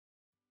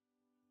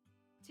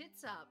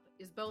Tits Up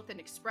is both an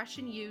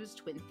expression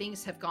used when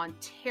things have gone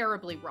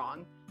terribly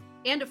wrong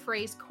and a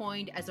phrase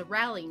coined as a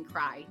rallying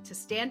cry to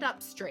stand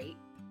up straight,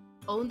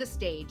 own the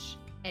stage,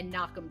 and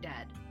knock 'em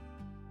dead.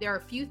 There are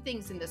few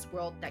things in this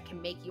world that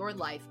can make your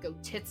life go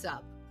tits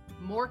up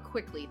more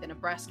quickly than a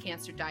breast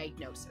cancer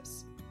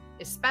diagnosis,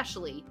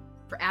 especially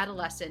for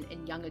adolescent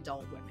and young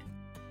adult women.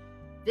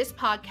 This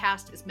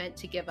podcast is meant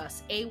to give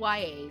us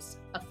AYAs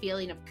a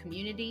feeling of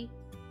community,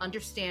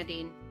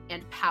 understanding,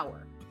 and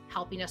power,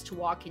 helping us to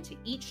walk into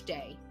each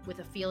day with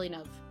a feeling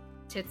of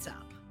tits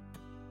up.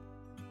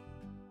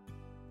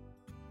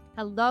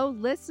 Hello,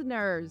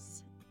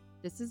 listeners.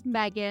 This is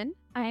Megan.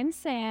 I'm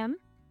Sam.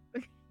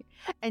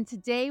 And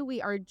today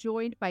we are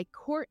joined by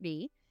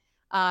Courtney.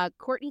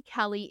 Courtney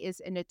Kelly is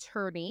an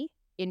attorney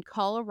in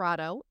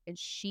Colorado, and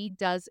she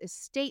does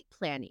estate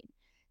planning.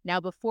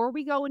 Now, before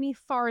we go any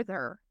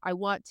farther, I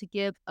want to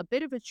give a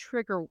bit of a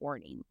trigger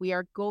warning. We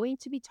are going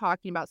to be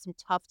talking about some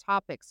tough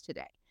topics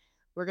today.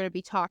 We're going to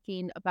be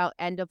talking about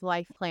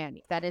end-of-life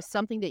planning. That is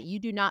something that you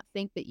do not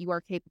think that you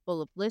are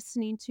capable of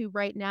listening to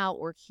right now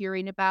or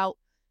hearing about.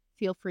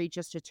 Feel free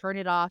just to turn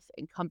it off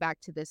and come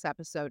back to this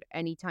episode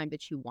anytime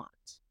that you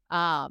want.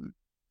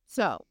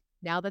 So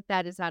now that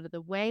that is out of the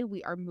way,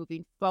 we are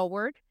moving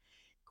forward.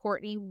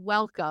 Courtney,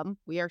 welcome.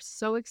 We are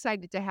so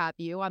excited to have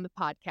you on the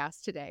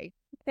podcast today.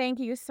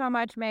 Thank you so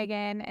much,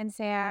 Megan and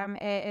Sam.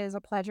 It is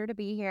a pleasure to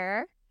be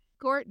here.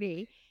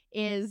 Courtney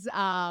is,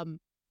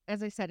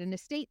 as I said, an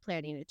estate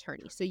planning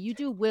attorney. So you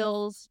do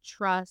wills,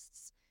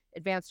 trusts,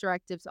 advanced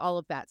directives, all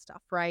of that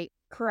stuff, right?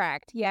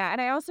 Correct. Yeah.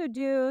 And I also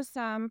do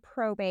some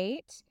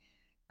probate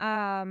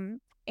and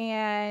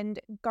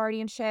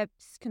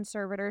guardianships,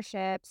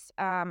 conservatorships.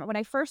 When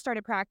I first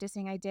started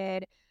practicing, I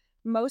did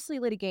mostly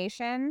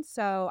litigation.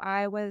 So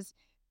I was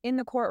in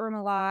the courtroom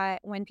a lot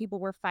when people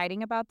were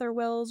fighting about their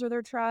wills or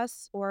their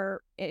trusts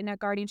or in a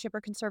guardianship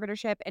or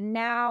conservatorship. And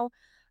now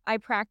I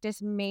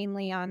practice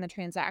mainly on the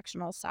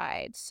transactional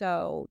side.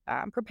 So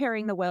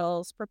preparing the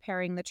wills,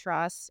 preparing the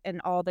trusts,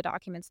 and all the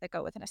documents that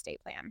go with an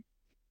estate plan.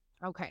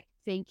 Okay,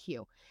 thank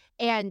you.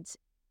 And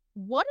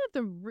one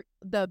of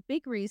the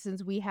big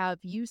reasons we have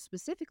you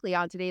specifically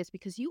on today is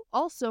because you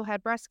also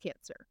had breast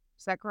cancer.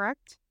 Is that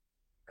correct?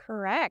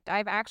 Correct.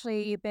 I've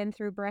actually been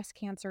through breast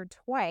cancer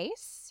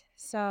twice.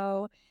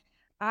 So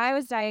I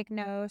was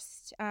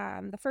diagnosed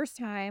the first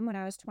time when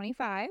I was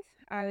 25.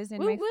 I was in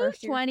my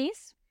first year.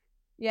 20s.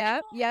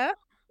 Yeah.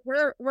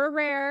 We're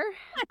rare.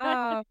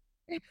 Not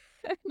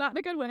in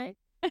a good way.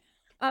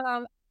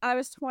 I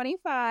was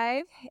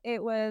 25.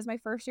 It was my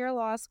first year of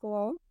law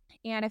school,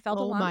 and I felt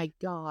a lump. Oh my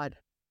God.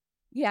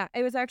 Yeah,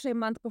 it was actually a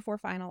month before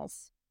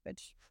finals,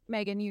 which,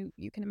 Megan,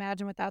 you can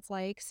imagine what that's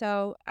like.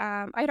 So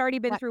I'd already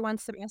been through one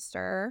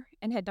semester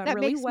and had done really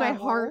well. That makes my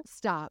heart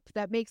stop.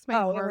 That makes my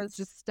heart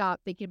just stop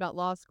thinking about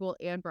law school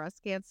and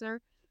breast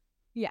cancer.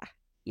 Yeah.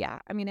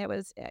 I mean, it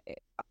was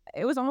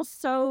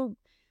almost so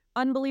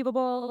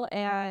unbelievable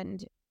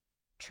and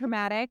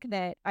traumatic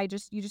that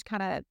you just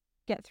kind of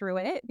get through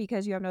it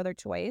because you have no other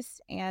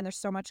choice, and there's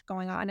so much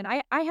going on. And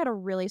I had a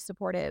really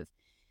supportive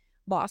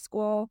law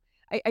school.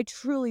 I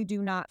truly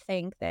do not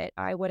think that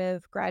I would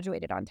have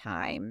graduated on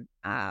time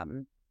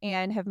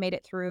and have made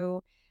it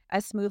through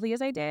as smoothly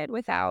as I did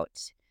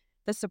without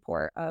the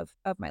support of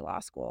my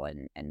law school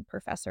and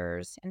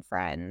professors and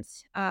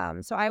friends.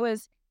 So I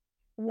was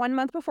 1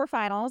 month before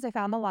finals. I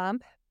found the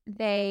lump.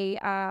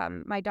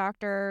 My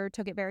doctor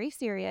took it very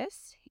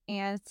serious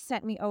and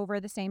sent me over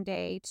the same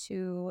day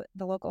to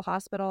the local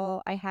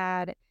hospital. I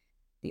had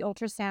the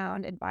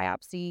ultrasound and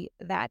biopsy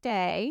that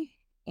day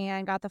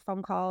and got the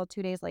phone call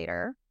 2 days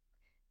later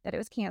that it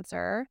was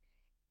cancer,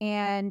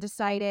 and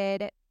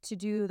decided to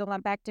do the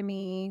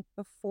lumpectomy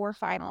before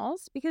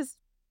finals because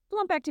the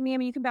lumpectomy, I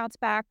mean, you can bounce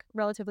back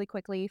relatively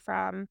quickly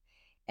from.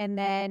 And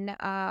then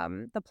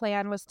the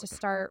plan was to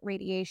start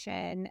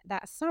radiation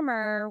that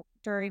summer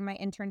during my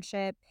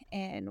internship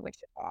in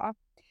Wichita.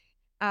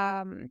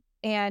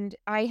 And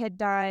I had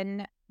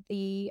done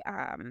the,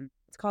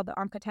 it's called the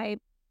Oncotype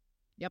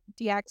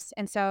DX.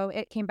 And so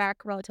it came back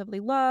relatively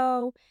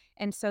low.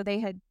 And so they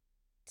had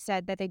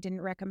said that they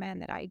didn't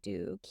recommend that I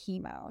do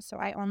chemo. So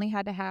I only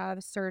had to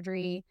have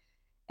surgery,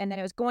 and then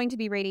it was going to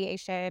be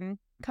radiation.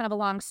 Kind of a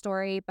long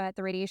story, but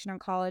the radiation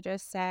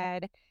oncologist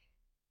said,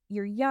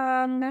 "You're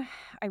young.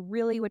 I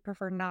really would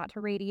prefer not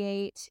to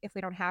radiate if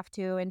we don't have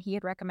to." And he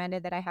had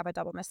recommended that I have a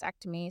double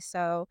mastectomy.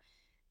 So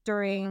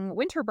during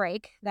winter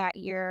break that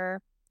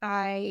year,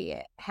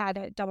 I had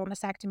a double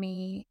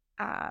mastectomy,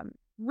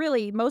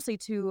 really mostly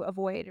to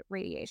avoid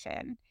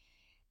radiation.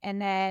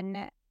 And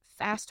then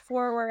fast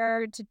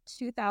forward to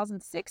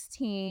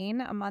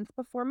 2016, a month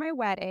before my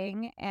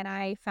wedding, and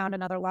I found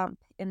another lump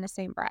in the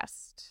same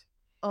breast.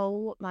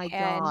 Oh my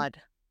God.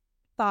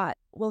 Thought,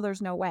 well,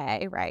 there's no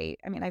way, right?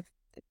 I mean, I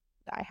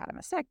had a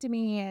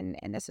mastectomy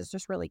and this is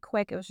just really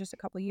quick. It was just a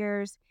couple of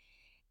years,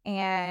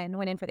 and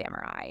went in for the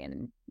MRI,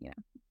 and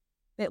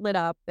it lit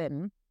up,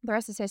 and the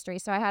rest is history.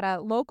 So I had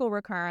a local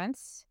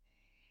recurrence,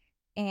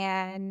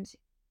 and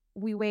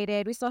we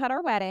waited. We still had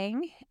our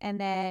wedding, and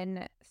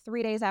then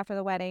 3 days after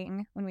the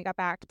wedding, when we got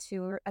back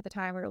to, at the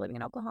time we were living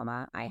in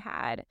Oklahoma, I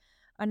had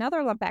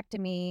another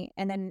lumpectomy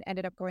and then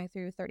ended up going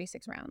through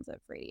 36 rounds of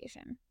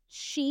radiation.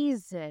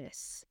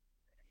 Jesus.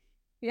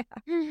 Yeah.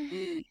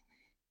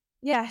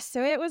 Yeah,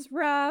 so it was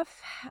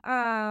rough.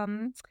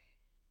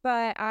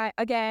 But I,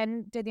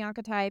 again, did the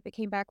oncotype. It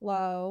came back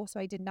low, so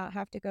I did not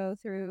have to go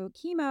through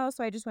chemo.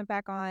 So I just went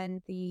back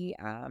on the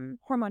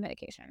hormone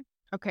medication.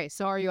 Okay,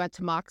 so are you on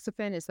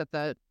tamoxifen? Is that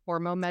the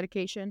hormone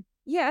medication?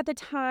 Yeah, at the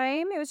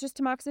time, it was just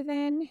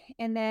tamoxifen.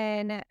 And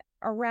then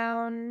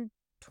around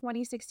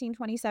 2016,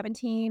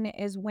 2017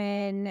 is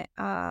when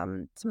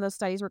some of those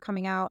studies were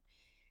coming out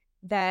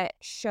that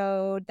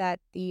showed that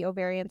the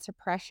ovarian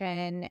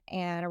suppression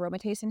and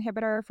aromatase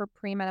inhibitor for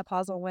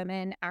premenopausal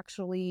women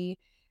actually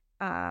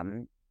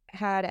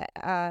had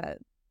a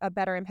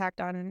better impact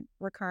on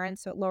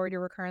recurrence. So it lowered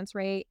your recurrence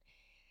rate.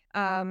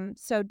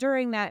 So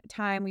during that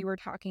time, we were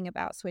talking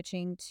about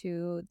switching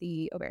to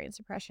the ovarian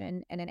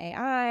suppression and an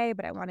AI,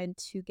 but I wanted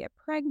to get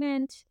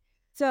pregnant.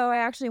 So I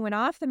actually went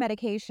off the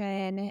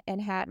medication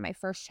and had my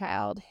first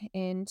child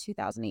in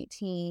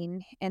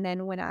 2018. And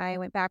then when I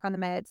went back on the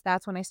meds,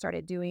 that's when I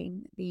started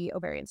doing the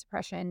ovarian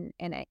suppression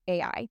and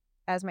AI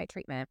as my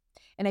treatment.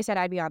 And they said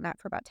I'd be on that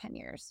for about 10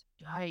 years.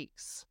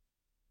 Yikes.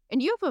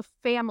 And you have a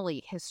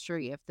family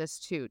history of this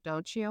too,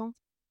 don't you?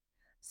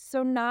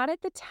 So not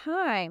at the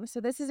time. So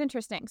this is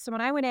interesting. So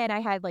when I went in, I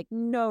had like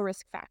no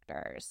risk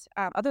factors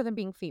other than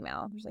being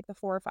female. There's like the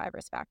 4 or 5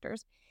 risk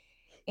factors.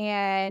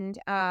 And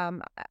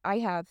I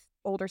have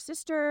older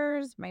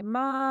sisters, my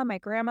mom, my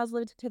grandma's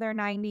lived to their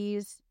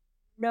 90s,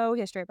 no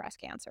history of breast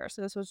cancer.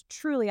 So this was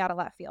truly out of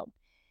left field.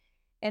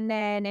 And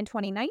then in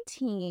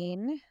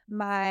 2019,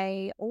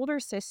 my older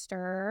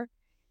sister,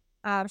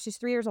 she's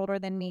 3 years older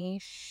than me,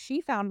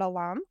 she found a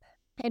lump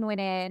and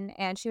went in,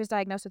 and she was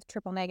diagnosed with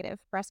triple negative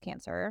breast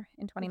cancer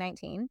in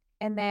 2019.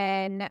 And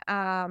then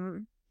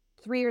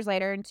 3 years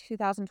later, in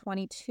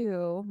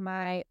 2022,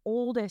 my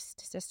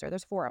oldest sister,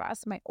 there's 4 of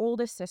us, my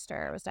oldest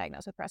sister was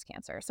diagnosed with breast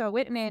cancer. So it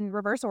went in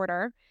reverse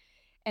order,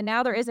 and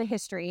now there is a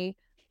history,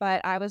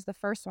 but I was the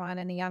first one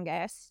and the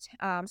youngest.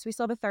 So we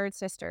still have a third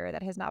sister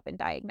that has not been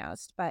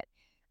diagnosed, but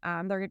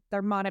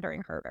they're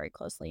monitoring her very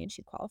closely, and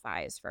she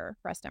qualifies for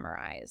breast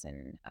MRIs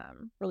and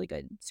really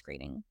good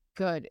screening.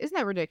 Good. Isn't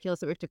that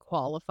ridiculous that we have to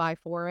qualify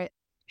for it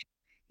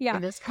Yeah.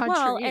 in this Well,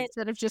 country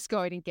instead of just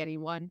going and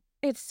getting one?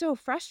 it's so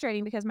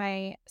frustrating because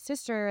my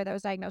sister that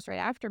was diagnosed right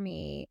after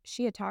me,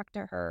 she had talked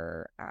to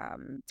her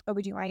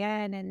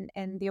OBGYN,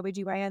 and the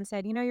OBGYN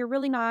said, you're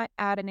really not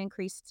at an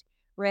increased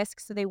risk.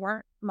 So they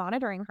weren't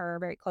monitoring her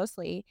very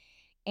closely.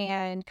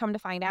 And come to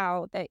find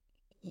out that,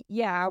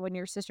 yeah, when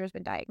your sister's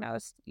been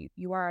diagnosed,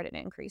 you are at an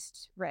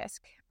increased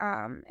risk.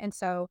 And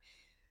so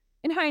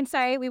in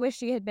hindsight, we wish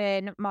she had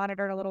been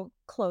monitored a little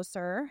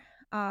closer.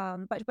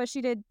 But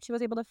she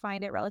was able to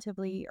find it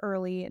relatively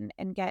early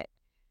and get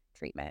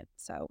treatment.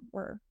 So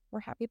we're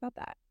happy about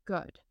that.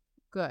 Good.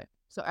 Good.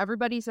 So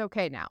everybody's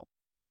okay now.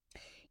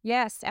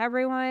 Yes,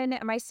 everyone.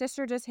 My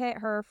sister just hit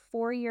her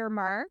 4-year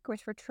mark,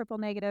 which for triple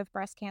negative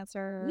breast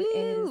cancer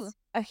Woo! is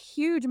a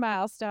huge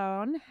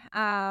milestone.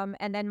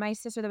 And then my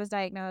sister that was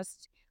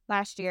diagnosed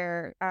last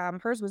year,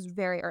 hers was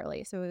very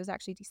early. So it was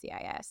actually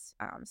DCIS,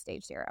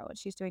 stage 0, and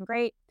she's doing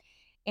great.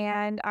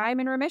 And I'm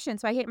in remission.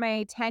 So I hit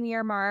my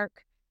 10-year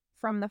mark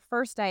from the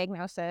first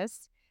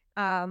diagnosis,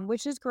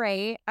 which is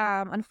great.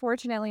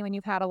 Unfortunately, when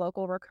you've had a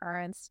local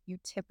recurrence, you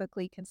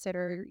typically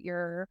consider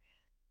your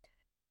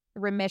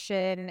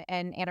remission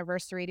and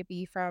anniversary to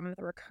be from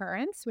the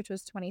recurrence, which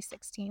was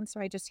 2016. So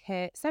I just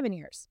hit 7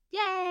 years.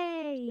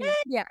 Yay!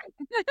 Yeah.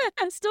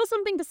 Still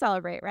something to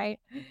celebrate, right?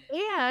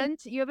 And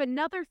you have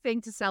another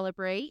thing to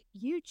celebrate.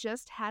 You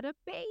just had a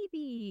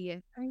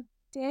baby. I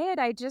did.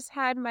 I just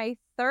had my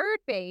 3rd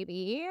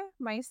baby,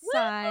 my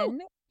son. Woo!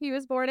 He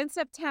was born in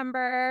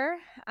September.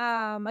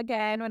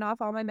 Again, went off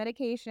all my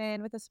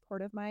medication with the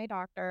support of my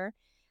doctor,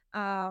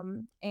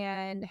 and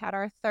had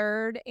our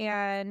 3rd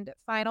and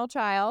final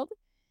child.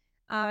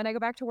 And I go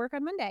back to work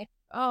on Monday.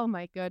 Oh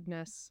my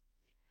goodness.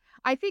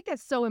 I think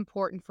that's so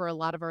important for a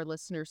lot of our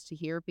listeners to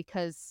hear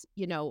because,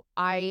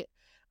 I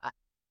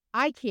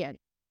can't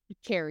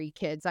carry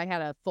kids. I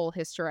had a full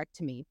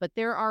hysterectomy, but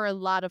there are a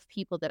lot of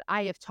people that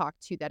I have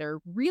talked to that are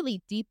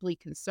really deeply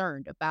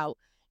concerned about,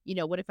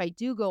 what if I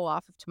do go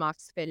off of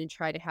tamoxifen and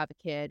try to have a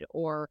kid,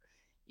 or,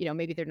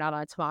 maybe they're not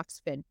on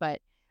tamoxifen, but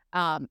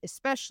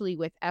especially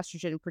with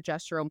estrogen and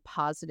progesterone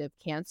positive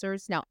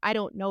cancers. Now, I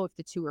don't know if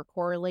the two are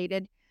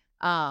correlated.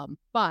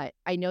 But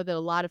I know that a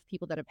lot of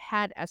people that have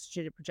had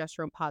estrogen and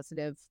progesterone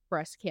positive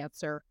breast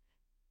cancer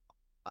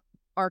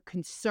are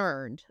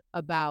concerned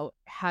about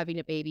having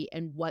a baby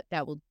and what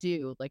that will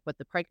do, like what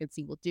the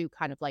pregnancy will do,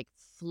 kind of like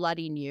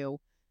flooding you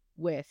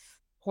with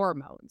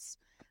hormones.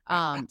 So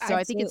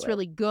I think it's Absolutely.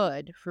 really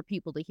good for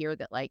people to hear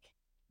that, like,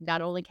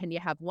 not only can you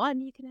have one,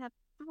 you can have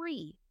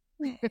 3.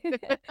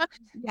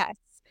 Yes.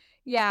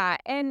 Yeah.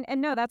 And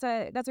no, that's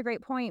a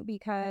great point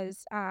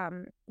because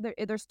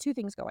there's 2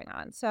 things going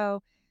on.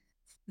 So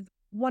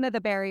one of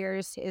the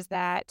barriers is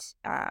that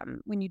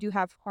when you do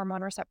have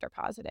hormone receptor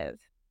positive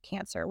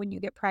cancer. When you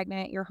get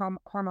pregnant, your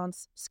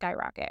hormones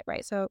skyrocket,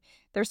 right? So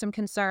there's some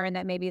concern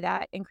that maybe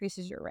that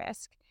increases your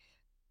risk.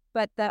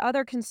 But the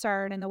other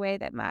concern, and the way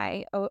that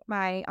my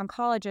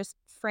oncologist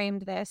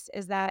framed this,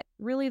 is that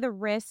really the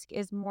risk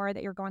is more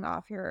that you're going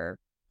off your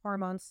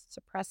hormones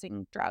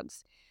suppressing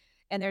drugs.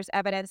 And there's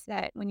evidence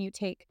that when you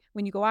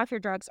go off your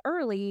drugs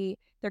early,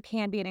 there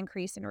can be an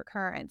increase in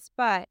recurrence.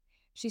 But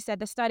she said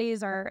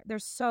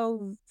there's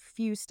so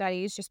few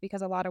studies, just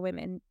because a lot of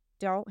women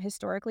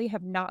historically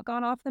have not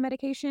gone off the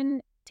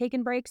medication,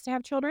 taken breaks to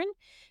have children.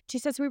 She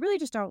says, we really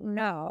just don't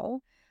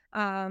know.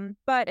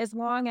 But as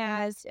long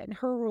as, in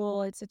her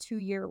rule, it's a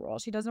 2-year rule.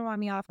 She doesn't want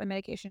me off my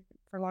medication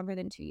for longer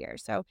than 2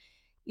 years. So,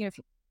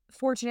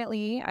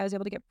 fortunately, I was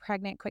able to get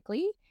pregnant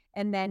quickly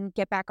and then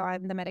get back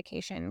on the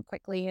medication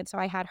quickly. And so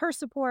I had her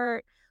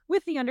support,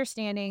 with the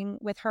understanding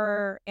with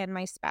her and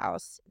my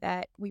spouse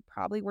that we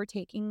probably were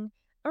taking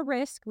a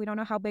risk. We don't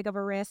know how big of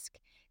a risk,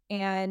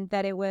 and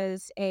that it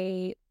was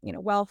a,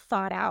 well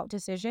thought out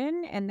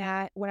decision, and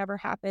that whatever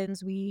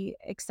happens, we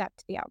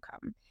accept the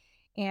outcome.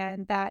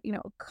 And that,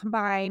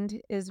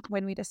 combined is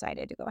when we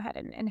decided to go ahead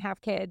and have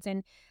kids.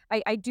 And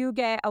I do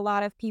get a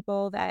lot of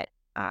people that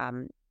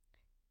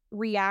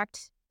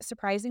react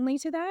surprisingly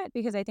to that,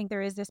 because I think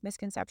there is this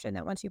misconception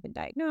that once you've been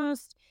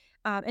diagnosed,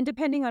 and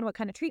depending on what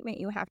kind of treatment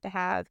you have to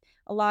have,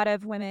 a lot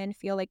of women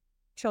feel like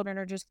children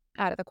are just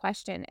out of the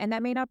question, and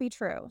that may not be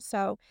true.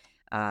 So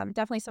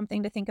definitely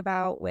something to think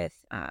about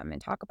with and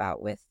talk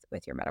about with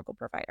your medical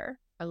provider.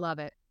 I love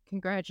it.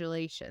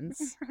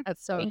 Congratulations.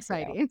 That's so Thank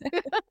exciting.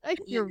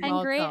 You're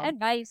And great welcome.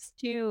 advice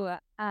too.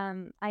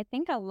 I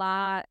think a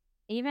lot,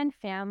 even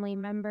family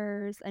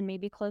members and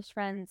maybe close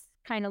friends,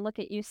 kind of look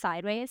at you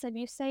sideways if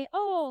you say,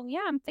 "Oh,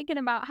 yeah, I'm thinking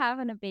about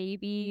having a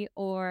baby,"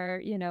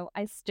 or,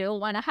 "I still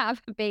want to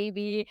have a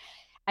baby."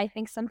 I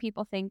think some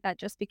people think that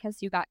just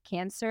because you got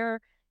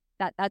cancer,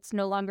 that's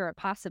no longer a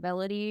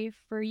possibility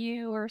for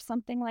you or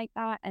something like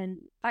that. And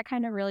that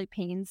kind of really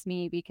pains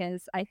me,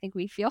 because I think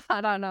we feel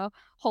that on a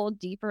whole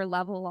deeper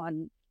level,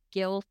 on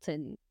guilt,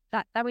 and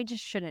that we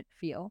just shouldn't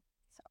feel.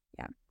 So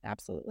Yeah,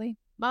 absolutely.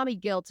 Mommy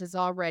guilt is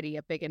already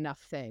a big enough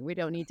thing. We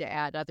don't need to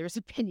add others'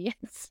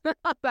 opinions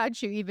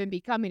about you even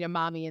becoming a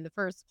mommy in the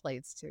first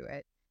place to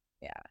it.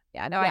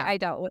 Yeah. No, Yeah. I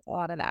dealt with a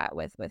lot of that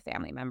with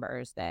family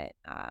members that,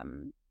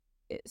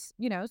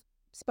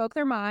 spoke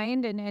their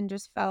mind and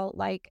just felt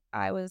like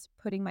I was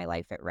putting my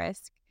life at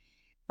risk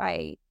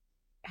by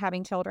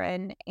having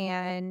children.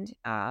 And,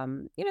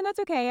 that's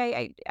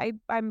okay.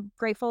 I'm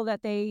grateful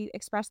that they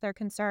expressed their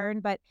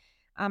concern, but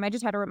I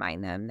just had to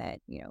remind them that,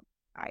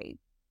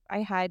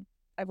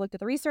 I've looked at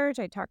the research.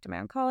 I talked to my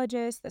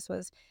oncologist. This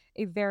was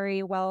a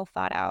very well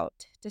thought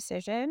out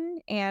decision.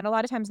 And a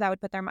lot of times that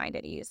would put their mind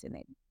at ease, and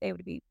they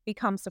would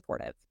become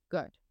supportive.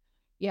 Good.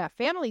 Yeah.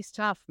 Family's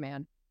tough,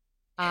 man.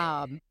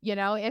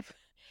 If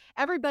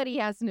everybody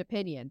has an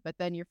opinion, but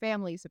then your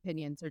family's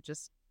opinions are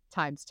just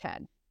times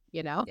 10,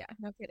 Yeah, no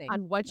kidding.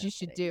 on what No you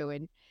should kidding. do.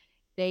 And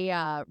they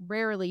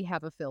rarely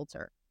have a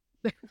filter.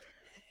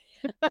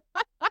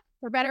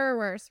 For better or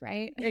worse,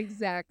 right?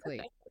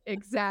 Exactly.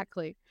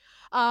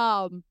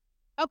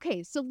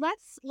 Okay, so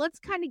let's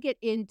kind of get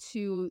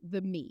into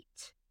the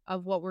meat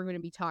of what we're going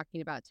to be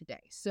talking about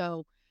today.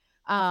 So,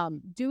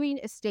 doing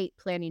estate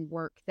planning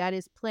work, that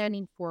is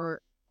planning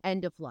for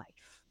end of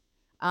life.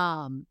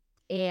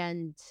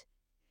 And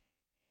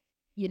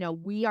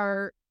we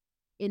are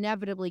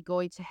inevitably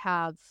going to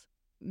have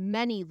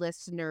many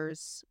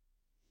listeners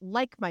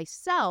like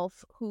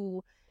myself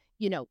who,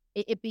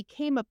 it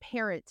became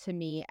apparent to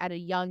me at a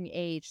young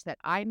age that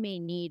I may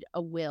need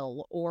a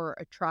will or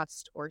a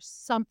trust or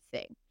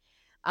something.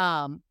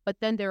 But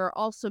then there are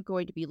also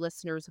going to be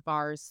listeners of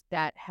ours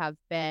that have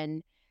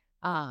been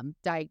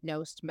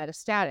diagnosed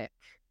metastatic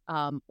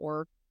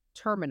or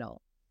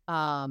terminal.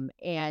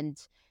 And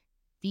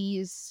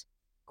these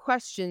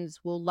questions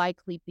will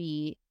likely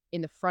be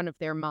in the front of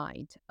their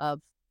mind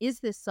of, is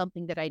this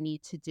something that I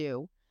need to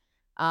do?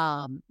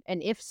 And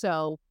if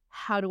so,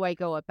 how do I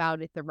go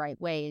about it the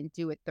right way and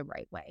do it the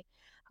right way?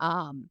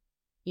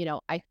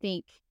 I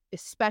think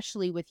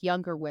especially with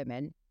younger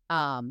women,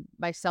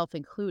 myself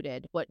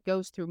included, what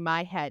goes through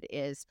my head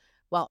is,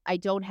 well, I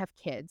don't have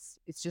kids.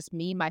 It's just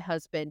me, my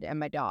husband, and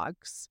my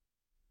dogs.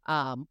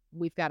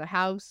 We've got a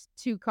house,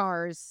 2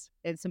 cars,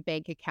 and some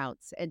bank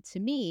accounts. And to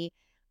me,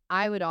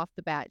 I would off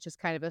the bat just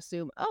kind of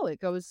assume, oh, it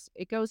goes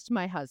to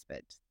my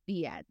husband,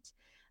 the end.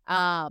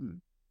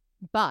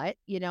 But,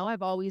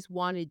 I've always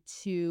wanted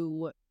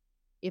to,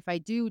 if I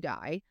do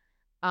die,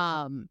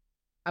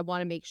 I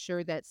want to make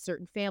sure that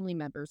certain family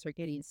members are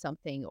getting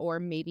something, or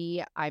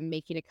maybe I'm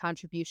making a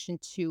contribution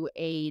to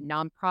a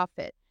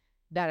nonprofit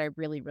that I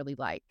really, really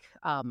like,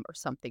 or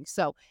something.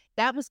 So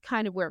that was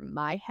kind of where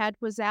my head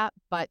was at.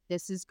 But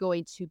this is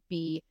going to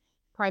be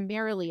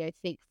primarily, I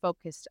think,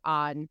 focused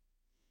on,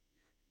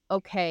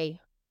 okay,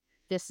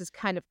 this is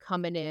kind of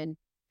coming in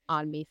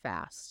on me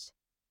fast.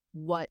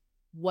 What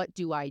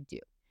do I do?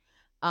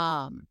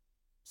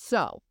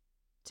 So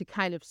to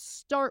kind of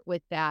start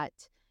with that,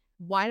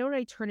 why don't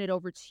I turn it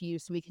over to you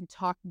so we can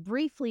talk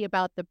briefly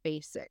about the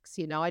basics?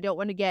 I don't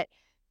want to get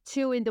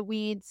too in the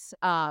weeds.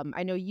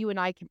 I know you and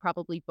I can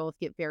probably both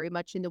get very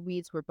much in the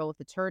weeds. We're both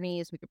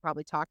attorneys. We could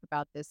probably talk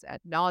about this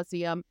ad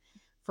nauseum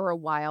for a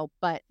while,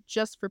 but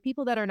just for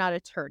people that are not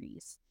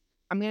attorneys,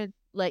 I'm going to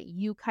let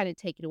you kind of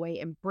take it away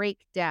and break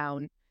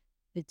down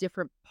the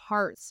different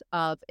parts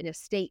of an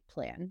estate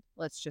plan,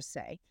 let's just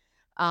say,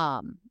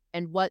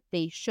 and what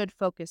they should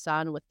focus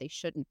on, what they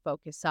shouldn't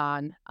focus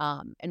on,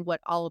 and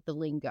what all of the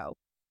lingo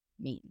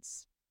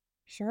means.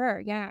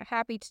 Sure. Yeah.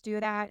 Happy to do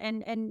that.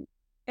 And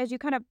as you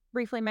kind of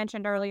briefly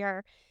mentioned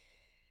earlier,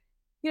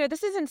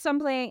 this isn't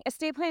something,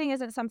 estate planning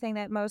isn't something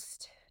that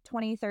most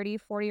 20, 30,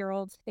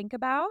 40-year-olds think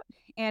about.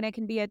 And it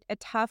can be a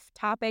tough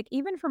topic,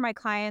 even for my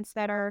clients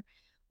that are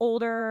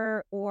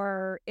older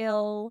or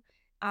ill,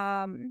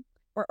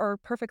 or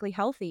perfectly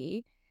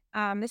healthy.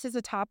 This is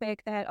a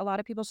topic that a lot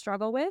of people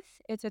struggle with.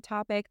 It's a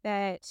topic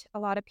that a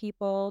lot of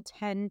people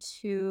tend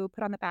to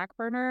put on the back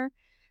burner,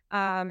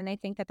 and they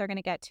think that they're going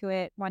to get to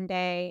it one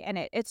day. And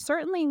it's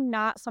certainly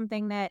not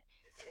something that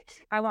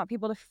I want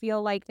people to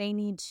feel like they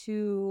need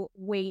to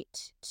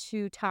wait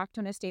to talk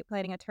to an estate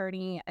planning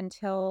attorney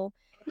until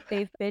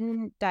they've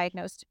been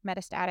diagnosed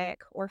metastatic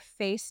or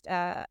faced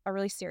a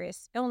really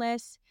serious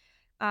illness.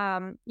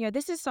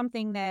 This is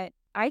something that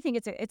I think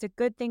it's a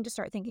good thing to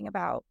start thinking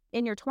about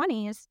in your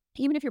 20s,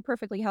 even if you're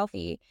perfectly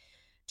healthy,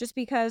 just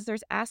because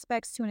there's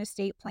aspects to an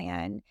estate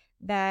plan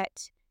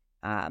that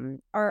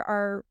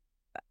are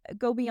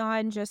go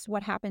beyond just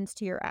what happens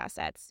to your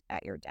assets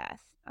at your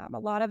death. A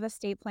lot of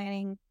estate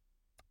planning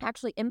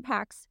actually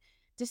impacts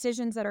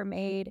decisions that are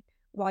made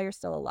while you're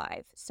still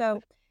alive. So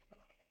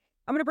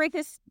I'm going to break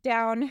this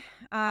down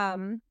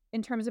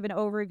in terms of an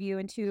overview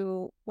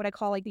into what I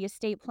call like the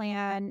estate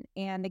plan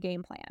and the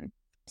game plan.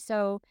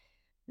 So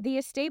the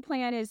estate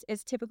plan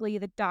is typically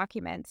the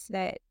documents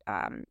that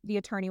the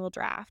attorney will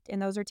draft. And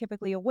those are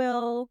typically a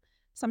will,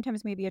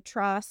 sometimes maybe a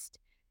trust,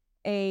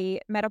 a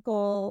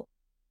medical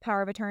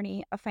power of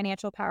attorney, a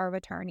financial power of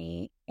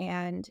attorney,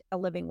 and a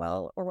living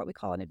will, or what we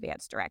call an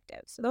advance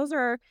directive. So those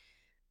are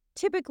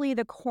typically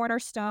the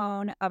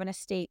cornerstone of an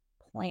estate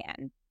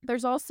plan.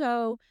 There's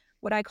also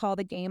what I call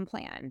the game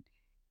plan.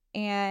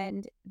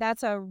 And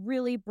that's a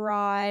really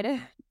broad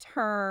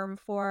term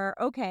for,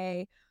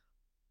 okay,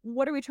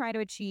 what are we trying to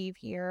achieve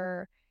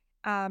here?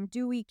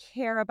 Do we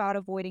care about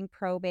avoiding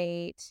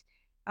probate?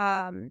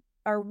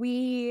 Are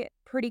we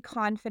pretty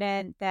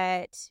confident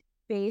that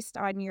based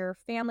on your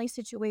family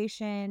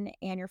situation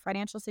and your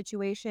financial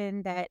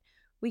situation that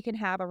we can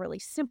have a really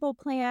simple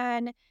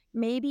plan,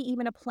 maybe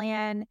even a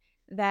plan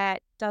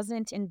that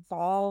doesn't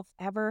involve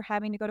ever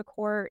having to go to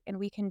court, and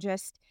we can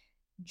just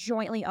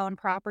jointly own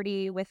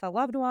property with a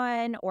loved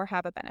one or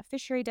have a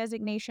beneficiary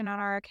designation on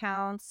our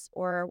accounts,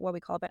 or what we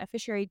call a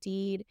beneficiary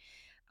deed.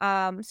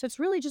 So it's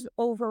really just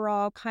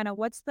overall kind of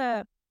what's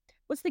the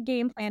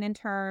game plan in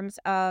terms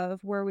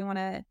of where we want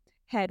to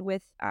head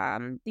with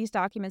these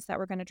documents that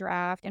we're going to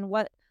draft, and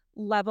what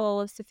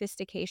level of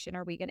sophistication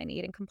are we going to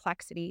need and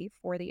complexity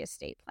for the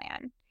estate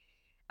plan.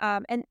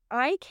 And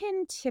I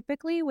can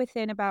typically,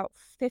 within about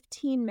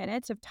 15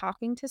 minutes of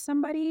talking to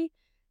somebody,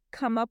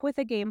 come up with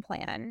a game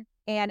plan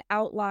and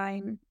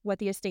outline what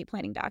the estate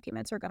planning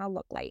documents are going to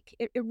look like.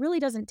 It really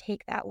doesn't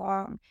take that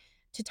long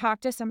to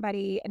talk to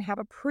somebody and have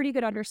a pretty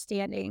good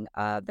understanding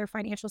of their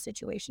financial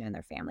situation and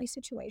their family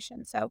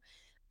situation. So,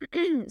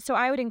 so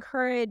I would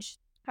encourage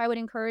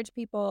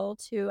people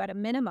to, at a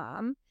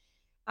minimum,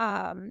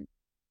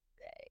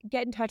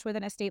 get in touch with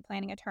an estate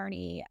planning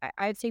attorney.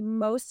 I'd say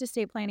most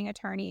estate planning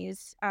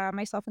attorneys,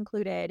 myself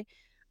included,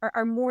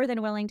 are more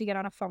than willing to get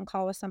on a phone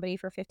call with somebody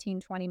for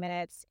 15, 20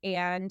 minutes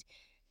and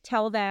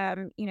tell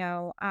them,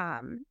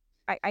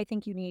 I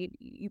think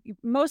you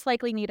most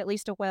likely need at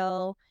least a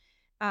will.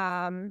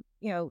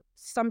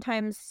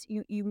 Sometimes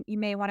you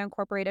may want to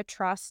incorporate a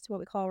trust,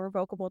 what we call a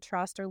revocable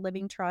trust or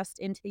living trust,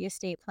 into the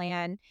estate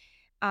plan.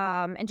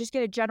 And just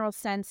get a general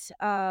sense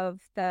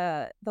of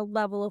the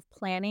level of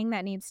planning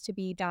that needs to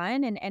be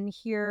done, and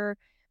hear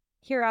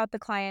out the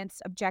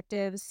client's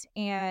objectives.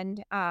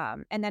 And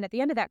then at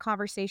the end of that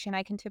conversation,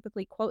 I can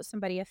typically quote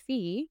somebody a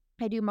fee.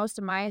 I do most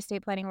of my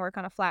estate planning work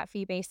on a flat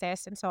fee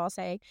basis. And so I'll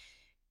say,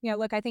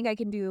 look, I think I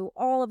can do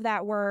all of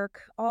that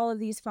work, all of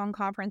these phone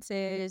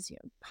conferences,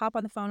 hop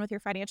on the phone with your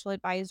financial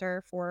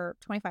advisor for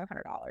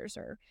 $2,500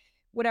 or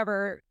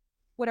whatever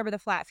the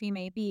flat fee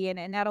may be.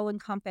 And that'll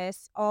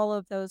encompass all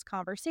of those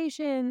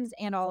conversations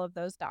and all of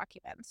those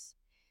documents.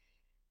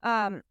 So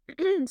I'm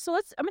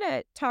going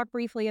to talk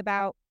briefly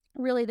about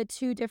really the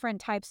two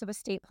different types of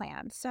estate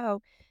plans.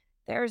 So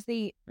there's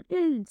the,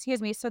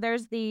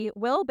 there's the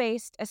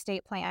will-based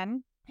estate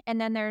plan,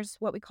 and then there's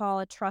what we call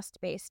a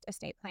trust-based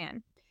estate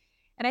plan.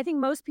 And I think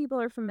most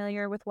people are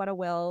familiar with what a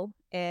will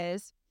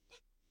is.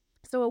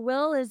 So a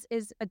will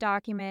is a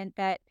document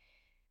that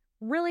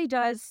really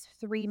does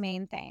three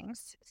main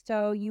things.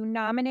 So you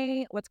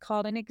nominate what's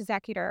called an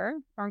executor,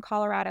 or in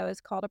Colorado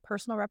is called a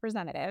personal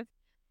representative.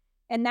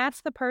 And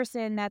that's the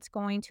person that's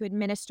going to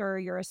administer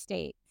your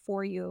estate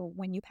for you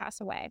when you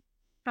pass away.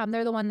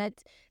 They're the ones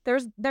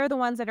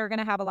that are going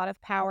to have a lot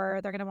of power.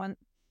 They're going to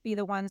be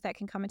the ones that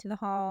can come into the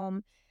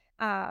home.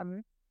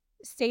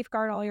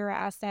 safeguard all your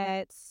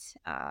assets,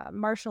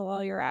 marshal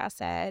all your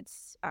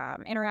assets,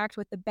 interact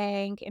with the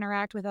bank,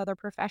 interact with other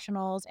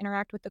professionals,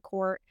 interact with the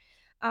court.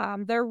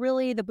 They're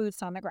really the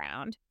boots on the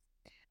ground.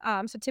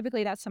 So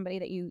typically that's somebody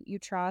that you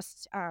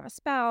trust, a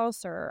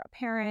spouse or a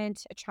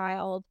parent, a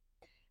child.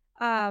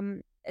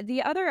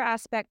 The other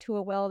aspect to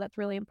a will that's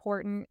really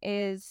important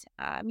is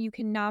you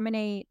can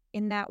nominate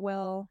in that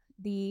will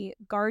the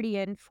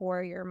guardian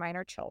for your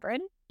minor children.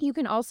 You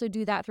can also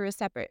do that through a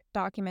separate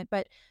document,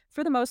 but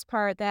for the most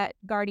part, that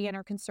guardian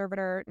or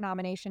conservator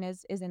nomination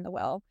is in the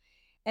will.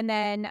 And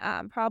then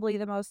probably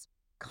the most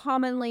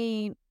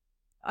commonly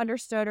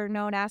understood or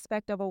known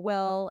aspect of a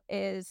will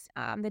is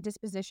the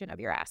disposition of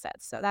your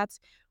assets. So that's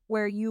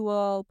where you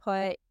will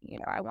put,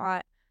 I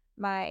want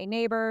my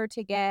neighbor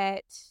to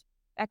get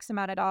X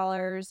amount of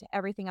dollars,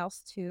 everything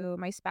else to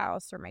my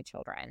spouse or my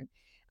children.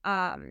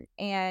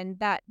 And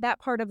that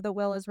part of the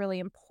will is really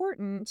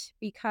important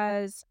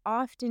because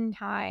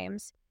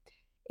oftentimes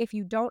if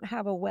you don't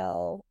have a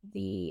will,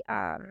 the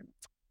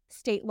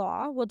state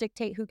law will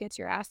dictate who gets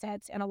your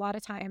assets. And a lot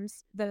of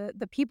times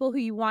the people who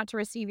you want to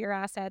receive your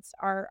assets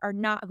are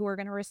not who are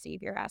going to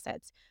receive your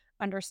assets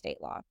under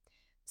state law.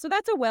 So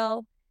that's a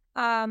will.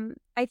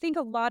 I think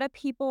a lot of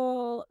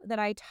people that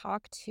I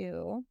talk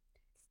to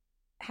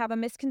have a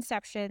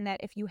misconception that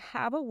if you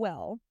have a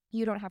will,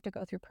 you don't have to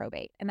go through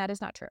probate. And that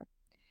is not true.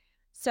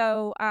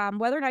 So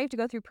whether or not you have to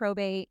go through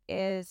probate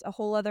is a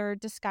whole other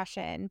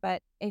discussion.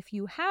 But if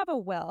you have a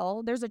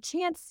will, there's a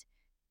chance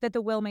that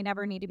the will may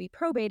never need to be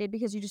probated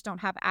because you just don't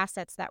have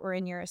assets that were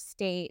in your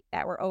estate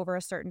that were over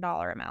a certain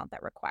dollar amount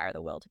that require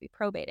the will to be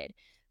probated.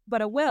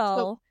 But a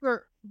will... So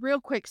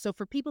real quick, so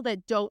for people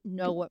that don't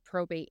know what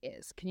probate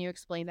is, can you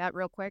explain that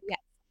real quick? Yeah.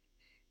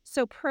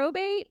 So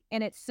probate,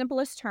 in its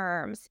simplest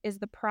terms, is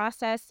the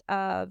process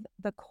of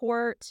the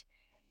court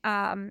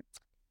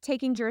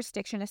taking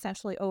jurisdiction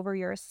essentially over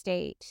your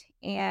estate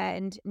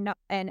and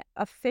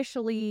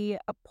officially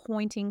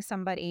appointing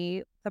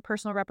somebody, the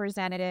personal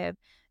representative,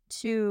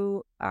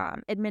 to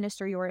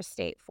administer your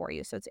estate for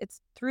you. So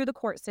it's through the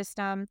court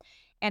system.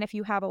 And if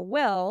you have a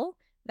will,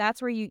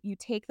 that's where you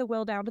take the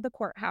will down to the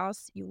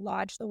courthouse, you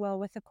lodge the will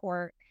with the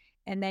court,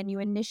 and then you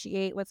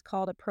initiate what's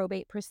called a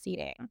probate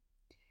proceeding.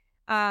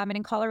 And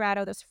in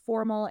Colorado, there's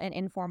formal and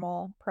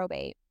informal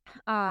probate.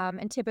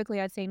 And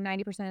typically, I'd say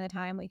 90% of the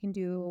time, we can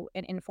do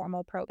an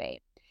informal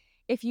probate.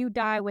 If you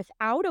die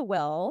without a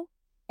will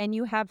and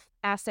you have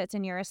assets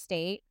in your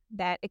estate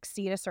that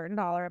exceed a certain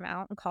dollar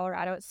amount, in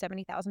Colorado, it's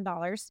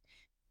 $70,000,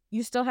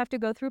 you still have to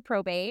go through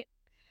probate,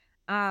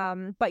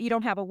 but you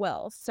don't have a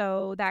will.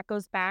 So that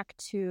goes back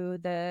to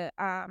the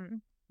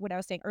what I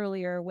was saying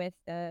earlier with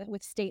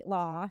state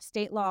law.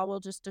 State law will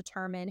just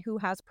determine who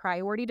has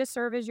priority to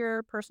serve as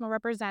your personal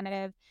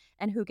representative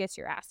and who gets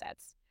your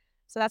assets.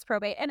 So that's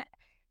probate. And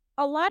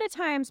a lot of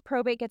times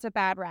probate gets a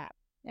bad rap.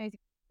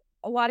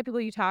 A lot of people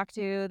you talk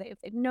to,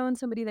 they've known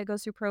somebody that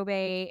goes through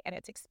probate and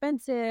it's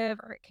expensive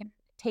or it can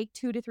take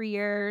 2 to 3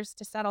 years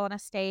to settle an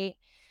estate.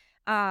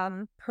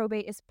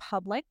 Probate is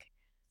public.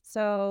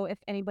 So if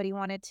anybody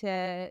wanted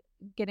to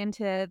get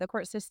into the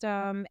court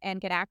system and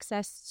get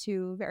access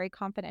to very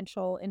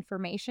confidential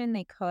information,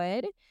 they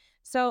could.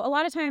 So a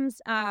lot of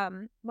times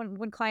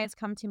when clients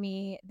come to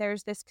me,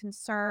 there's this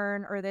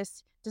concern or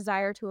this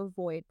desire to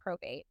avoid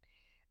probate.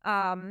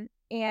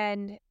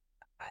 And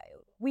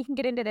we can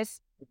get into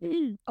this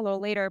a little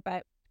later,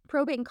 but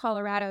probate in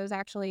Colorado is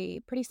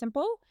actually pretty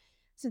simple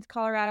since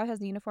Colorado has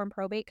the Uniform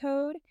Probate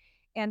Code.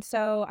 And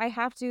so I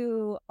have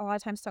to a lot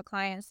of times tell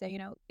clients that,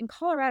 in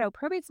Colorado,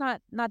 probate's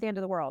not the end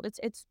of the world.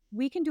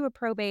 We can do a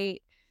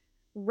probate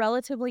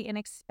relatively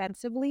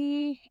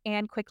inexpensively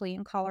and quickly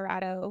in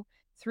Colorado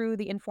through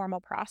the informal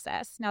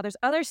process. Now, there's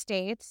other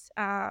states,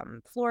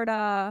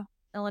 Florida,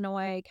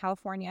 Illinois,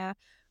 California,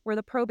 where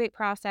the probate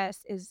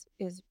process is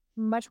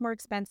much more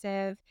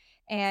expensive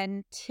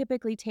and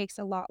typically takes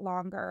a lot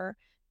longer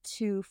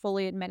to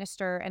fully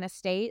administer an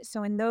estate.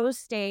 So in those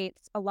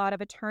states, a lot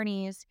of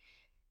attorneys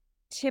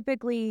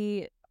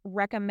typically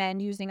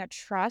recommend using a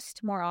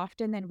trust more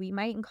often than we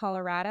might in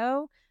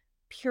Colorado,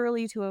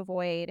 purely to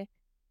avoid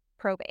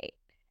probate.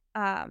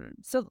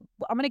 So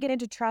I'm going to get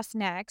into trust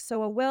next.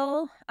 So a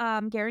will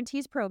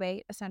guarantees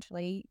probate,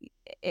 essentially,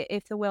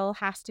 if the will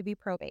has to be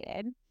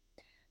probated.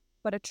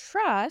 But a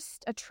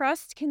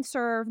trust can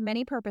serve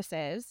many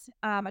purposes,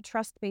 a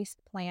trust-based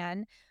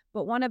plan.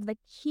 But one of the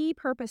key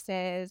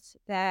purposes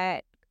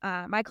that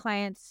my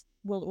clients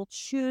will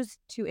choose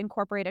to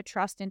incorporate a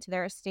trust into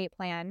their estate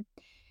plan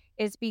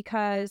is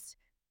because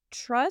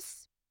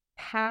trusts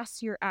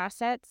pass your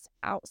assets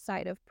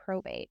outside of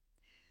probate.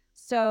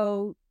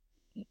 So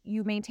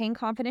you maintain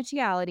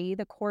confidentiality.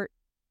 The court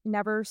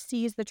never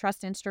sees the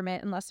trust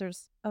instrument unless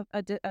there's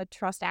a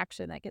trust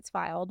action that gets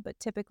filed, but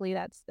typically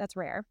that's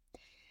rare.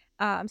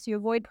 So you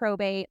avoid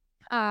probate.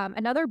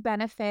 Another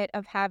benefit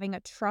of having a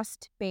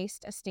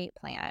trust-based estate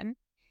plan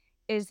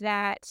is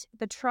that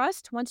the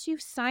trust, once you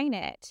sign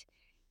it,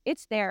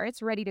 it's there,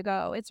 it's ready to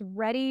go. It's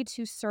ready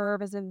to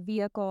serve as a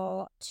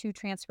vehicle to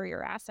transfer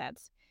your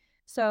assets.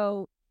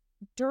 So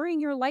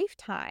during your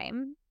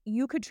lifetime,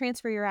 you could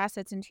transfer your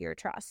assets into your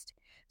trust.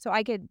 So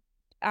I could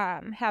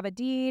have a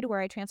deed where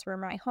I transfer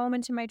my home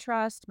into my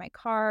trust, my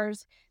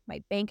cars,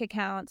 my bank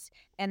accounts,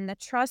 and the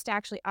trust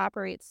actually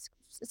operates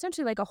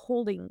essentially like a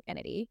holding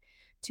entity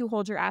to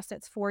hold your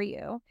assets for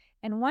you.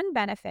 And one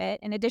benefit,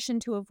 in addition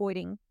to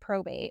avoiding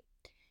probate,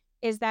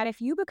 is that if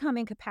you become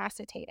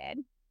incapacitated,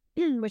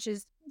 which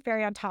is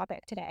very on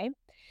topic today,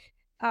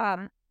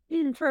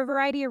 for a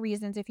variety of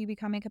reasons, if you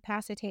become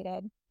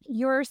incapacitated,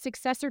 your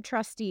successor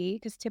trustee,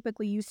 because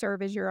typically you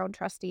serve as your own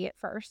trustee at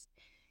first,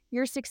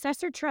 your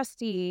successor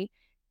trustee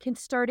can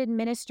start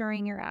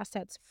administering your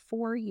assets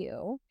for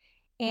you,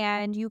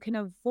 and you can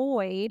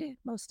avoid,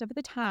 most of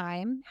the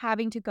time,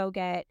 having to go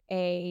get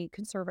a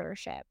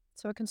conservatorship.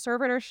 So a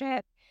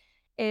conservatorship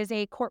is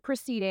a court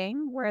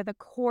proceeding where the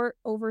court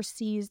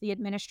oversees the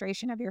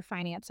administration of your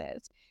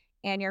finances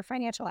and your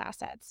financial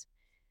assets.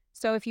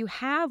 So if you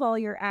have all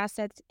your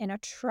assets in a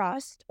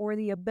trust or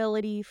the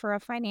ability for a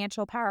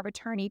financial power of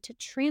attorney to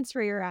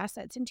transfer your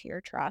assets into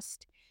your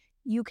trust,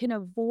 you can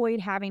avoid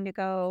having to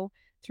go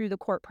through the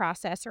court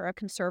process or a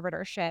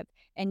conservatorship,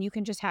 and you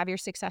can just have your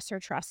successor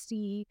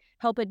trustee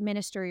help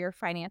administer your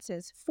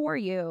finances for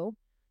you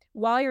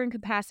while you're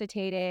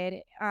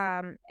incapacitated,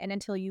 and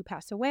until you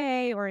pass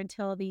away or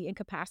until the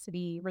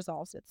incapacity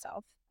resolves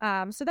itself.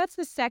 So that's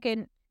the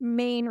second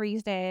main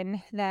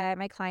reason that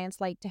my clients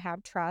like to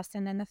have trust.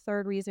 And then the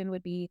third reason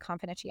would be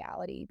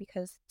confidentiality,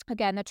 because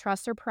again, the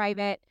trusts are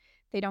private.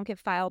 They don't get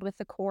filed with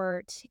the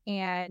court,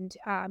 and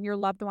your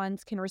loved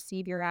ones can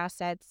receive your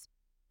assets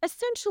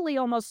essentially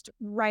almost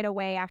right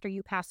away after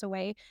you pass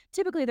away.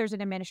 Typically, there's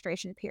an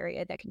administration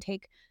period that can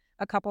take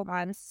a couple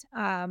months,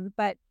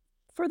 but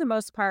for the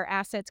most part,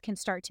 assets can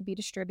start to be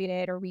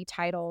distributed or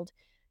retitled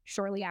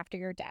shortly after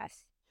your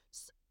death.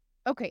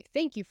 Okay,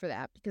 thank you for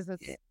that, because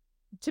that's,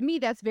 to me,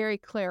 that's very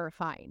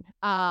clarifying.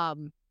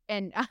 And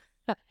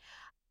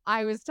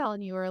I was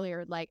telling you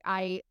earlier, like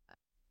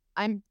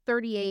I'm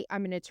 38,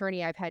 I'm an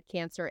attorney, I've had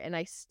cancer, and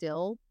I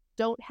still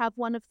don't have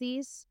one of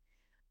these.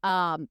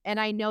 And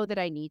I know that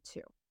I need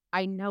to.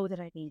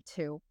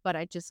 But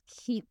I just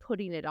keep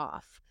putting it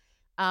off.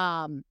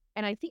 And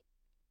I think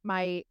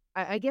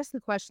I guess the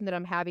question that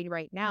I'm having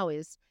right now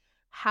is,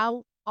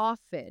 how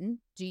often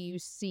do you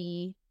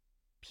see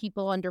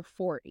people under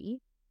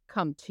 40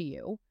 come to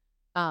you?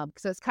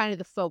 Because that's kind of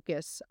the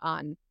focus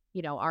on,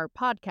 our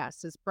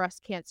podcast is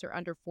breast cancer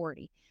under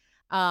 40.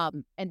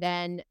 And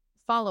then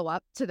follow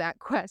up to that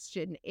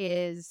question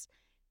is,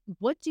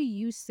 what do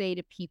you say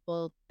to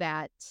people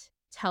that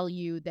tell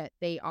you that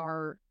they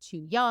are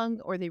too young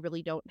or they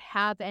really don't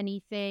have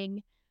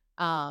anything?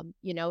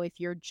 If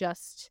you're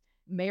just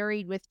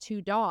married with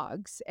 2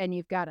 dogs and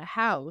you've got a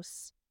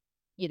house,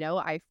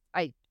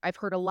 I've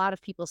heard a lot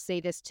of people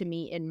say this to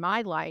me in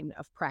my line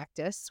of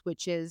practice,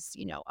 which is,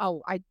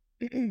 oh, I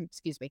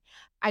excuse me,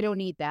 I don't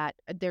need that.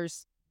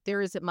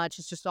 There isn't much.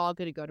 It's just all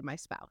going to go to my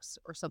spouse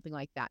or something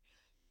like that.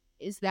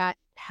 Is that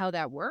how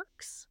that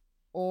works?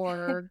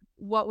 Or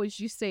what would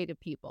you say to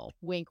people?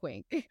 Wink,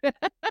 wink.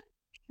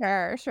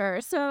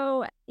 Sure.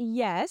 So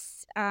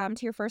yes, to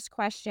your first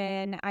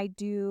question, I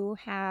do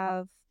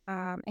have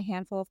a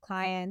handful of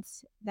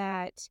clients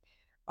that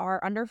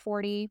are under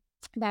 40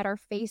 that are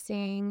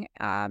facing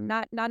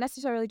not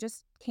necessarily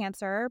just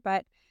cancer,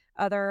 but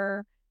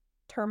other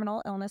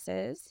terminal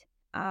illnesses.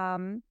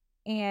 And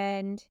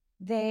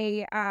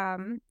they,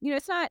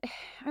 it's not,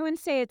 I wouldn't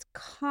say it's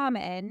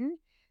common,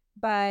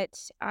 but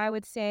I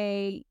would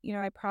say,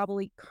 I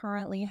probably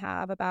currently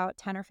have about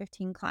 10 or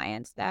 15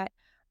 clients that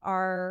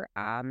are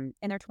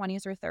in their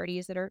 20s or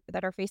 30s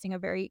that are facing a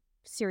very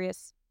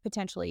serious,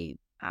 potentially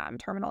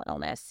terminal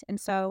illness. And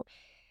so,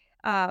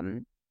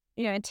 and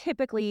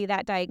typically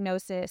that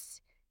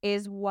diagnosis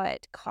is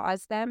what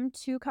caused them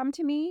to come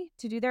to me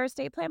to do their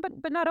estate plan,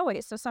 but not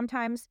always. So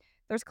sometimes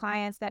there's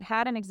clients that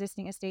had an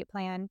existing estate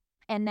plan,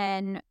 and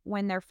then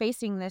when they're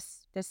facing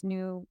this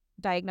new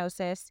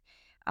diagnosis,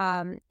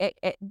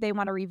 they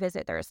want to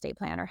revisit their estate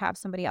plan or have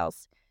somebody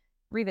else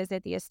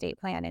revisit the estate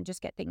plan and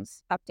just get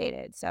things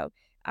updated. So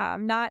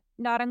not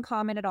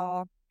uncommon at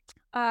all.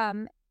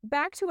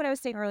 Back to what I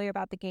was saying earlier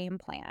about the game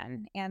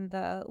plan and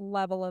the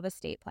level of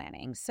estate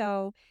planning.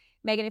 So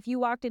Megan, if you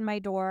walked in my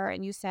door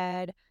and you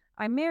said,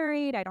 I'm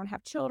married, I don't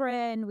have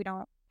children, we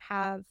don't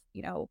have,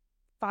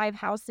 5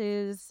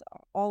 houses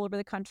all over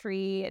the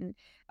country and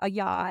a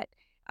yacht,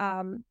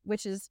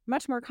 which is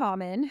much more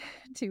common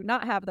to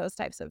not have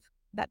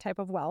that type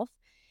of wealth.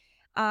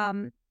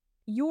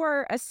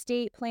 Your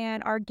estate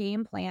plan, our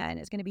game plan,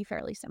 is going to be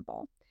fairly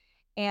simple.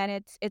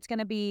 And it's going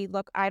to be,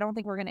 look, I don't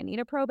think we're going to need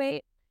a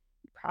probate.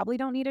 Probably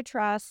don't need a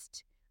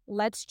trust.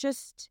 Let's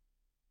just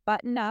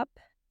button up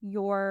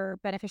your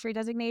beneficiary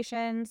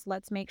designations.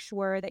 Let's make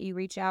sure that you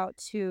reach out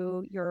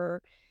to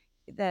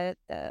the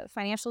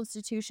financial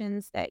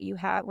institutions that you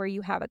have, where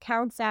you have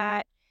accounts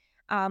at.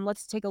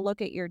 Let's take a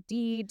look at your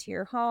deed to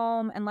your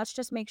home, and let's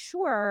just make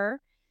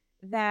sure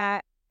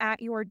that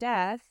at your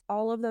death,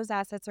 all of those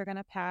assets are going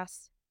to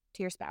pass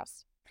to your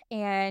spouse.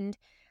 And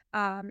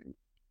in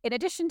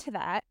addition to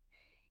that,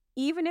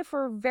 even if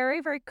we're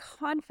very, very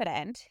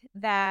confident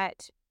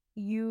that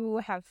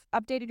you have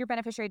updated your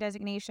beneficiary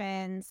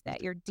designations,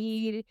 that your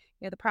deed,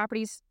 the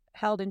property's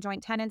held in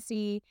joint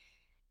tenancy,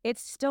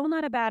 it's still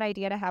not a bad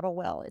idea to have a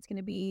will. It's going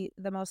to be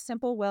the most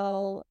simple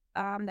will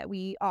that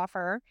we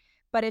offer,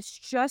 but it's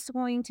just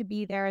going to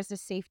be there as a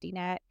safety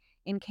net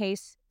in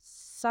case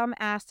some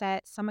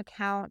asset, some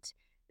account,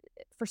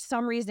 for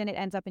some reason, it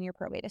ends up in your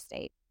probate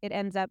estate. It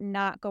ends up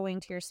not going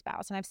to your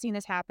spouse. And I've seen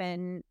this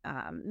happen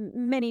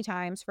many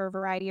times for a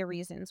variety of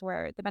reasons,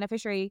 where the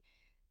beneficiary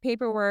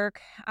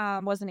paperwork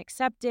wasn't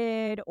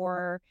accepted,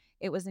 or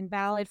it was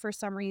invalid for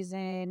some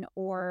reason,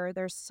 or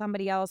there's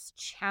somebody else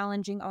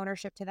challenging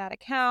ownership to that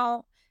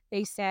account.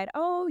 They said,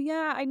 oh,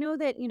 yeah, I know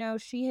that,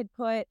 she had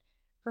put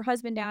her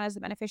husband down as the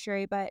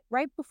beneficiary, but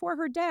right before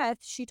her death,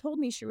 she told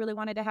me she really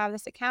wanted to have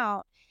this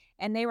account.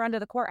 And they run to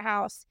the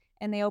courthouse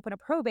and they open a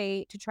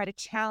probate to try to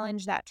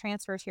challenge that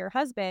transfer to your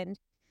husband.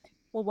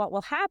 Well, what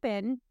will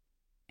happen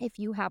if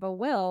you have a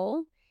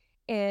will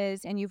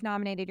is, and you've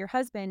nominated your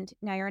husband,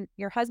 now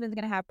your husband's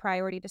going to have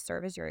priority to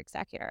serve as your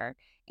executor.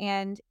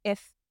 And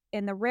if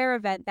in the rare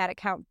event that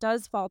account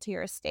does fall to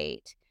your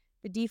estate,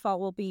 the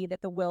default will be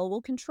that the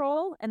will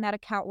control and that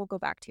account will go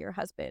back to your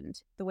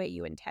husband the way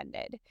you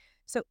intended.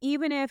 So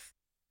even if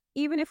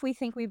we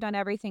think we've done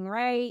everything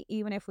right,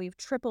 even if we've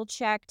triple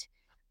checked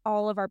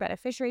all of our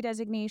beneficiary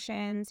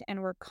designations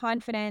and we're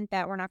confident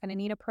that we're not going to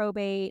need a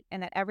probate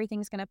and that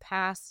everything's going to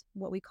pass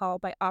what we call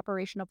by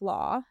operation of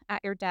law at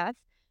your death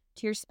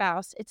to your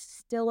spouse, it's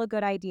still a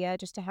good idea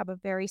just to have a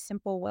very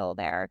simple will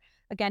there.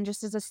 Again,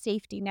 just as a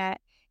safety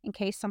net in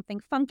case something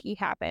funky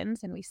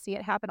happens, and we see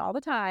it happen all the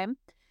time,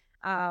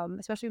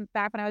 especially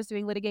back when I was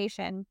doing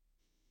litigation.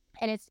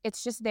 And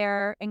it's just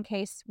there in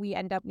case we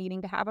end up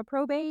needing to have a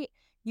probate.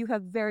 You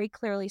have very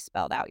clearly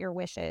spelled out your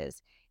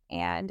wishes.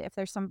 And if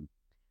there's some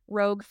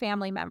rogue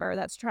family member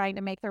that's trying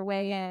to make their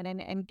way in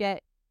and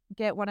get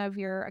one of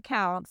your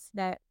accounts,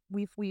 that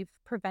we've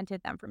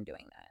prevented them from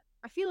doing that.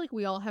 I feel like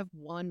we all have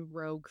one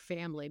rogue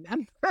family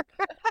member.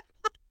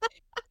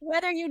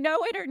 Whether you know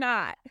it or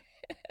not.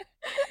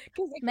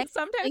 Because it can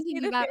sometimes thinking be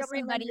the about family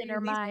somebody member in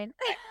her mind.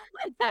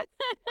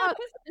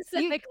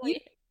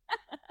 Specifically.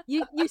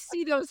 You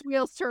see those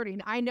wheels turning.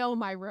 I know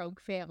my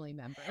rogue family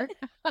member.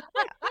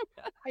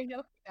 I know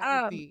who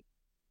that would be.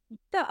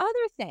 The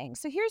other thing,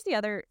 so here's the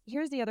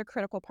other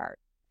critical part.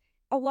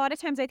 A lot of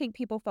times I think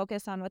people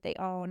focus on what they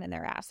own and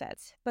their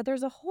assets, but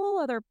there's a whole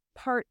other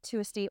part to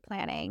estate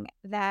planning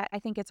that I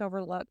think gets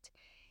overlooked.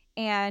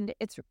 And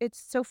it's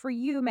so for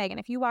you, Megan,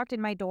 if you walked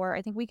in my door,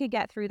 I think we could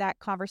get through that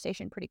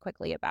conversation pretty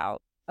quickly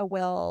about a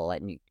will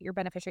and your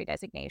beneficiary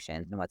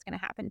designations and what's going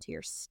to happen to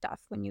your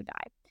stuff when you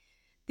die.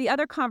 The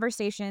other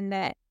conversation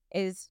that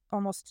is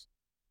almost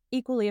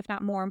equally, if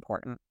not more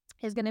important,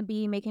 is going to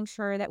be making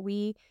sure that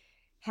we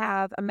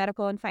have a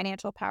medical and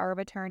financial power of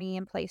attorney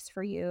in place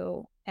for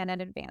you and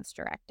an advance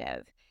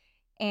directive.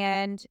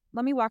 And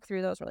let me walk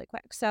through those really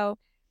quick. So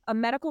a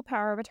medical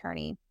power of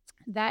attorney,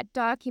 that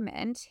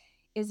document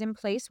is in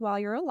place while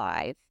you're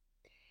alive.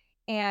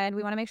 And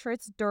we want to make sure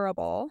it's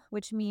durable,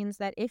 which means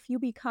that if you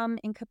become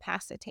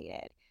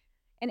incapacitated,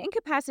 and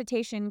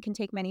incapacitation can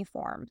take many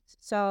forms.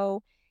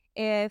 So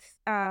if,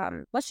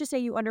 let's just say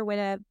you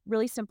underwent a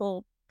really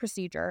simple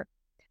procedure,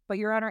 but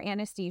you're under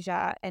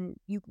anesthesia and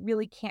you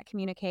really can't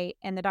communicate,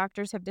 and the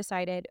doctors have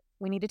decided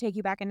we need to take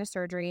you back into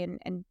surgery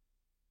and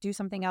do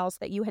something else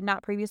that you had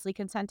not previously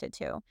consented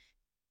to.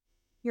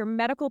 Your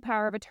medical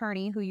power of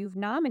attorney, who you've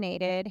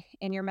nominated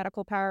in your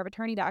medical power of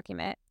attorney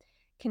document,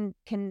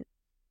 can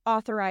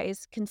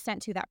authorize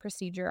consent to that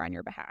procedure on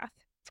your behalf.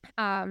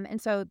 And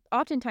so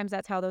oftentimes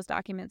that's how those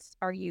documents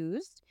are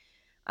used.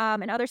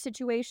 In other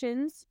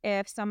situations,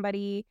 if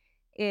somebody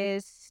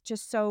is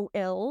just so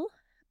ill,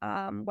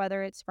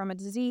 whether it's from a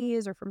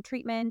disease or from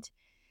treatment,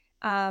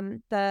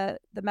 the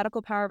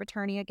medical power of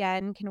attorney,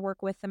 again, can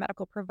work with the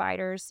medical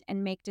providers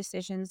and make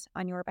decisions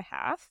on your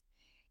behalf.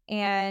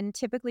 And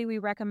typically we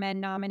recommend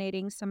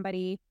nominating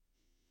somebody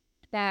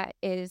that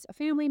is a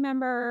family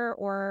member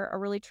or a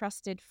really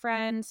trusted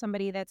friend,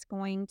 somebody that's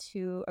going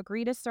to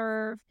agree to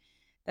serve,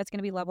 that's going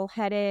to be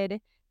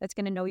level-headed, that's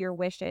going to know your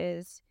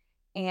wishes,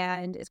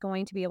 and is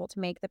going to be able to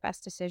make the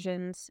best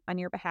decisions on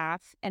your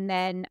behalf. And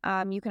then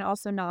you can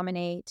also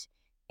nominate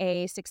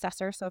a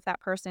successor. So if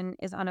that person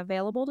is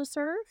unavailable to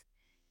serve,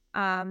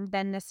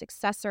 then the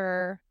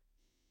successor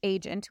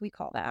agent, we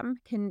call them,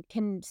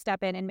 can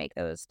step in and make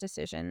those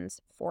decisions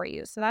for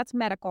you. So that's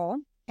medical.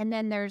 And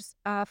then there's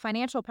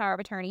financial power of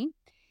attorney.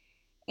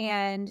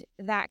 And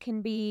that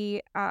can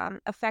be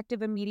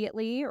effective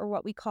immediately, or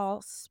what we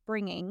call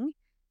springing.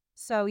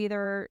 So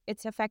either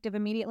it's effective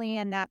immediately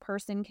and that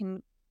person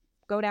can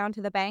go down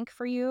to the bank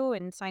for you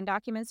and sign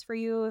documents for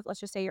you, if let's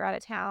just say you're out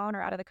of town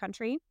or out of the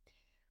country.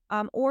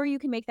 Or you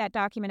can make that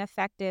document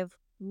effective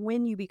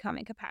when you become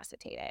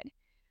incapacitated.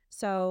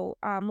 So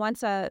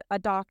once a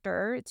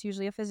doctor, it's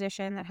usually a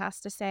physician, that has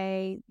to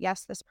say,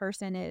 yes, this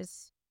person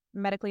is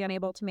medically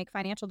unable to make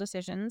financial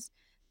decisions,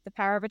 the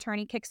power of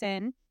attorney kicks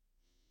in.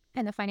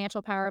 And the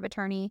financial power of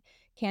attorney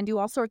can do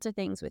all sorts of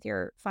things with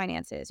your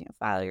finances,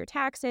 file your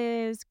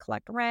taxes,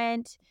 collect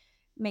rent,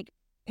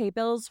 pay pay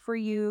bills for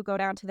you, go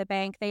down to the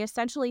bank. They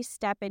essentially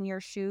step in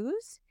your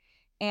shoes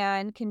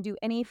and can do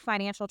any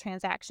financial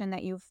transaction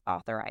that you've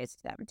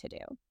authorized them to do.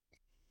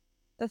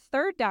 The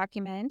third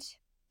document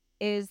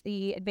is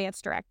the advance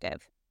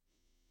directive.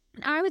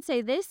 And I would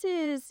say this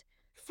is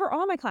for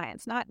all my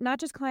clients, not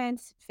just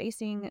clients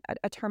facing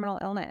a terminal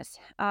illness,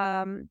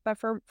 but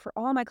for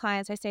all my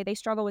clients, I say they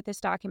struggle with this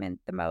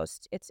document the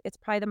most. It's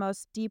probably the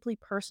most deeply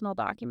personal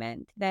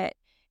document that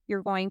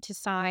you're going to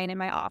sign in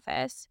my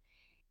office.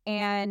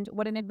 And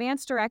what an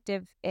advance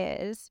directive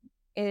is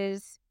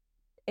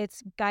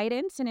it's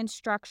guidance and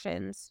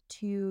instructions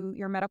to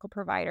your medical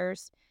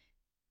providers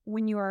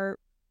when you are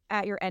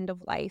at your end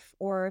of life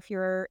or if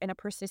you're in a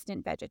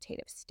persistent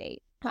vegetative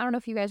state. I don't know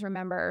if you guys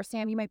remember,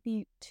 Sam, you might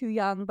be too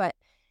young, but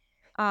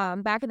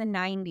back in the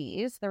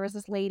 90s, there was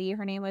this lady,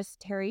 her name was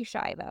Terry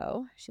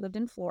Schiavo. She lived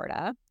in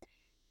Florida.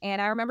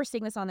 And I remember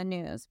seeing this on the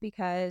news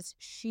because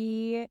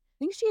I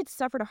think she had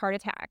suffered a heart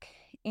attack.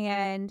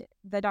 And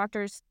the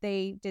doctors,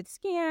 they did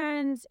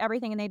scans,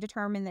 everything, and they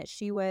determined that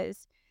she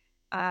was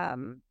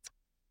in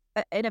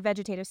a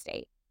vegetative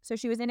state. So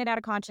she was in and out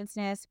of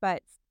consciousness,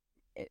 but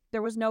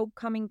there was no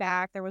coming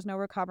back. There was no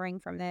recovering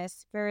from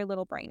this. Very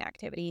little brain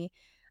activity.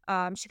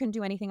 She couldn't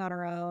do anything on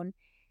her own.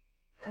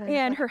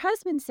 And her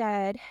husband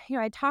said,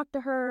 I talked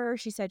to her.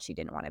 She said she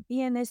didn't want to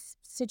be in this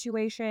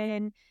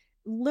situation.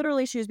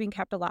 Literally, she was being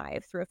kept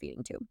alive through a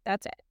feeding tube.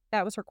 That's it.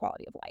 That was her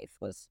quality of life,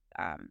 was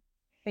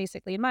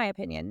basically, in my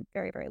opinion,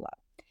 very, very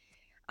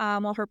low.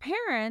 Well, her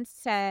parents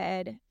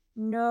said,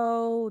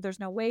 no, there's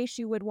no way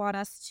she would want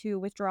us to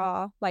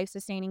withdraw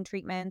life-sustaining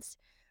treatments.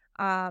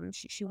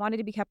 She wanted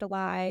to be kept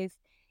alive.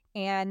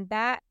 And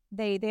that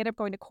they ended up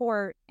going to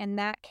court, and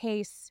that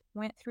case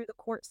went through the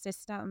court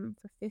system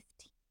for 15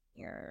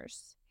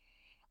 years.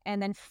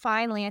 And then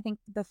finally, I think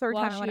the third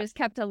time she was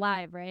kept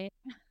alive, right?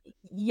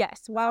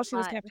 Yes, while she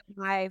was kept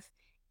alive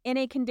in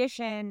a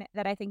condition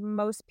that I think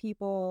most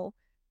people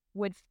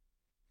would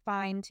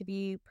find to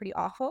be pretty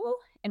awful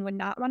and would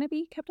not want to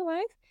be kept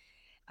alive.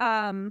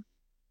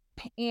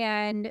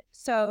 And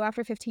so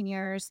after 15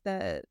 years,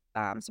 the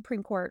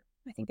Supreme Court,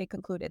 I think they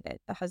concluded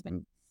that the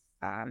husband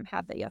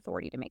had the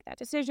authority to make that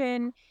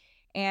decision.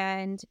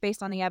 And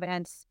based on the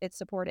evidence, it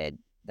supported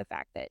the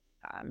fact that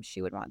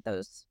she would want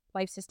those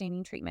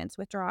life-sustaining treatments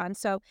withdrawn.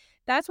 So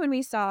that's when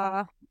we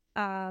saw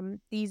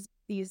these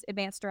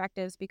advanced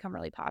directives become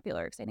really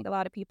popular, because I think a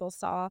lot of people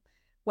saw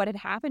what had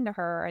happened to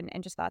her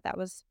and just thought that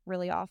was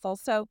really awful.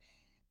 So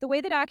the way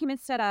the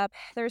document's set up,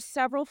 there's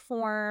several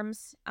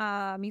forms.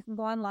 You can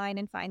go online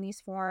and find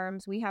these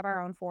forms. We have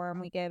our own form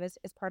we give as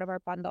part of our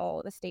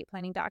bundle, the estate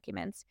planning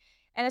documents.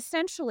 And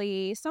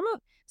essentially, some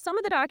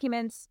of the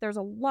documents, there's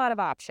a lot of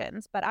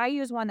options, but I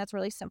use one that's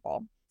really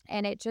simple.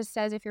 And it just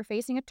says if you're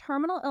facing a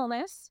terminal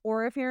illness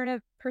or if you're in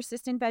a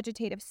persistent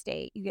vegetative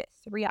state, you get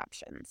 3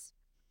 options.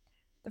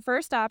 The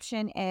first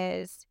option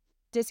is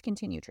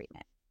discontinue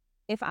treatment.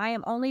 If I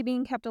am only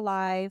being kept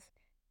alive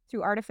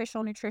through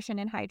artificial nutrition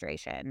and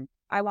hydration,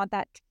 I want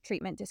that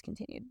treatment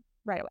discontinued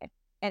right away.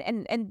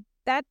 And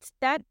that's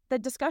the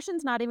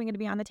discussion's not even going to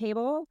be on the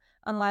table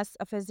unless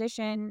a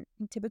physician,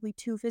 typically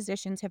 2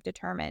 physicians, have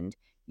determined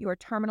you are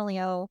terminally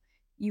ill,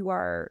 you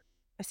are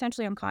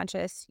essentially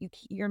unconscious,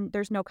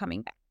 there's no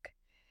coming back.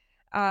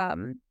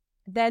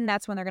 Then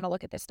that's when they're going to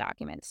look at this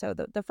document. So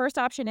the first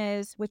option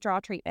is withdraw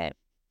treatment.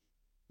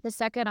 The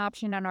second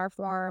option on our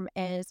form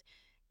is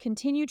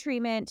continue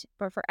treatment,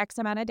 but for X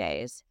amount of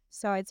days.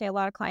 So I'd say a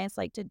lot of clients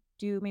like to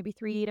do maybe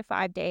 3 to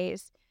 5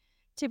 days.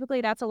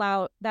 Typically that's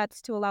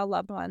to allow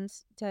loved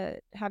ones to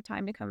have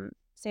time to come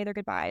say their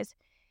goodbyes.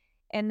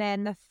 And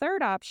then the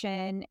third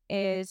option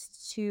is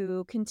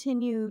to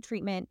continue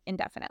treatment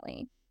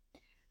indefinitely.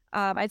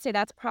 I'd say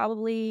that's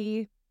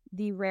probably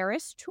the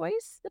rarest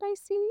choice that I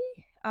see.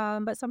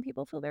 But some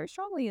people feel very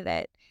strongly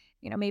that,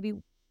 maybe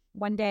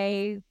one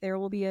day there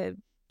will be a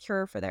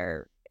cure for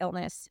their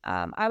illness.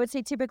 I would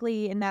say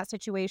typically in that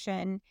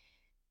situation,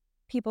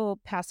 people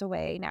pass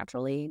away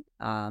naturally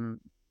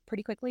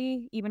pretty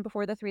quickly, even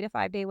before the 3 to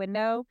 5 day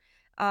window.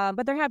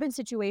 But there have been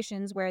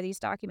situations where these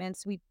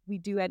documents, we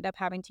do end up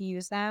having to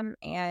use them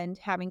and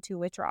having to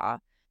withdraw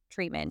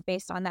treatment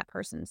based on that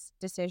person's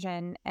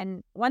decision.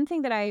 And one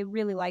thing that I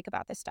really like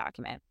about this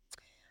document,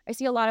 I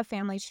see a lot of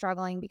families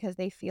struggling because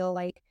they feel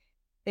like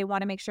they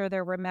want to make sure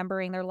they're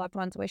remembering their loved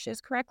one's wishes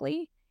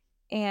correctly,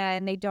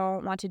 and they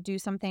don't want to do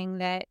something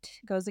that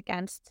goes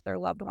against their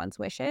loved one's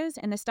wishes.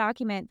 And this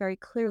document very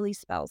clearly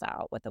spells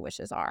out what the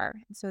wishes are.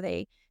 And so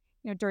they,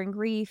 during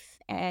grief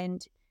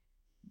and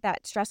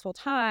that stressful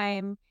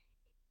time,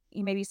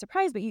 you may be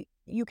surprised, but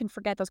you can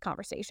forget those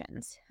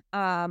conversations,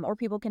 or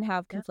people can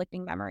have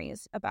conflicting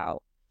memories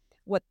about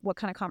what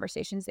kind of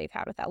conversations they've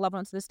had with that loved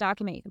one. So this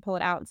document, you can pull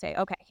it out and say,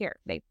 okay, here,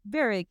 they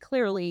very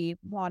clearly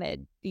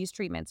wanted these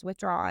treatments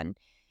withdrawn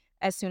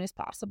as soon as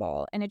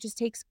possible. And it just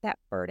takes that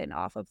burden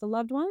off of the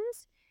loved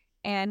ones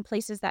and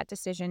places that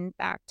decision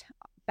back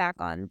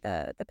on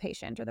the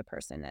patient or the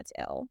person that's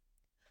ill.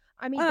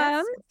 I mean,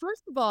 Um,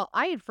 first of all,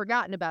 I had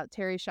forgotten about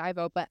Terry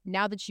Schiavo, but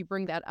now that you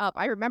bring that up,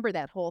 I remember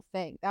that whole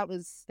thing. That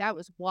was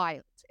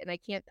wild. And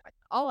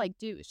all I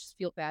do is just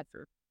feel bad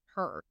for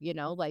her,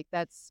 like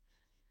that's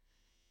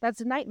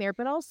a nightmare.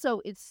 But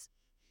also it's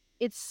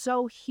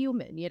so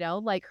human,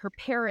 like her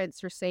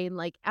parents are saying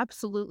like,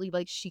 absolutely,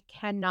 like she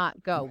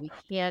cannot go. We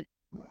can't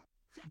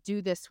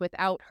do this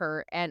without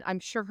her. And I'm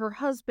sure her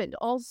husband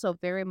also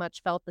very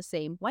much felt the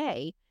same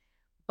way,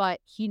 but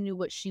he knew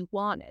what she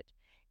wanted.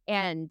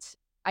 And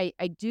I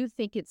do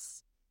think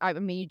I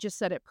mean, you just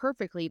said it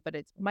perfectly, but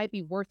it might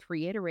be worth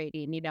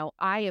reiterating.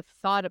 I have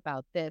thought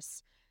about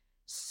this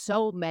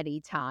so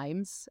many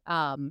times,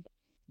 and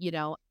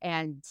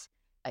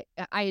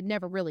I had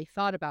never really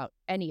thought about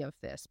any of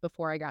this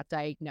before I got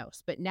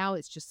diagnosed, but now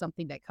it's just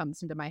something that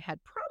comes into my head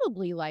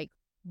probably like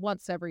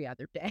once every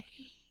other day,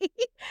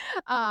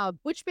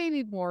 which may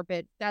be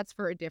morbid. That's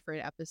for a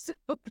different episode.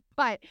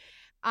 But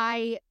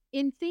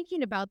in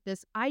thinking about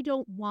this, I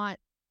don't want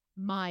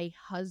my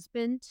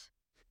husband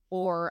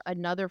or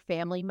another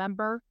family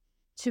member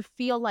to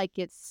feel like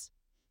it's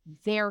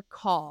their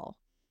call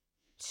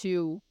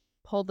to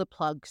pull the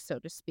plug, so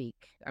to speak.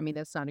 I mean,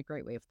 that's not a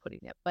great way of putting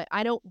it, but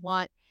I don't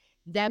want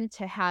them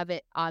to have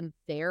it on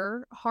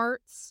their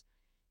hearts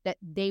that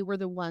they were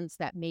the ones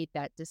that made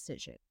that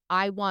decision.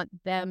 I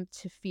want them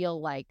to feel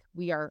like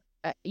we are,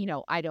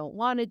 I don't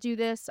want to do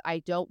this. I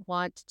don't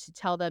want to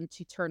tell them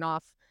to turn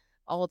off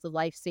all of the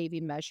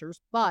life-saving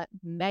measures, but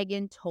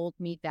Megan told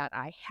me that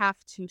I have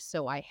to,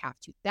 so I have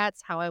to.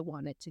 That's how I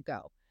want it to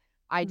go.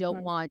 I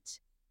don't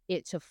want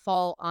it to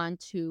fall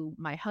onto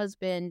my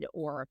husband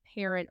or a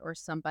parent or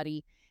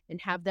somebody and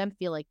have them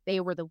feel like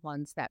they were the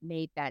ones that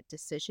made that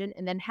decision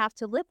and then have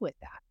to live with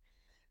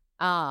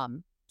that.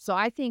 So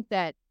I think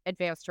that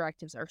advanced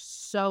directives are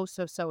so,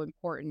 so, so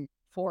important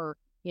for,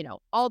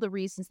 all the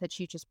reasons that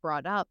you just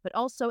brought up, but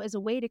also as a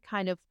way to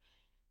kind of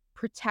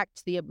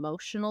protect the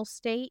emotional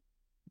state,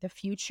 the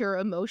future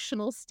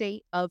emotional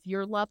state of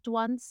your loved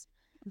ones,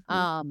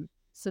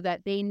 so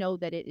that they know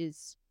that it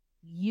is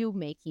you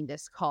making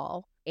this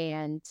call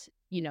and,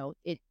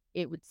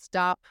 it would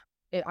stop.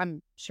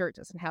 I'm sure it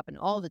doesn't happen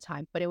all the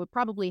time, but it would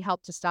probably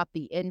help to stop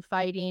the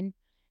infighting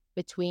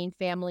between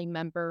family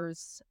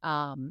members,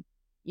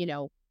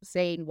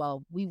 saying,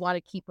 well, we want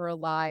to keep her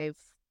alive.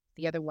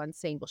 The other one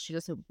saying, well, she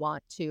doesn't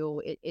want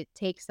to. It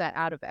takes that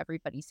out of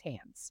everybody's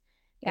hands.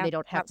 And yeah, they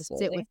don't have to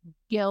sit with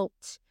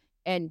guilt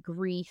and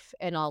grief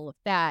and all of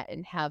that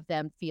and have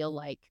them feel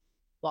like,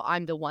 well,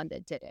 I'm the one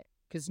that did it.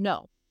 Because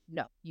no,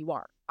 you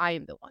are. I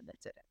am the one that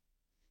did it.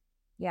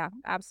 Yeah,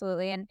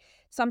 absolutely. And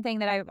something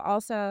that I've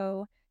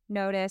also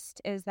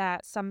noticed is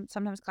that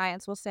sometimes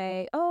clients will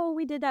say, "Oh,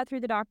 we did that through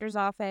the doctor's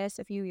office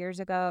a few years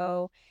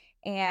ago,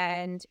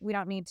 and we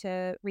don't need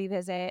to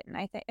revisit." And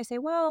I say,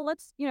 "Well,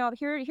 let's,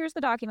 here's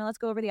the document. Let's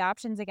go over the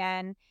options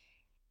again."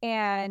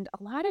 And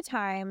a lot of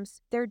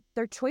times their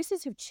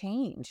choices have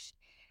changed,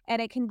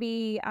 and it can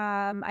be.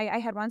 I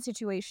had one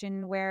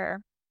situation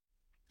where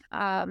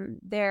some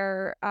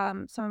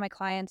of my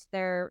clients,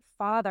 their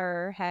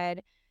father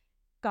had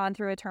gone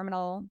through a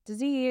terminal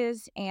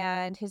disease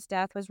and his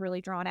death was really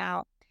drawn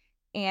out.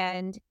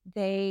 And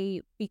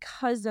they,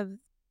 because of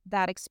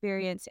that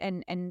experience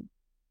and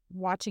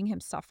watching him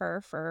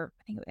suffer for,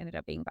 I think it ended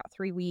up being about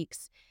 3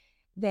 weeks,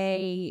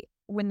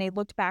 when they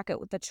looked back at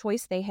the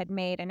choice they had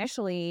made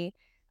initially,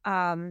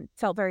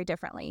 felt very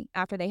differently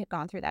after they had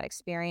gone through that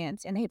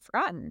experience. And they'd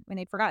forgotten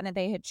that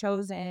they had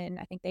chosen,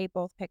 I think they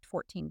both picked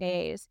 14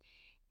 days.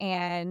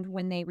 And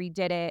when they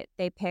redid it,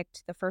 they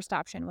picked the first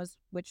option,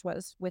 which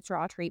was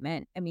withdraw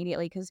treatment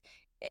immediately, because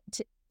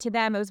to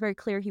them, it was very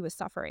clear he was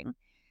suffering.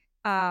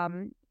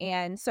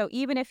 And so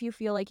even if you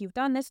feel like you've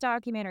done this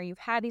document or you've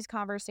had these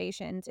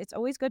conversations, it's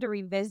always good to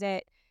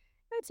revisit,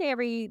 I'd say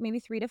every maybe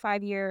 3 to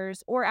 5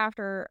 years or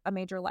after a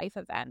major life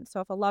event. So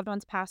if a loved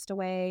one's passed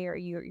away or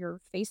you're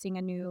facing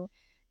a new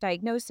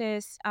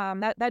diagnosis,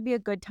 that'd be a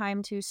good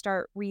time to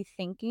start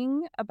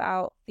rethinking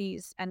about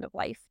these end of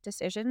life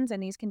decisions.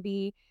 And these can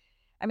be,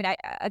 I mean,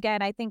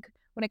 I think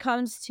when it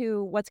comes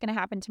to what's going to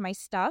happen to my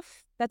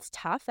stuff, that's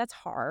tough. That's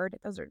hard.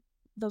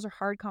 Those are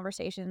hard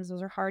conversations.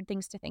 Those are hard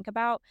things to think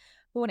about.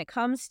 But when it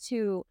comes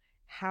to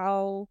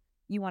how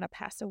you want to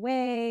pass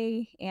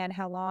away and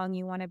how long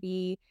you want to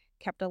be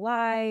kept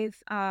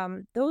alive,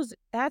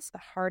 that's the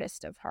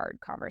hardest of hard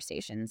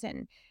conversations,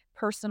 and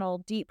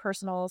deep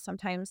personal,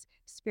 sometimes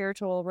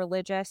spiritual,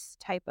 religious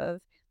type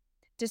of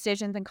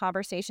decisions and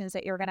conversations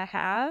that you're going to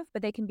have.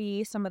 But they can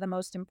be some of the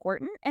most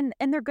important, and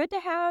they're good to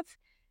have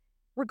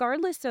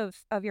regardless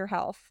of your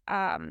health.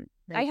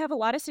 I have a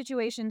lot of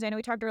situations. I know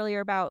we talked earlier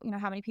about,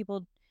 how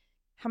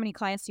many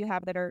clients do you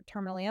have that are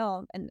terminally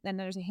ill, and then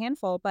there's a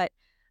handful, but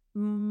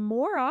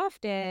more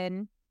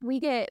often we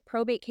get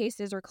probate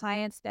cases or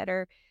clients that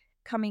are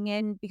coming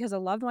in because a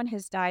loved one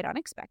has died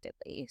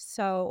unexpectedly.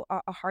 So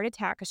a heart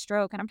attack, a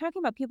stroke, and I'm talking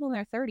about people in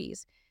their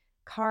 30s,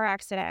 car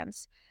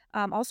accidents,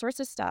 all sorts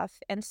of stuff.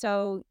 And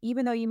so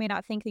even though you may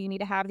not think that you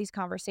need to have these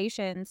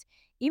conversations,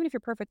 even if you're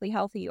perfectly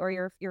healthy or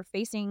you're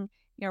facing,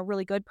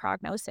 really good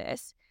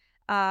prognosis,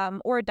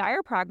 or a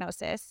dire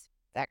prognosis,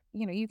 that,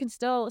 you can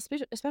still,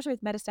 especially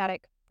with metastatic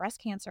breast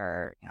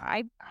cancer,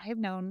 I've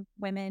known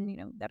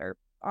women, that are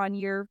on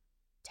year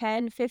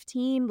 10,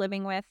 15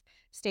 living with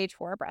stage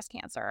 4 breast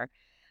cancer.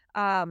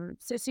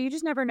 So you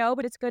just never know,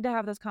 but it's good to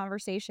have those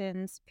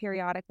conversations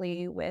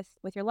periodically with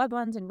your loved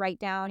ones and write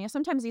down.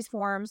 Sometimes these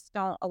forms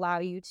don't allow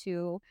you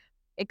to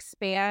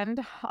expand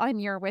on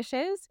your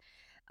wishes.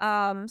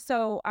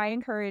 So I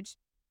encourage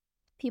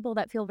people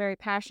that feel very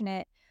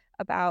passionate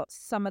about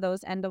some of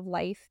those end of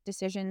life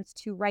decisions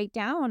to write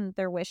down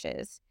their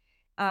wishes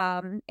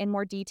in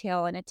more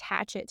detail and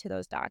attach it to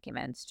those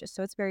documents, just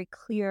so it's very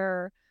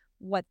clear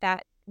what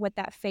that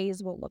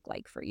phase will look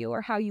like for you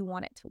or how you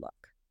want it to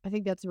look. I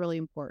think that's really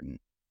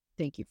important.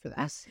 Thank you for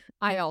that.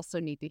 I also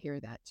need to hear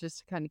that, just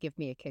to kind of give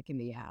me a kick in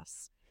the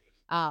ass.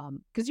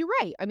 Because you're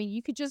right. I mean,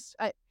 you could just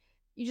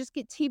you just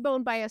get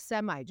T-boned by a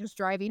semi just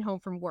driving home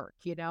from work,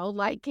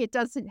 like it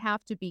doesn't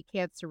have to be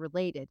cancer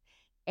related.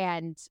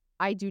 And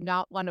I do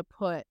not want to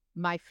put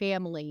my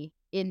family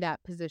in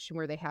that position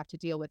where they have to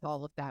deal with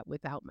all of that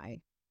without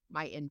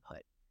my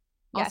input.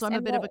 Yes, Also, I'm a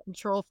and bit of a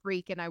control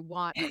freak and I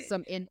want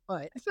some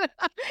input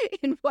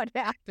in what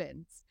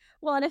happens.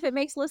 Well, and if it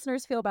makes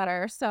listeners feel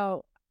better,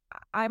 so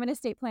I'm an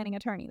estate planning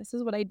attorney. This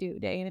is what I do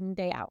day in and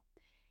day out.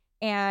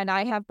 And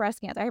I have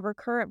breast cancer. I have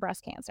recurrent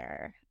breast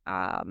cancer,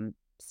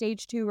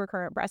 stage 2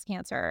 recurrent breast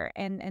cancer.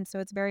 And so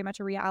it's very much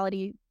a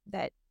reality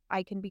that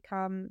I can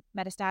become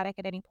metastatic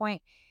at any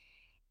point.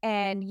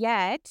 And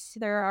yet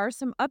there are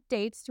some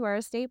updates to our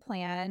estate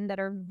plan that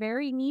are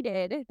very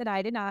needed that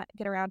I did not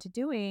get around to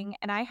doing.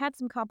 And I had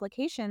some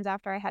complications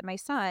after I had my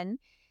son.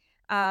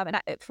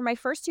 For my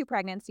first 2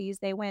 pregnancies,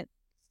 they went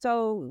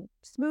so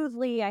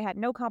smoothly. I had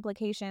no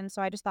complications.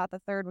 So I just thought the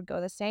third would go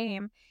the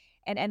same.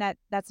 And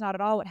that's not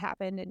at all what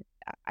happened. And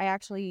I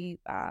actually,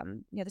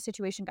 the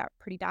situation got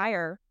pretty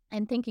dire.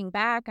 And thinking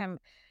back, I'm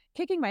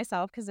kicking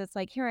myself because it's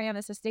like, here I am,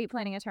 this estate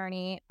planning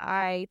attorney.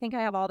 I think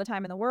I have all the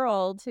time in the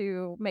world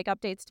to make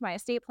updates to my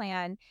estate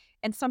plan,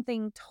 and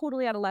something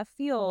totally out of left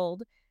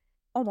field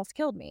almost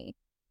killed me.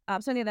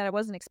 Something that I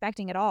wasn't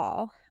expecting at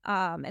all.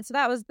 And so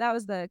that was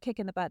the kick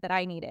in the butt that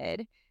I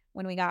needed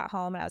when we got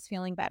home and I was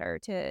feeling better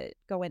to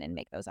go in and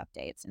make those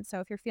updates. And so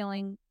if you're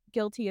feeling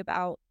guilty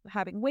about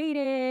having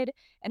waited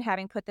and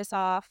having put this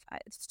off,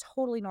 it's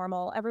totally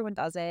normal. Everyone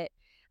does it.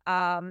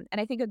 And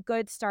I think a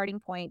good starting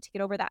point to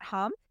get over that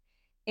hump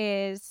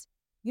is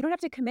you don't have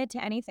to commit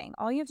to anything.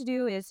 All you have to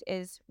do is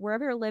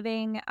wherever you're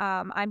living.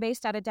 I'm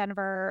based out of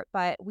Denver,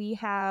 but we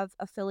have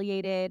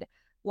affiliated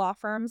law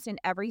firms in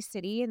every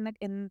city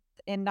in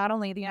not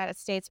only the United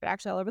States, but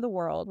actually all over the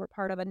world. We're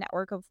part of a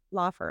network of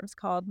law firms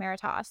called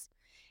Meritas.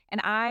 And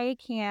I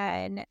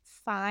can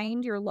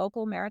find your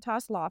local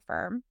Meritas law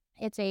firm.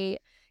 It's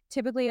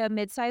typically a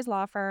mid-sized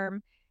law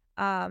firm,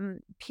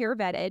 peer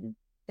vetted.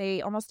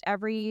 Almost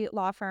every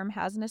law firm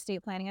has an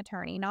estate planning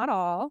attorney, not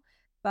all,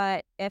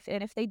 but if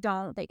they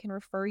don't, they can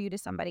refer you to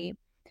somebody.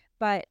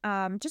 But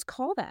just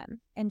call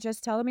them and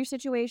just tell them your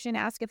situation.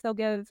 Ask if they'll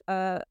give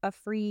a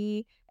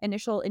free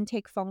initial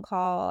intake phone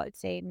call. I'd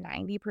say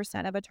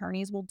 90% of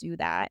attorneys will do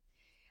that.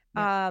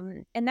 Yeah.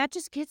 And that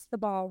just gets the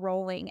ball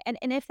rolling. And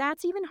if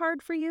that's even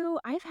hard for you,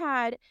 I've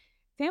had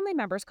family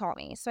members call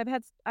me. So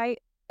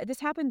this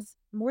happens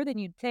more than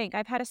you'd think.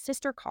 I've had a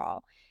sister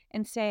call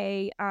and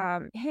say,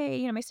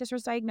 hey, my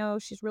sister's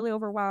diagnosed. She's really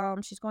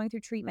overwhelmed. She's going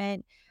through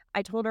treatment.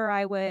 I told her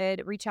I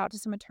would reach out to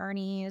some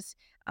attorneys,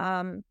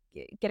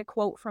 get a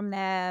quote from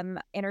them,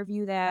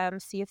 interview them,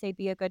 see if they'd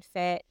be a good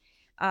fit.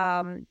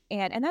 And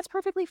that's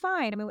perfectly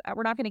fine. I mean,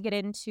 we're not going to get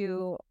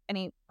into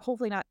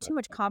hopefully not too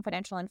much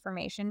confidential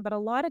information, but a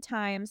lot of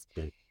times,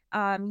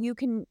 you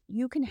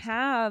can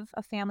have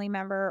a family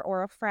member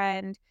or a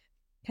friend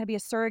kind of be a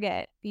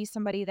surrogate, be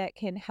somebody that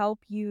can help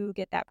you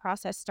get that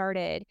process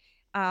started.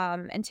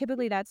 And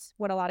typically that's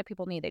what a lot of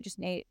people need. They just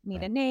need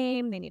a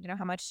name. They need to know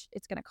how much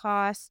it's going to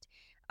cost.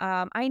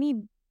 I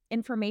need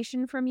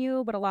information from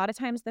you, but a lot of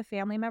times the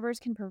family members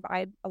can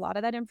provide a lot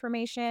of that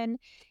information.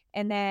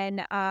 And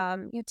then,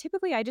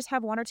 typically I just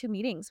have 1 or 2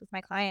 meetings with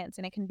my clients,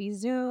 and it can be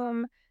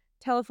Zoom,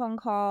 telephone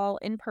call,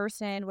 in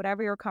person,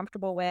 whatever you're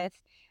comfortable with.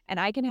 And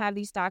I can have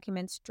these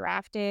documents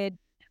drafted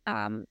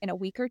in a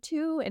week or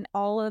 2, and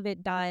all of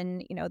it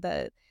done,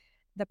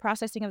 the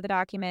processing of the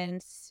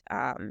documents.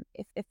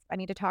 If I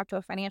need to talk to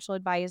a financial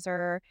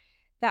advisor,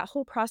 that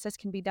whole process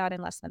can be done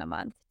in less than a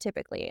month,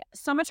 typically.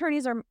 Some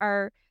attorneys are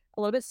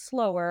a little bit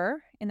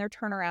slower in their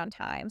turnaround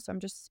time. So I'm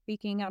just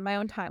speaking on my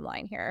own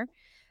timeline here.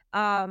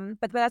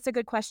 But that's a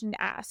good question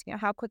to ask.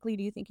 How quickly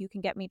do you think you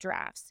can get me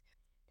drafts?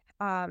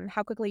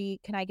 How quickly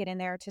can I get in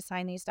there to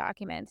sign these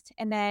documents?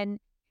 And then,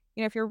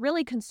 if you're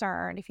really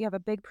concerned, if you have a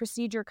big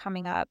procedure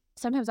coming up,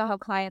 sometimes I'll have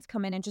clients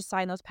come in and just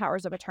sign those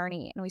powers of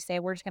attorney. And we say,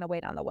 we're just going to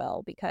wait on the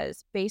will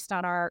because based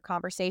on our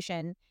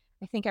conversation,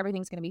 I think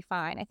everything's going to be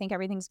fine. I think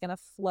everything's going to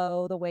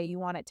flow the way you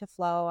want it to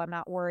flow. I'm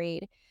not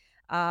worried.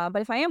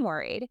 But if I am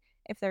worried,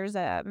 if there's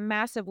a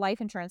massive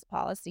life insurance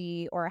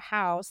policy or a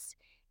house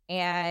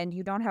and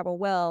you don't have a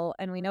will,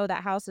 and we know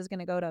that house is going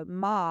to go to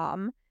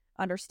mom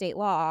under state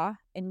law,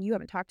 and you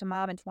haven't talked to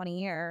mom in 20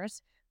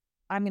 years,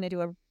 I'm going to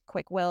do a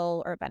quick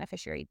will or a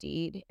beneficiary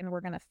deed, and we're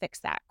going to fix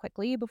that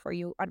quickly before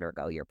you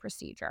undergo your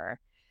procedure.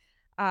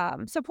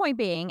 So point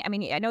being, I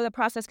mean, I know the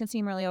process can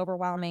seem really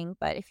overwhelming,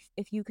 but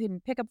if you can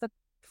pick up the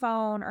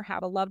phone or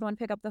have a loved one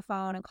pick up the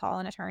phone and call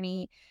an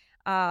attorney,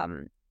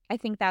 I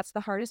think that's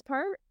the hardest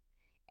part.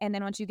 And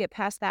then once you get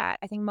past that,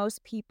 I think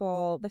most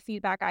people, the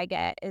feedback I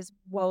get is,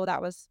 whoa,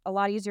 that was a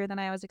lot easier than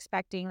I was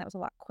expecting. That was a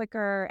lot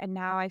quicker. And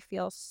now I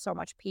feel so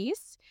much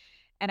peace.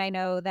 And I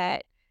know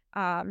that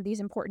these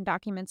important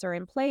documents are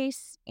in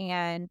place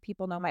and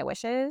people know my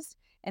wishes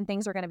and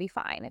things are going to be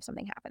fine if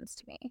something happens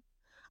to me.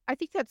 I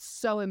think that's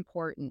so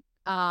important.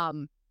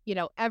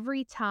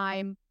 Every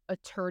time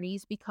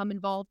attorneys become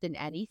involved in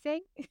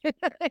anything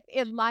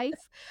in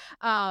life,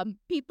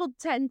 people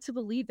tend to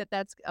believe that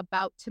that's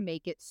about to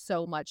make it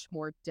so much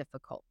more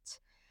difficult.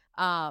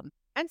 And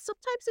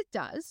sometimes it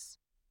does.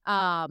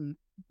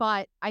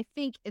 But I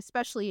think,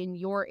 especially in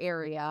your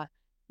area,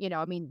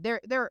 I mean,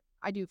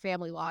 I do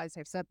family law, as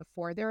I've said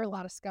before. There are a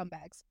lot of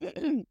scumbags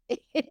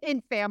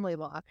in family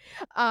law.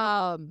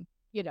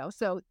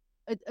 So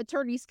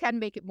attorneys can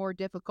make it more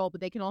difficult,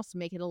 but they can also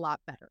make it a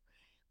lot better.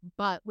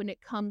 But when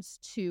it comes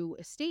to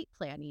estate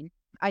planning,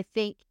 I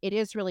think it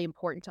is really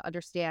important to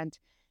understand,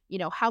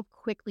 how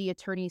quickly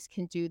attorneys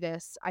can do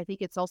this. I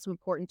think it's also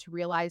important to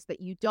realize that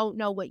you don't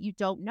know what you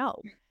don't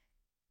know.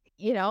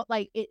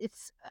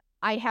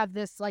 I have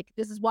this,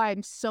 this is why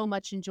I'm so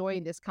much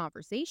enjoying this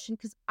conversation,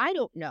 because I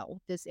don't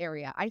know this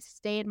area. I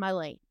stay in my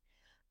lane.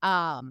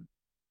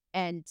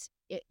 And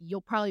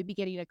you'll probably be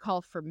getting a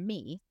call from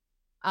me.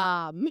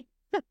 And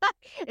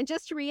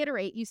just to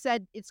reiterate, you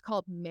said it's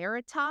called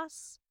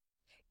Meritas.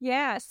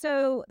 Yeah.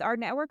 So our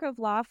network of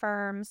law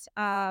firms,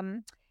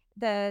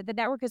 the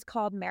network is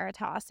called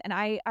Meritas, and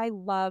I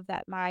love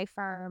that my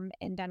firm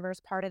in Denver is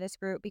part of this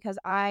group because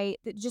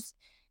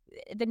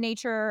the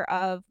nature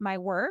of my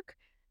work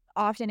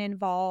often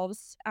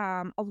involves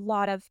a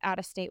lot of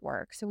out-of-state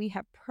work. So we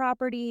have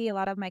property. A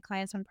lot of my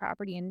clients own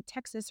property in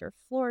Texas or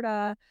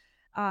Florida,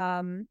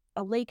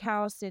 a lake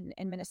house in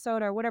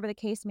Minnesota, or whatever the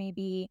case may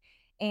be.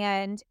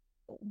 And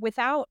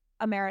without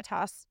a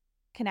Meritas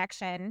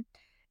connection,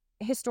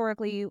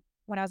 historically,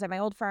 when I was at my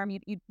old firm,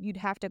 you'd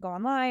have to go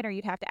online or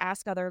you'd have to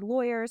ask other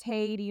lawyers,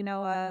 hey, do you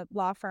know a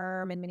law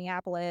firm in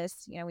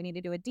Minneapolis? We need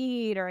to do a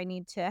deed, or I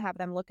need to have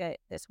them look at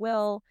this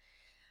will.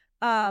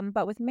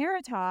 But with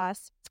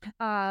Meritas,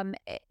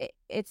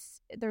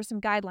 there's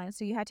some guidelines.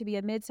 So you have to be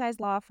a mid-sized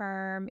law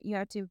firm. You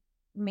have to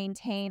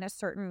maintain a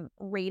certain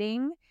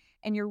rating,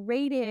 and you're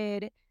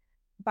rated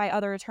by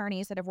other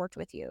attorneys that have worked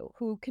with you,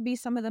 who could be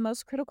some of the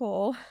most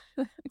critical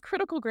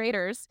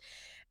graders.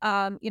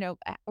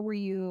 Were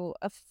you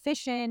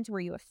efficient?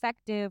 Were you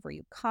effective? Were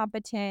you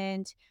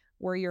competent?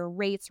 Were your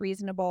rates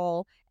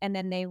reasonable? And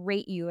then they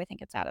rate you, I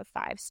think it's out of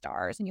 5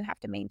 stars, and you have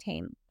to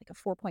maintain like a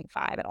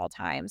 4.5 at all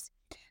times.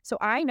 So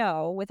I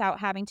know, without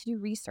having to do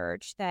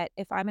research, that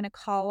if I'm going to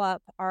call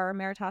up our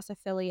Meritas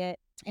affiliate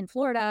in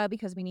Florida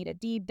because we need a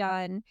deed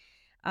done,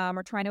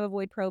 we're trying to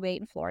avoid probate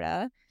in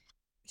Florida,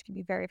 which can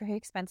be very, very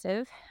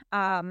expensive,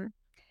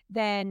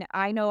 then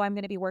I know I'm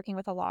going to be working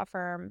with a law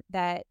firm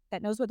that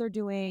knows what they're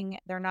doing.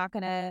 They're not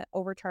going to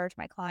overcharge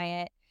my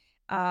client.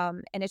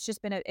 And it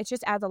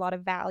just adds a lot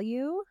of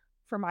value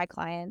for my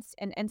clients.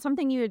 And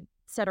something you had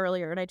said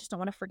earlier, and I just don't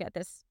want to forget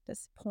this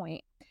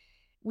point.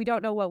 We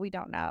don't know what we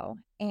don't know.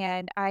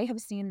 And I have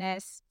seen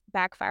this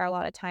backfire a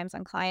lot of times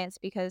on clients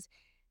because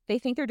they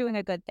think they're doing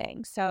a good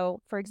thing.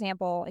 So, for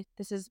example,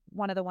 this is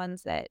one of the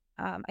ones that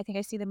I think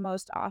I see the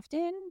most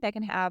often that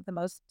can have the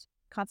most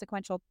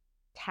consequential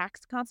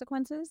tax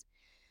consequences.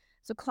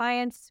 So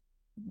clients,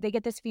 they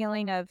get this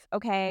feeling of,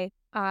 okay,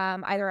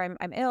 either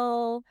I'm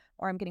ill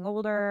or I'm getting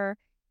older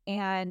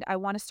and I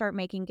want to start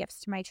making gifts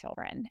to my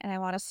children and I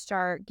want to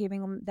start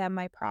giving them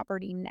my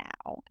property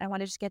now. I want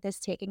to just get this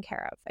taken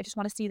care of. I just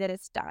want to see that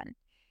it's done.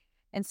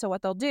 And so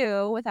what they'll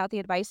do, without the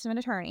advice of an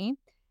attorney,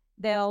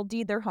 they'll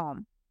deed their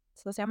home.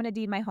 So they'll say, I'm going to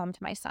deed my home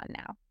to my son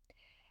now.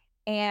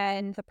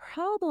 And the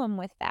problem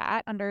with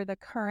that under the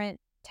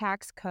current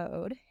tax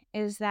code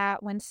is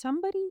that when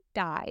somebody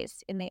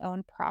dies and they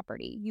own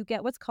property, you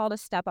get what's called a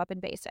step up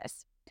in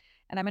basis.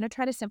 And I'm going to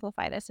try to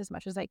simplify this as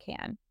much as I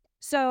can.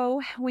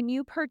 So when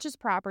you purchase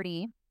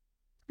property,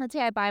 let's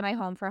say I buy my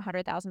home for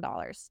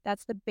 $100,000.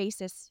 That's the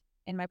basis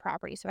in my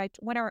property. So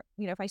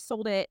if I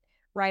sold it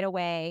right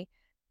away,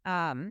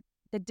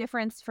 the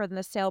difference for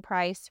the sale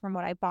price from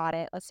what I bought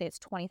it, let's say it's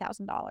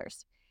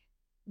 $20,000.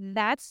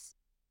 That's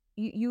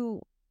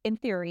you in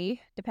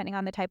theory, depending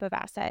on the type of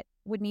asset,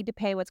 would need to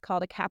pay what's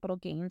called a capital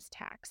gains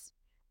tax.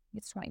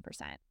 It's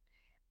 20%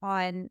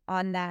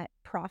 on that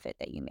profit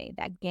that you made,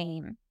 that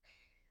gain.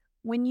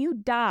 When you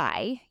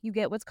die, you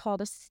get what's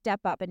called a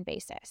step up in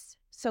basis.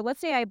 So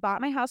let's say I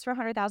bought my house for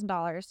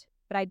 $100,000,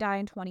 but I die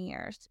in 20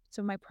 years.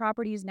 So my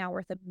property is now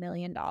worth $1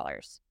 million.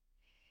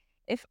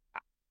 If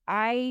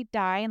I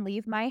die and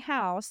leave my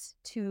house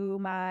to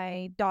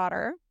my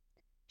daughter,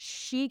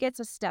 she gets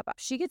a step up.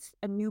 She gets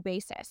a new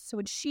basis. So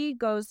when she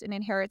goes and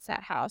inherits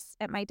that house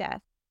at my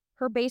death,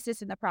 her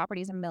basis in the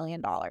property is $1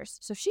 million.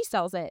 So if she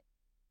sells it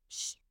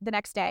the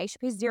next day, she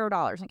pays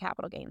 $0 in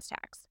capital gains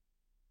tax.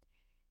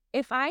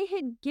 If I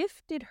had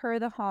gifted her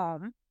the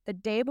home the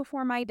day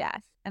before my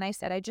death and I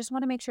said, I just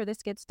want to make sure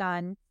this gets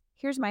done,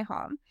 here's my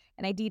home,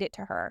 and I deed it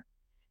to her,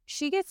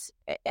 she gets,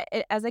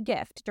 as a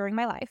gift during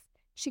my life,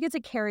 she gets a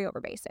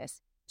carryover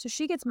basis. So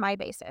she gets my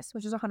basis,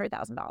 which is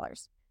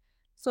 $100,000.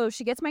 So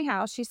she gets my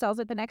house, she sells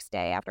it the next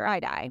day after I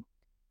die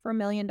for $1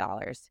 million.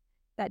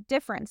 That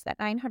difference, that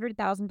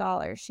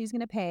 $900,000, she's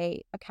going to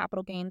pay a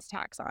capital gains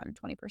tax on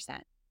 20%.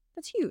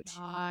 That's huge.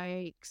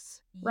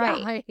 Yikes.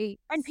 Right. Yikes.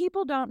 And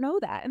people don't know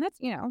that. And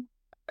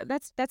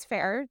that's, that's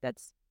fair.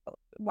 That's,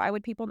 why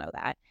would people know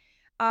that?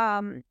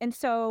 And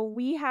so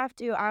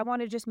I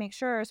want to just make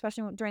sure,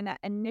 especially during that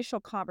initial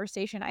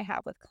conversation I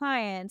have with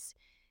clients,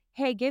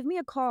 hey, give me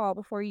a call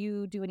before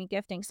you do any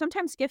gifting.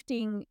 Sometimes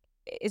gifting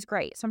is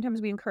great. Sometimes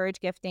we encourage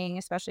gifting,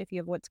 especially if you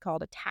have what's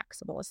called a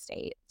taxable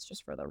estate. It's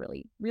just for the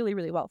really, really,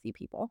 really wealthy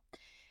people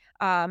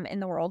in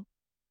the world.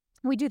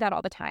 We do that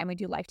all the time. We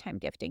do lifetime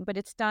gifting, but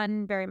it's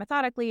done very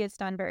methodically. It's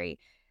done very,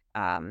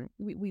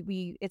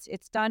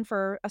 it's done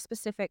for a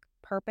specific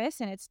purpose,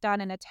 and it's done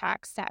in a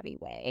tax savvy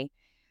way.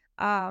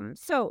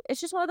 So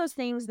it's just one of those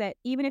things that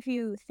even if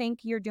you think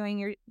you're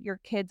doing your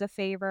kids a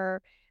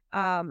favor,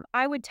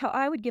 I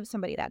would give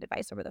somebody that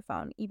advice over the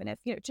phone, even if,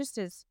 just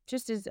as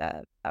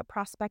a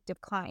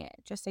prospective client,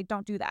 just say,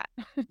 don't do that.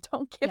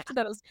 Don't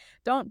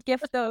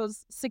gift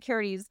those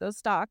securities, that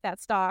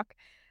stock,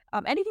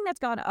 anything that's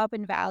gone up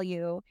in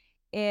value.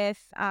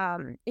 If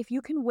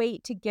you can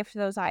wait to gift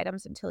those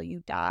items until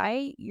you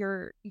die,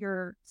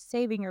 you're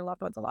saving your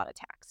loved ones a lot of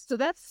tax. So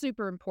that's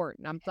super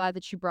important. I'm glad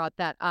that you brought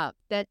that up.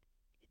 That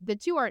the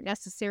two aren't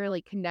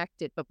necessarily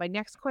connected, but my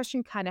next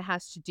question kind of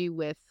has to do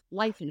with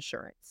life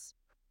insurance.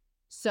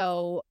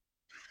 So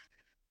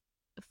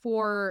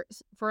for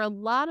a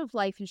lot of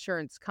life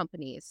insurance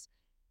companies,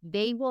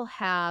 they will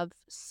have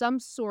some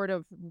sort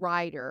of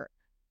rider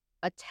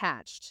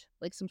attached,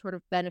 like some sort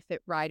of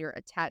benefit rider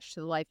attached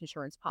to the life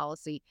insurance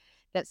policy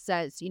that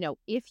says,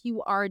 if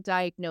you are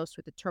diagnosed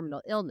with a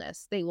terminal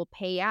illness, they will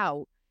pay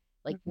out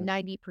like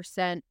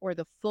 90% or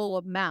the full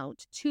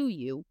amount to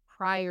you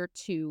prior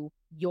to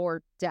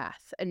your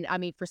death. And I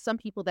mean, for some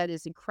people, that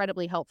is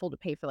incredibly helpful to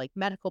pay for like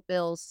medical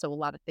bills. So a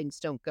lot of things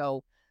don't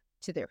go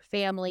to their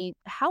family.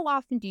 How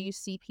often do you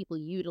see people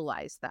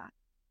utilize that?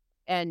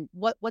 And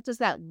what does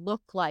that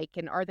look like?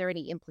 And are there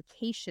any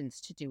implications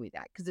to doing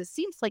that? Because it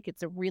seems like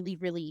it's a really,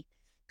 really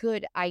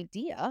good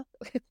idea,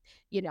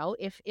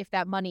 if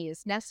that money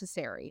is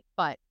necessary.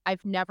 But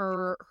I've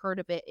never heard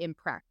of it in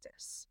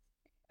practice.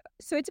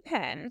 So it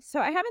depends. So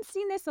I haven't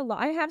seen this a lot.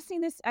 I have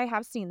seen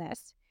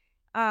this.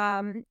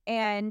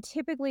 And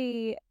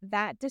typically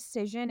that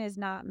decision is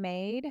not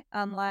made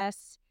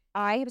unless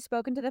I have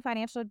spoken to the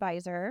financial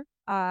advisor.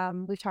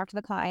 We've talked to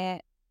the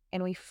client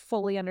and we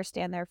fully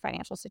understand their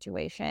financial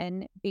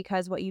situation,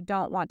 because what you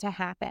don't want to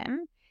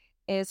happen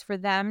is for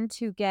them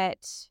to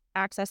get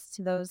access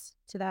to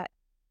that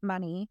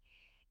money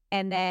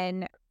and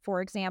then,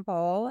 for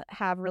example,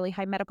 have really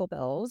high medical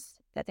bills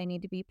that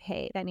need to be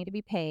paid.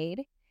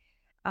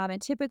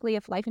 And typically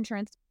if life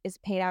insurance is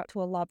paid out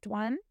to a loved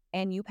one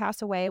and you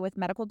pass away with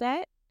medical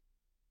debt,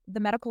 the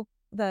medical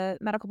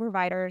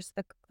providers,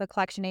 the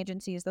collection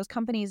agencies, those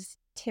companies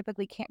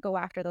typically can't go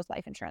after those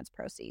life insurance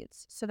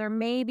proceeds. So there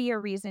may be a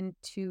reason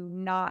to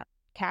not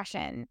cash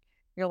in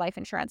your life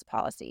insurance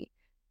policy.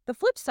 The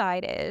flip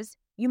side is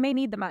you may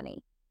need the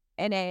money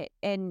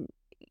and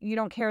you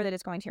don't care that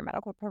it's going to your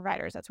medical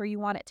providers. That's where you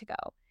want it to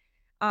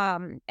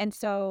go. And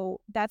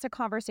so that's a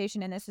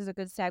conversation, and this is a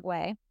good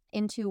segue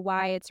into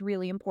why it's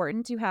really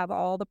important to have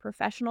all the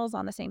professionals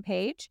on the same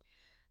page.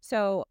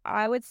 So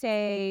I would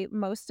say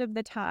most of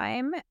the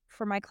time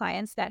for my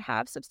clients that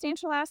have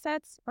substantial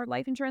assets or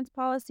life insurance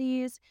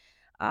policies,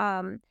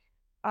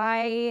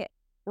 I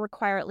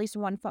require at least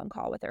one phone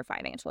call with their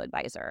financial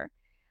advisor,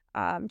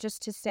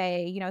 just to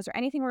say, is there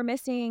anything we're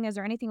missing? Is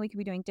there anything we could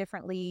be doing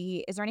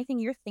differently? Is there anything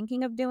you're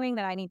thinking of doing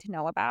that I need to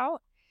know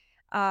about?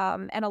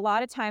 And a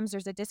lot of times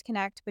there's a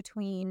disconnect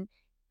between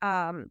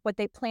what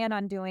they plan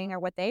on doing or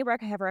what they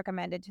have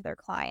recommended to their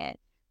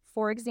client.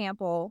 For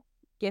example,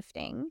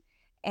 gifting.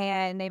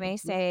 And they may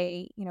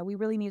say, we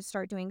really need to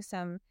start doing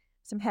some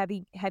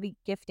heavy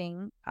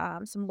gifting,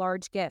 some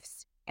large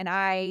gifts.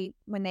 And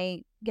when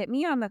they get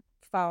me on the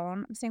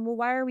phone, I'm saying, well,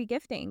 why are we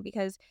gifting?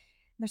 Because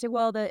they say,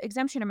 well, the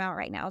exemption amount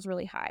right now is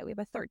really high. We have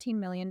a $13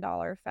 million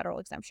federal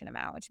exemption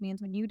amount, which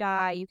means when you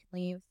die, you can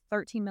leave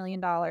 $13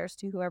 million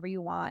to whoever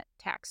you want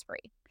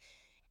tax-free.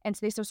 And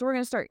so they said, so we're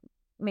going to start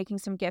making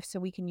some gifts so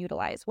we can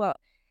utilize. Well,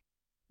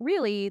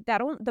 really,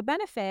 the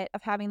benefit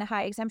of having the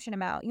high exemption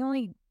amount, you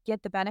only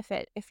get the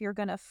benefit if you're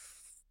going to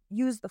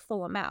use the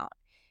full amount.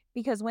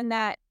 Because when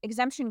that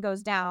exemption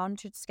goes down,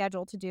 which it's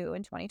scheduled to do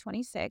in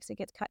 2026, it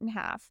gets cut in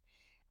half.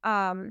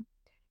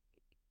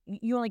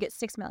 You only get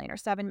 $6 million or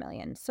 $7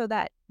 million. So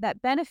that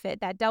benefit,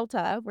 that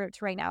delta,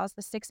 which right now is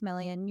the $6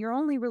 million, you're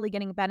only really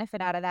getting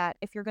benefit out of that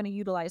if you're going to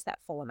utilize that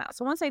full amount.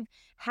 So once I've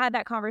had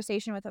that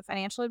conversation with a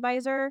financial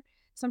advisor,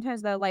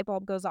 sometimes the light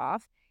bulb goes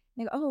off.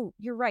 They go, oh,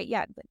 you're right.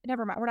 Yeah, but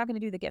never mind. We're not going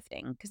to do the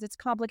gifting because it's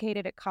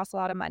complicated. It costs a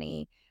lot of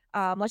money.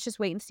 Let's just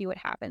wait and see what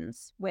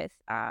happens with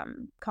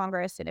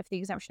Congress and if the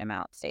exemption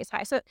amount stays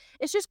high. So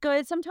it's just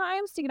good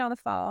sometimes to get on the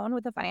phone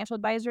with the financial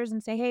advisors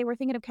and say, hey, we're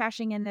thinking of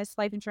cashing in this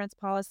life insurance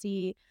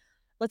policy.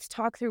 Let's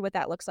talk through what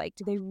that looks like.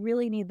 Do they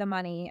really need the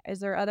money? Is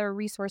there other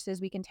resources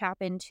we can tap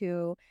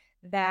into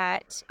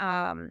that,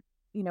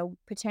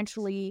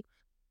 potentially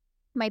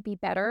might be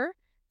better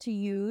to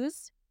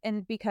use?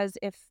 And because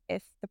if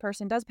the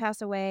person does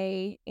pass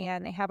away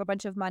and they have a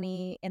bunch of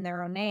money in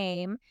their own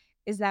name,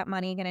 is that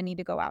money going to need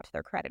to go out to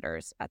their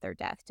creditors at their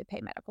death to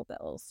pay medical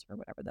bills or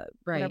whatever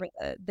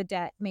the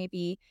debt may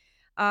be?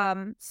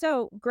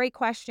 So great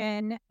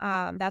question.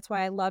 That's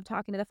why I love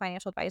talking to the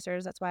financial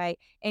advisors. That's why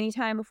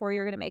anytime before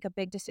you're going to make a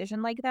big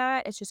decision like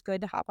that, it's just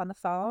good to hop on the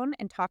phone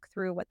and talk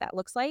through what that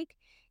looks like.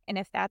 And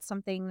if that's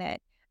something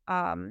that,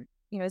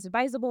 is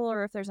advisable,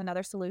 or if there's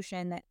another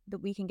solution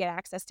that we can get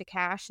access to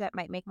cash that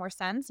might make more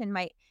sense and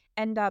might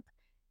end up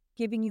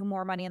giving you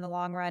more money in the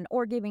long run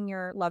or giving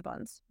your loved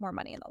ones more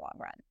money in the long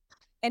run.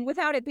 And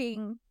without it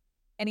being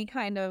any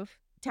kind of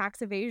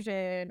tax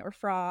evasion or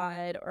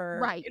fraud or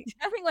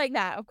nothing like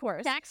that, of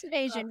course. Tax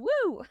evasion,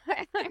 woo!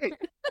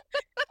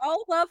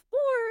 All above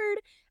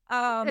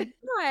board.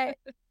 But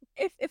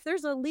if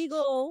there's a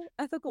legal,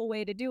 ethical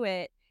way to do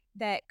it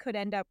that could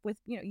end up with,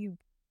 you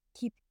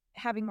keep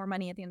having more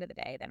money at the end of the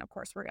day, then of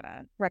course we're going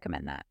to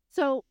recommend that.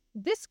 So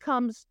this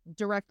comes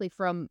directly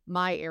from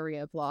my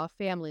area of law,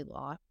 family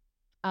law.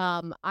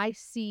 I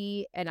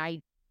see, and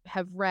I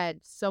have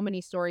read so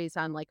many stories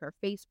on like our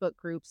Facebook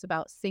groups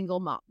about single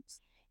moms.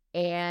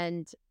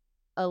 And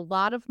a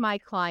lot of my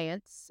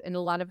clients and a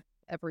lot of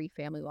every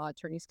family law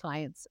attorney's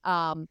clients,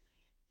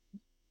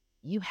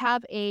 you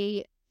have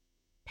a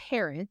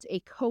parent, a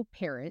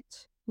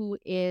co-parent who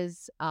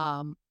is,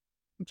 I'm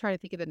trying to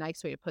think of the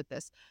nice way to put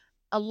this,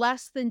 a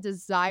less than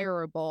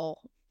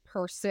desirable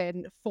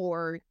person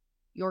for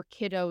your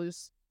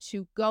kiddos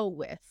to go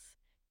with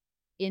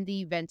in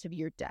the event of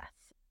your death.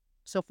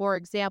 So for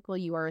example,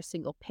 you are a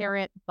single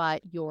parent,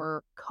 but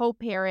your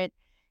co-parent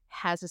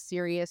has a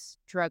serious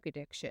drug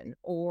addiction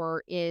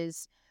or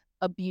is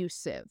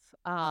abusive,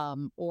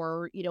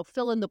 or,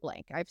 fill in the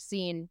blank. I've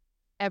seen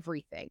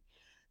everything.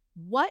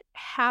 What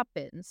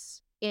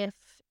happens if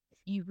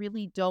you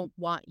really don't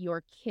want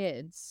your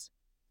kids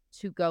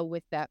to go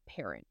with that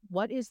parent?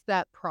 What is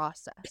that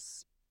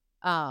process?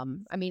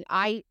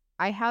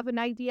 I have an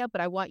idea, but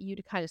I want you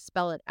to kind of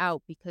spell it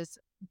out, because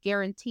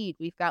guaranteed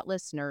we've got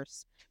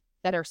listeners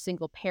that are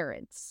single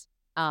parents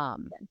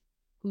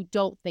who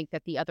don't think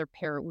that the other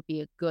parent would be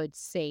a good,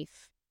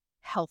 safe,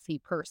 healthy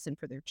person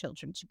for their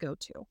children to go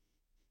to.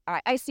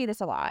 I see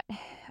this a lot. So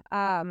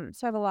I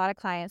have a lot of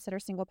clients that are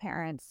single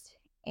parents,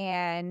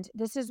 and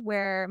this is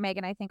where,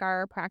 Megan, I think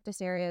our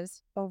practice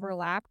areas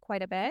overlap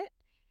quite a bit,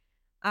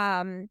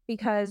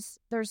 because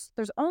there's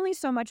only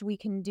so much we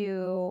can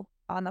do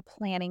on the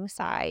planning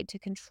side to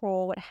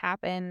control what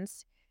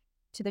happens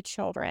to the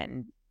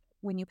children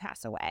when you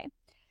pass away.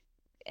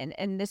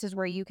 And this is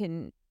where you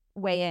can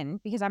weigh in,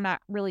 because I'm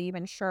not really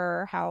even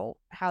sure how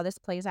this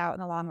plays out in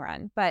the long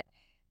run. But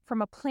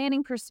from a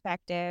planning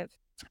perspective,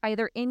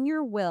 either in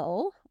your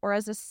will or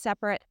as a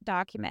separate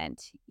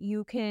document,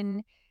 you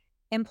can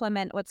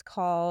implement what's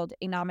called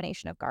a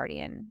nomination of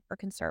guardian or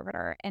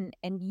conservator. And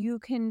you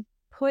can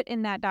put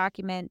in that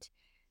document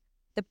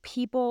the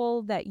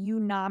people that you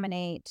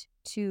nominate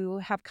to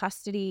have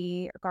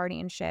custody or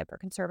guardianship or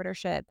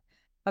conservatorship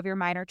of your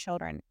minor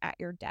children at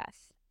your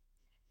death.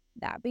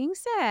 That being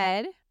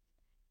said,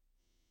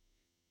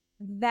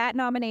 that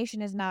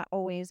nomination is not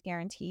always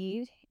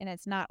guaranteed and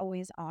it's not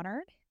always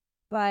honored,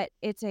 but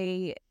it's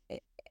a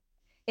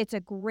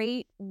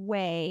great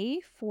way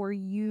for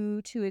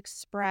you to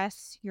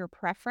express your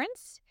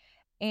preference,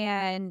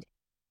 and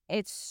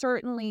it's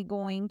certainly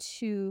going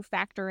to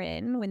factor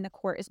in when the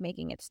court is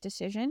making its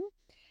decision.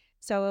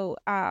 So,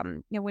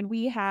 when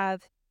we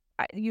have,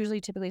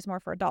 typically it's more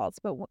for adults,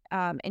 but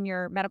in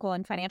your medical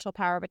and financial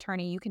power of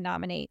attorney, you can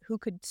nominate who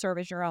could serve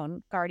as your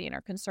own guardian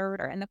or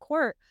conservator, and the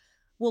court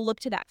will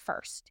look to that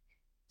first.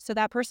 So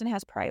that person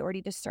has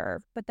priority to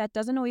serve, but that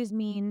doesn't always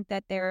mean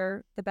that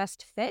they're the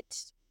best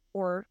fit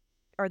or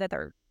that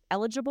they're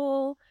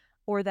eligible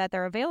or that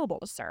they're available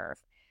to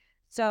serve.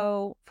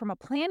 So from a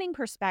planning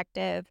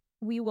perspective,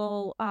 we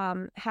will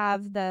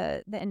have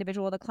the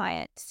individual, the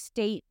client,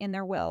 state in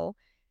their will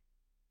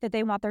that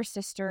they want their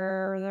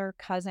sister or their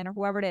cousin or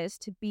whoever it is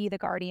to be the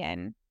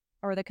guardian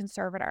or the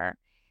conservator.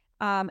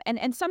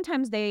 And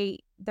sometimes they're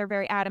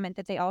very adamant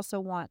that they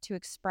also want to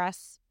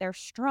express their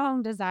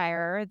strong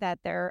desire that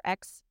their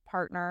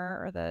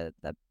ex-partner or the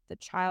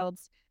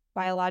child's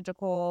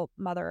biological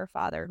mother or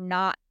father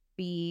not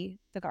be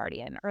the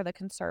guardian or the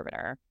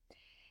conservator.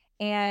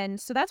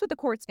 And so that's what the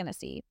court's going to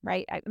see,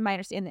 right? My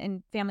understanding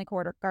in family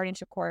court or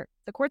guardianship court,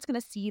 the court's going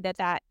to see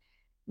that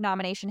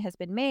nomination has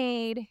been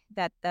made,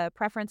 that the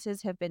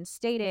preferences have been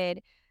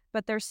stated,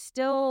 but there's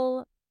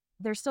still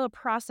a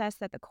process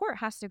that the court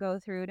has to go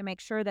through to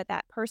make sure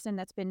that person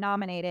that's been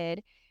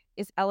nominated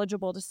is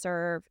eligible to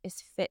serve,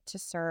 is fit to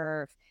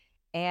serve.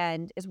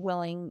 and is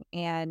willing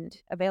and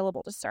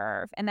available to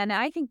serve. And then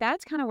I think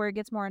that's kind of where it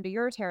gets more into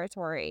your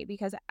territory,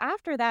 because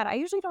after that, I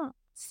usually don't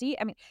see,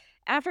 I mean,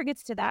 after it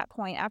gets to that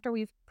point, after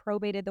we've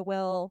probated the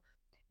will,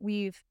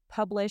 we've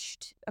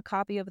published a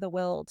copy of the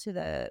will to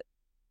the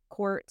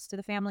courts, to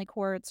the family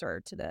courts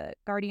or to the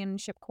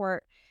guardianship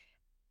court,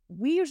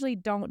 we usually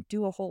don't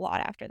do a whole lot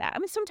after that. I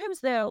mean,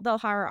 sometimes they'll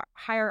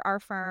hire our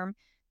firm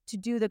to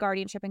do the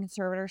guardianship and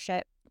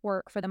conservatorship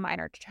work for the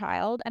minor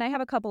child, and I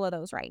have a couple of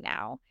those right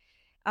now.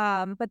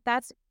 But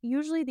that's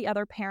usually the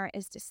other parent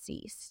is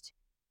deceased,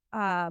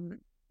 and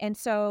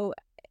so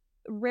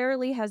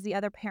rarely has the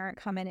other parent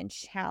come in and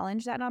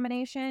challenge that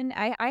nomination.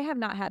 I have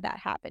not had that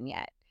happen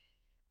yet.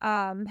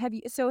 Have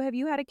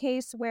you had a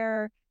case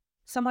where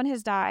someone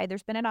has died,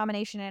 there's been a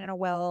nomination and a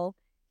will,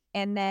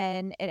 and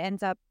then it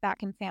ends up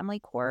back in family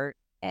court?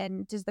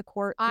 And does the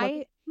court look at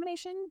the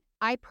nomination?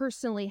 I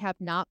personally have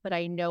not, but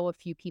I know a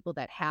few people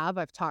that have.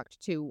 I've talked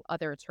to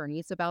other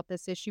attorneys about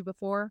this issue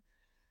before.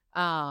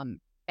 And,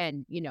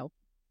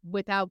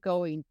 without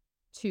going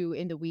too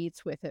in the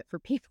weeds with it for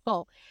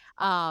people,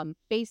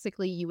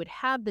 basically you would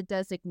have the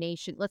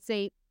designation. Let's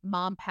say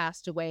mom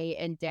passed away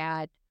and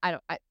dad,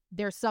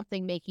 there's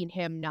something making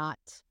him not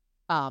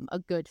a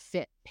good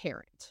fit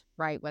parent,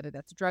 right? Whether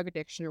that's drug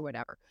addiction or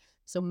whatever.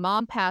 So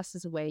mom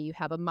passes away, you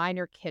have a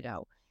minor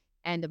kiddo,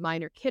 and the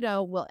minor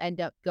kiddo will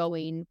end up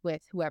going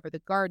with whoever the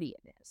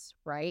guardian is,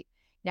 right?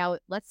 Now,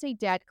 let's say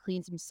dad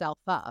cleans himself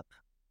up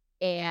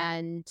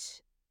and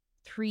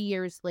 3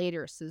 years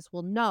later says,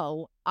 well,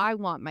 no, I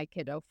want my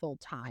kiddo full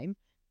time.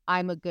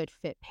 I'm a good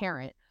fit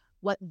parent.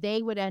 What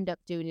they would end up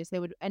doing is they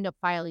would end up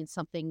filing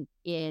something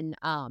in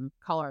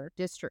Colorado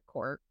District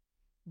Court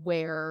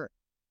where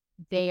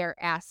they are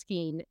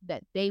asking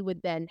that they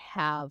would then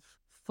have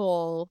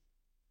full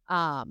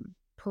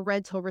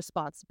parental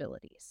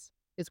responsibilities,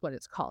 is what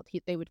it's called.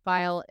 They would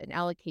file an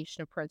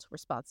allocation of parental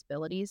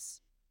responsibilities,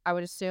 I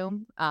would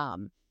assume.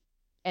 And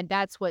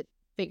that's what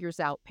figures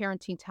out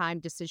parenting time,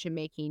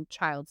 decision-making,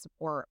 child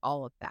support,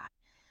 all of that.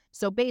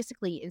 So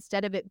basically,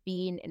 instead of it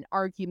being an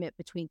argument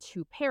between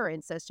two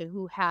parents as to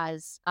who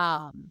has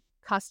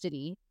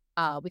custody,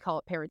 we call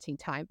it parenting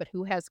time, but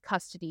who has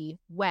custody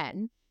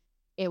when,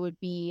 it would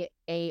be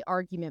a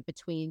argument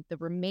between the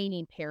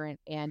remaining parent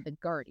and the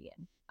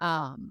guardian.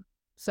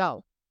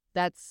 So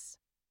that's,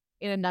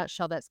 in a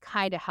nutshell, that's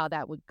kind of how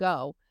that would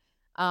go.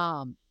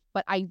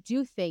 But I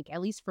do think,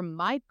 at least from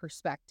my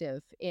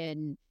perspective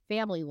in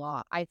family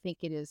law, I think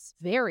it is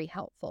very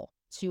helpful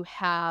to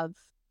have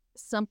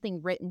something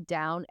written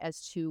down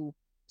as to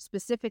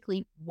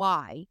specifically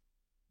why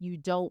you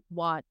don't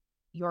want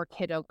your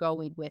kiddo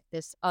going with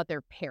this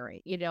other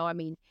parent. I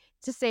mean,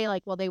 to say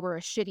like, well, they were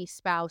a shitty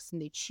spouse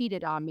and they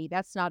cheated on me,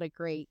 that's not a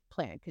great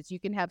plan, because you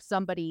can have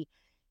somebody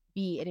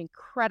be an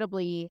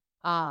incredibly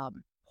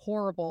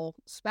horrible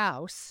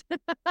spouse,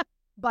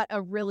 but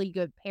a really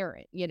good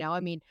parent. I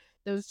mean,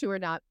 those two are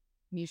not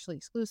mutually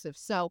exclusive.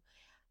 So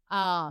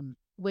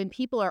when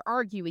people are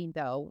arguing,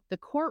 though, the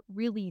court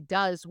really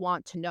does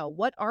want to know,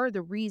 what are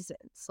the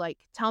reasons? Like,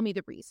 tell me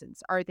the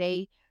reasons. Were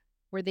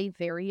they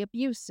very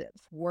abusive?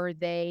 Were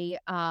they,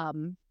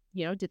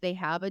 did they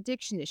have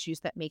addiction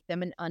issues that make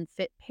them an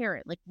unfit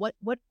parent? Like,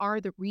 what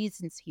are the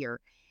reasons here?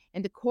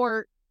 And the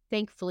court,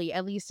 thankfully,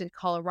 at least in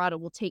Colorado,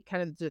 will take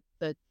kind of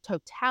the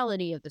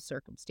totality of the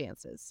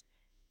circumstances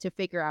to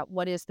figure out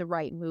what is the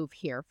right move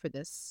here for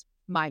this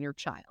minor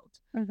child.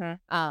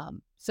 Mm-hmm.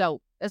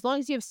 So as long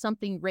as you have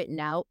something written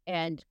out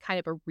and kind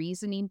of a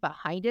reasoning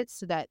behind it,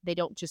 so that they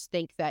don't just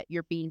think that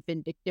you're being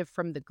vindictive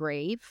from the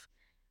grave,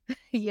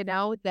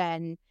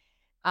 then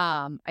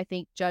I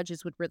think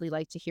judges would really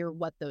like to hear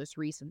what those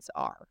reasons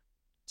are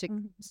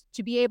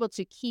to be able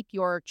to keep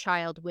your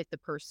child with the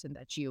person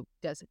that you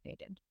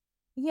designated.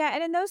 Yeah,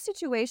 and in those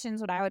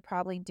situations, what I would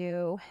probably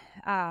do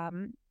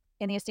in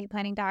the estate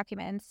planning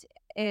documents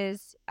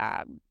is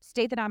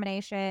state the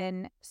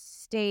nomination,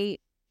 state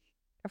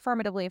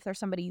affirmatively if there's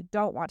somebody you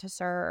don't want to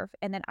serve,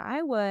 and then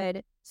I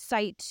would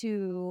cite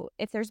to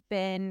if there's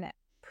been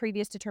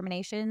previous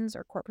determinations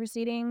or court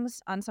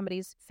proceedings on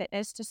somebody's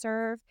fitness to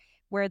serve,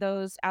 where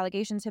those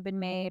allegations have been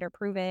made or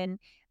proven,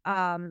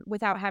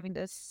 without having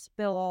to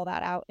spill all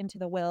that out into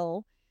the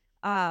will.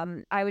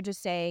 I would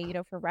just say,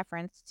 for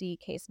reference, see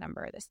case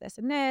number, this,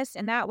 and this.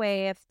 And that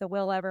way, if the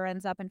will ever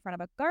ends up in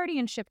front of a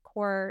guardianship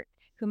court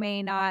who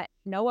may not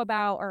know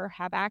about or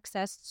have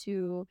access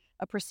to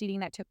a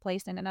proceeding that took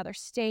place in another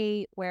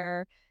state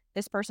where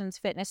this person's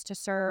fitness to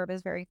serve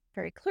is very,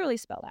 very clearly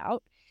spelled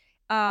out,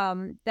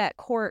 that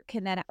court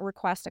can then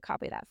request a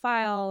copy of that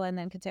file and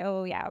then could say,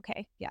 oh, yeah,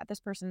 okay, yeah, this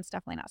person's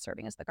definitely not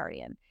serving as the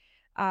guardian.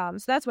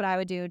 So that's what I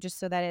would do, just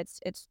so that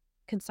it's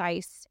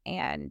concise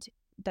and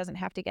doesn't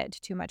have to get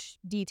into too much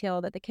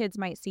detail that the kids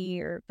might see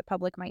or the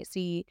public might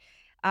see,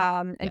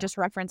 and just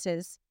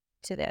references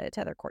to the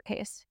other court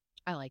case.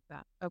 I like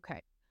that.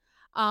 Okay.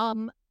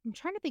 I'm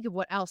trying to think of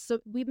what else. So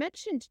we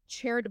mentioned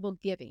charitable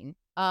giving.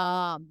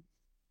 Tell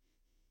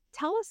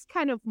us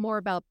kind of more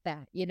about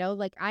that.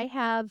 Like, I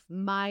have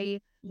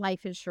my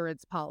life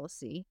insurance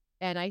policy,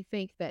 And I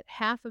think that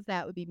half of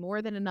that would be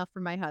more than enough for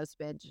my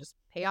husband to just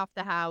pay off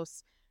the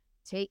house,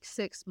 take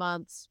 6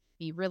 months,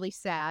 be really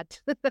sad,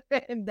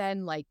 and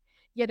then, like,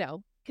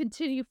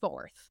 continue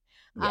forth.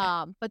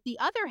 Yeah. But the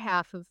other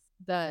half of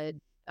the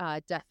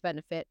death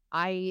benefit,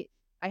 I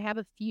have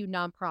a few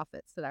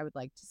nonprofits that I would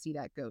like to see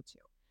that go to.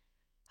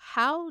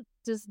 How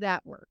does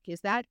that work?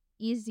 Is that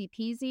easy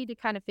peasy to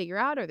kind of figure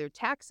out? Are there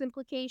tax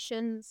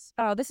implications?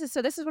 Oh, this is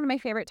one of my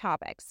favorite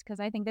topics because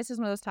I think this is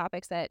one of those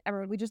topics that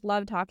we just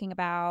love talking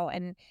about.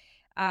 And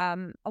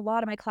a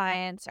lot of my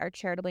clients are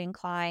charitably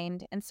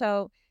inclined. And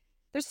so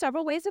there's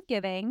several ways of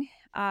giving.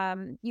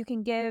 You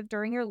can give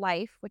during your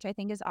life, which I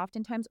think is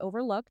oftentimes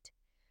overlooked,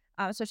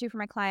 especially for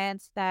my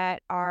clients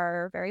that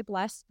are very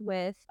blessed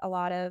with a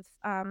lot of,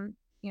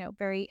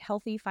 very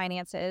healthy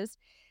finances.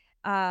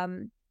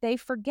 They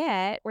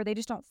forget or they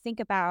just don't think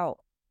about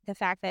the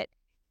fact that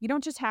you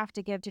don't just have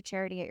to give to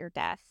charity at your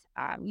death.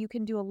 You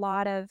can do a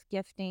lot of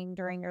gifting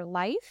during your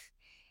life.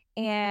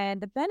 And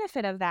the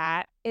benefit of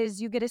that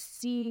is you get to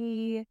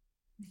see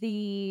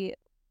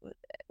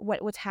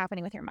what's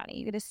happening with your money.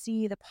 You get to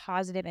see the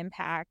positive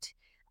impact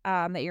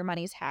that your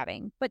money's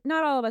having. But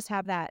not all of us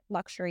have that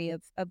luxury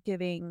of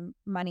giving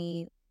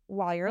money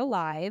while you're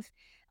alive.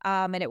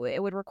 And it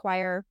would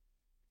require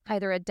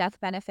either a death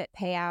benefit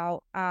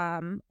payout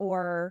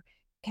or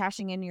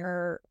cashing in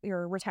your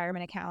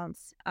retirement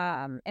accounts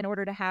in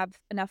order to have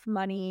enough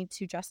money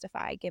to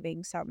justify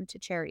giving some to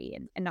charity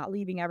and not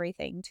leaving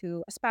everything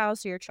to a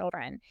spouse or your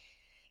children.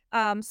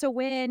 So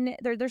when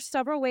there's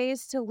several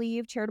ways to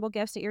leave charitable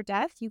gifts at your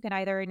death. You can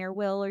either in your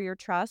will or your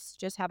trust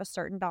just have a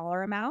certain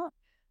dollar amount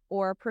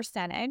or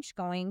percentage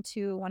going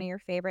to one of your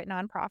favorite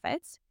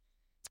nonprofits.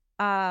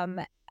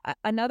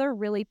 Another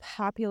really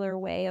popular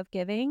way of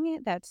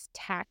giving that's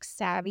tax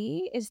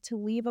savvy is to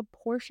leave a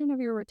portion of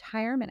your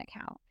retirement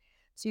account,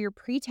 so your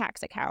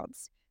pre-tax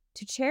accounts,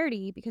 to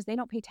charity because they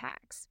don't pay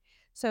tax.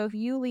 So if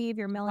you leave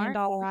your $1 million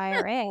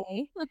IRA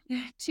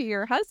to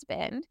your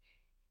husband,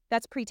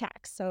 that's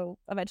pre-tax. So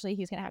eventually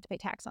he's going to have to pay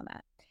tax on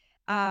that.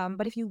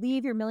 But if you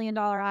leave your $1 million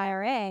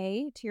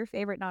IRA to your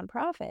favorite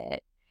nonprofit,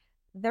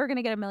 they're going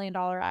to get $1 million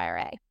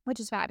IRA,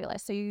 which is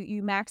fabulous. So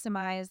you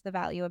maximize the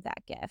value of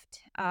that gift.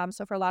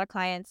 So for a lot of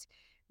clients,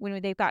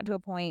 when they've gotten to a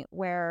point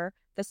where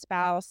the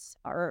spouse,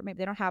 or maybe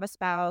they don't have a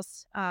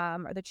spouse,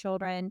 or the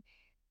children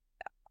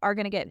are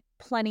going to get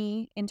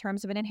plenty in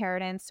terms of an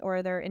inheritance,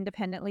 or they're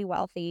independently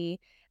wealthy,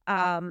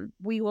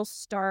 we will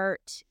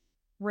start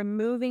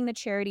removing the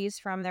charities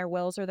from their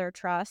wills or their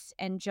trusts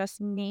and just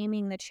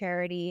naming the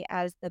charity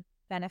as the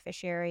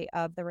beneficiary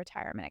of the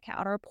retirement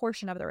account or a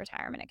portion of the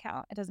retirement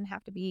account. It doesn't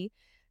have to be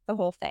the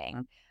whole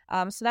thing.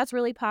 So that's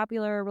really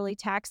popular, really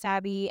tax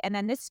savvy. And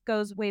then this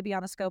goes way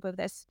beyond the scope of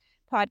this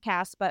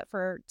podcast, but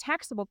for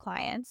taxable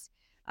clients,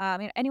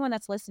 anyone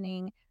that's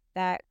listening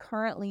that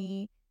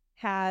currently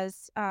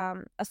has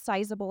a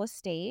sizable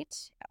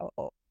estate,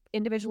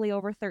 individually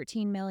over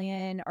 13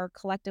 million, or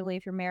collectively,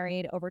 if you're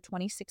married, over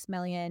 26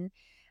 million,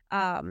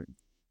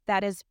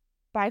 that is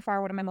by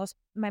far one of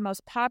my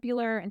most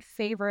popular and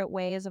favorite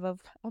ways of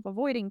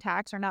avoiding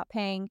tax or not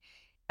paying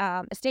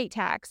estate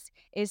tax,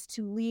 is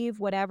to leave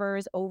whatever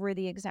is over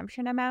the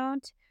exemption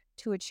amount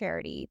to a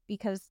charity,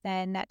 because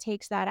then that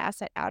takes that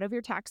asset out of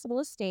your taxable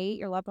estate.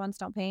 Your loved ones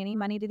don't pay any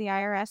money to the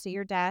IRS at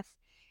your death,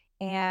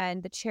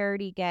 and the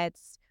charity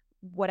gets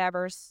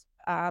whatever's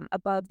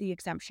above the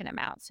exemption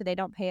amount. So they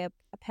don't pay a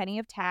penny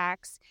of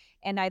tax,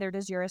 and neither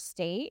does your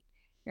estate.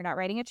 You're not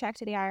writing a check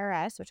to the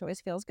IRS, which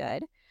always feels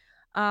good.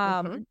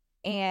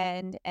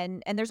 And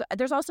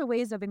there's also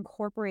ways of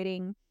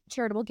incorporating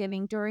charitable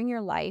giving during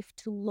your life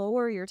to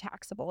lower your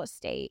taxable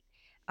estate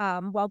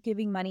while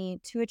giving money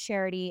to a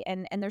charity.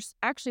 And there's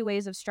actually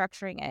ways of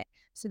structuring it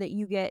so that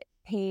you get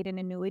paid an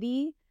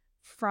annuity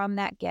from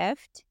that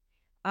gift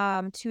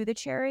to the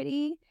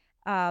charity.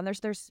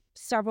 There's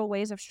several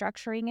ways of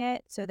structuring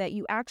it so that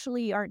you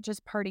actually aren't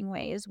just parting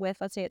ways with,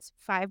 let's say it's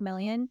 5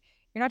 million.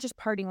 You're not just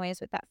parting ways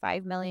with that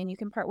 5 million. You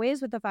can part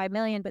ways with the 5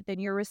 million, but then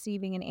you're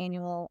receiving an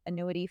annual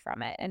annuity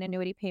from it, an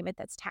annuity payment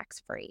that's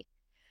tax-free.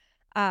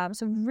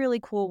 Some really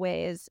cool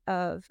ways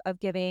of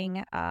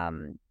giving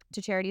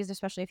to charities,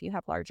 especially if you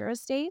have larger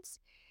estates,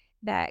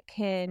 that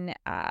can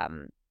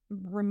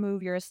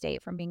remove your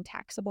estate from being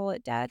taxable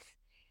at death.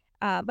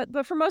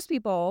 But for most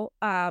people,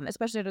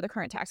 especially under the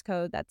current tax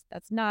code,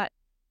 that's not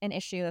an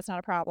issue. That's not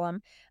a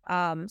problem.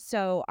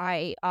 So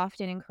I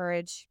often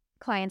encourage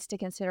clients to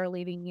consider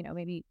leaving,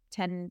 maybe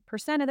 10%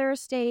 of their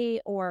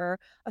estate or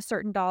a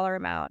certain dollar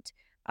amount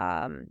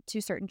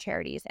to certain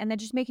charities, and then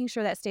just making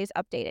sure that stays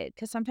updated,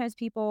 because sometimes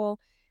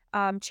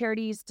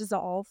charities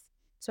dissolve,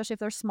 especially if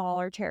they're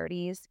smaller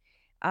charities.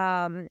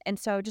 And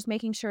so just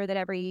making sure that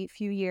every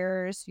few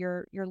years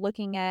you're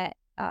looking at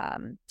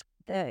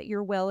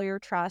your will or your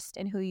trust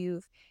and who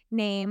you've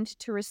named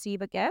to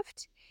receive a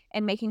gift,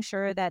 and making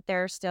sure that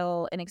they're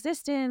still in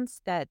existence,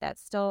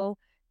 that's still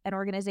an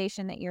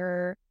organization that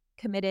you're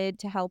committed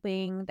to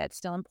helping, that's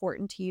still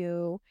important to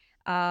you.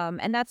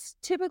 And that's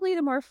typically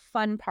the more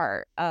fun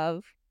part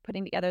of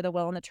putting together the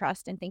will and the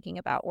trust and thinking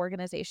about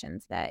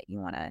organizations that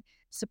you want to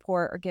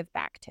support or give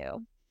back to.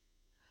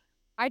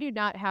 I do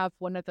not have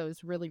one of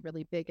those really,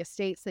 really big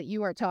estates that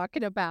you are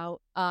talking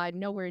about,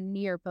 nowhere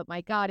near, but my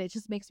God, it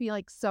just makes me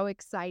like so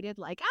excited,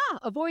 like,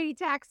 avoiding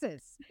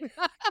taxes.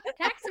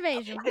 Tax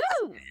evasion.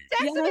 Woo!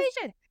 Tax Yes.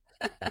 evasion.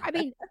 I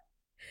mean,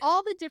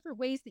 all the different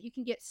ways that you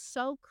can get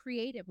so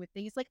creative with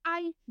these. Like,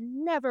 I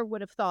never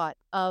would have thought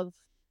of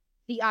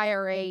the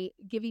IRA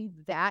giving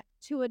that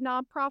to a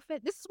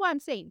nonprofit. This is why I'm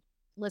saying,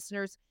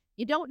 listeners,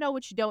 you don't know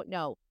what you don't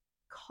know.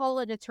 Call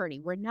an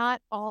attorney. We're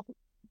not all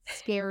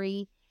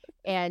scary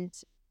and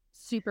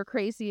super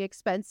crazy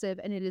expensive,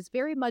 and it is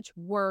very much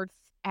worth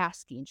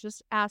asking.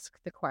 Just ask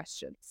the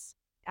questions.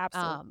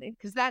 Absolutely.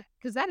 Because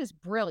that is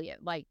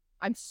brilliant. Like,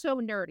 I'm so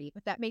nerdy,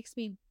 but that makes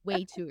me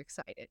way too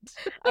excited.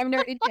 I'm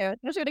nerdy too,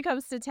 especially when it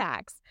comes to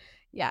tax.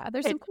 Yeah,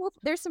 there's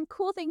some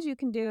cool things you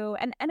can do.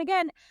 And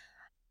again,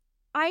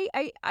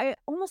 I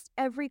almost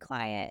every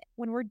client,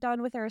 when we're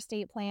done with our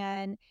estate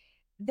plan,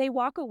 they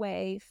walk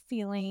away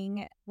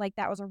feeling like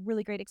that was a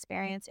really great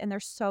experience and they're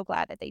so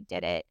glad that they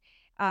did it.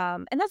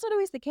 And that's not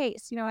always the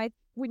case.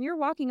 When you're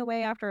walking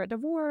away after a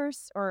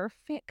divorce or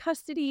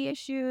custody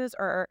issues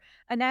or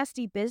a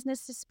nasty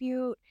business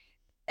dispute,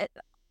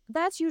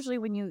 that's usually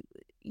when you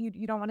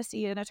don't want to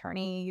see an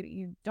attorney.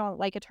 You don't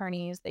like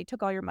attorneys. They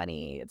took all your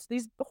money. It's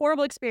these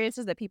horrible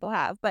experiences that people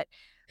have. But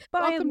by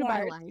Welcome and to my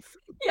large, life.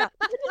 yeah,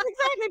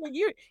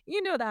 exactly.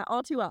 You know that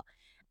all too well.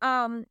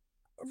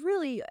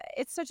 Really,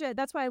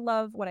 that's why I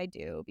love what I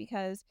do,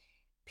 because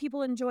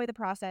people enjoy the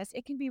process.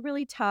 It can be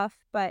really tough,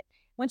 but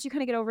once you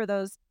kind of get over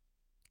those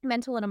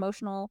mental and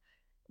emotional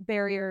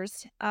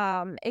barriers,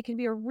 it can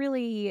be a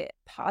really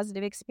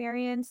positive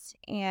experience.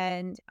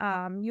 And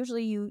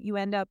usually you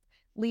end up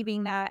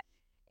leaving that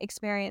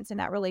experience and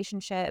that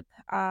relationship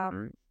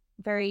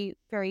very,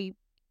 very,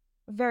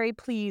 very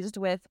pleased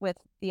with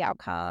the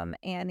outcome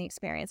and the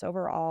experience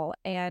overall.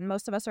 And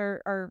most of us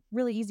are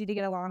really easy to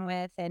get along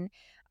with. And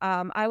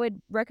I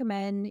would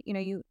recommend,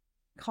 you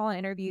call and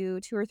interview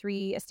 2 or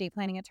 3 estate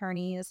planning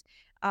attorneys.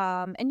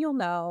 And you'll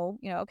know,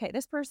 okay,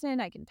 this person,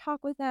 I can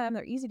talk with them.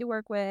 They're easy to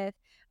work with.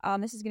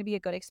 This is going to be a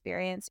good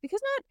experience,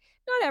 because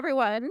not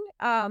everyone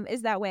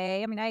is that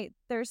way. I mean,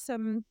 there's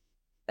some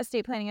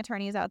estate planning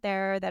attorneys out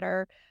there that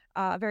are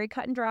very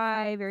cut and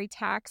dry, very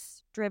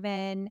tax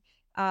driven,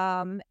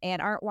 and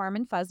aren't warm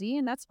and fuzzy,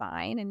 and that's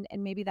fine.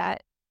 And maybe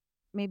that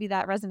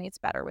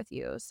resonates better with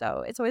you.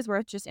 So it's always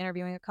worth just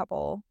interviewing a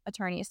couple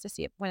attorneys to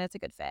see when it's a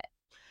good fit.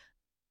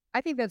 I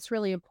think that's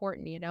really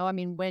important. I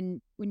mean,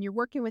 when you're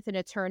working with an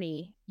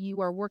attorney, you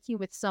are working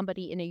with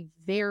somebody in a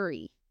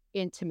very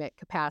intimate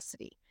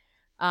capacity.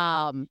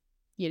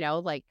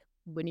 Like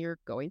when you're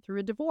going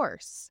through a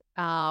divorce,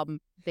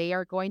 they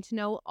are going to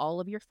know all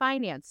of your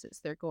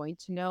finances. They're going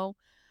to know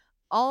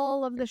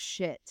all of the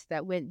shit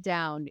that went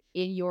down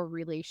in your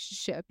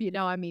relationship.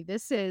 I mean,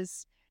 this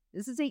is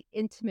a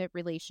intimate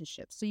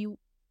relationship. So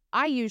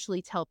I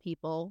usually tell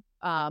people,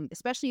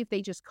 especially if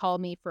they just call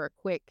me for a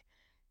quick,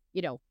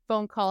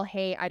 phone call,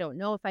 hey, I don't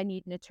know if I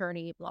need an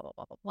attorney, blah, blah,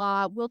 blah, blah,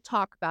 blah. We'll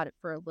talk about it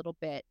for a little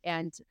bit.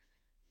 And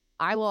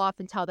I will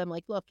often tell them,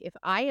 like, look, if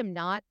I am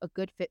not a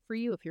good fit for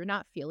you, if you're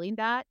not feeling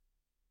that,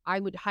 I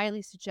would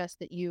highly suggest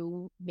that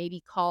you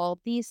maybe call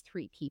these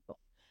 3 people.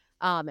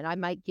 And I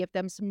might give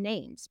them some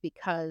names,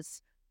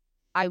 because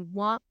I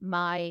want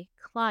my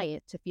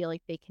client to feel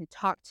like they can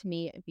talk to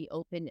me and be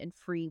open and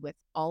free with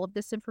all of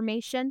this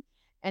information.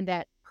 And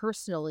that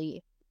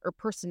personally, or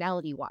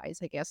personality wise,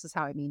 I guess is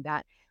how I mean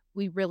that,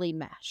 we really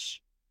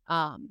mesh.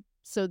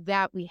 So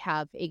that we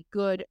have a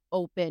good,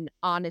 open,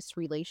 honest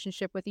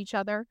relationship with each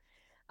other.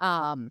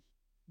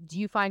 Do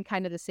you find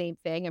kind of the same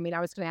thing? I mean, I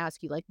was going to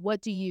ask you, like, what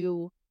do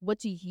you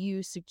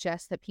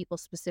suggest that people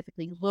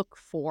specifically look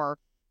for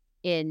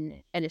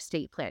in an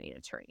estate planning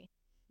attorney?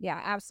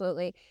 Yeah,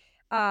 absolutely.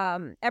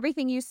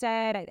 Everything you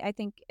said, I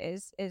think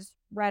is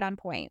right on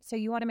point. So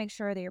you want to make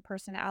sure that your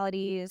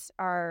personalities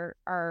are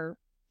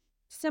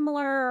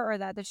similar, or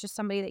that there's just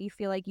somebody that you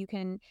feel like you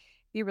can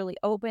be really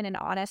open and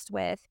honest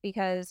with,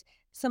 because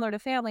similar to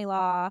family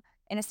law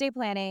and estate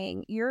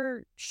planning,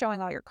 you're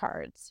showing all your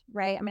cards,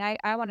 right? I mean,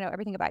 I want to know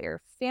everything about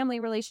your family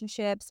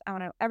relationships. I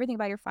want to know everything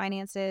about your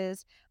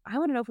finances. I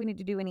want to know if we need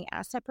to do any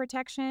asset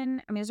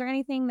protection. I mean, is there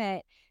anything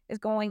that is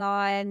going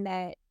on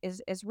that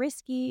is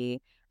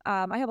risky?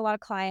 I have a lot of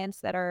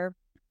clients that are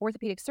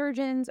orthopedic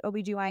surgeons,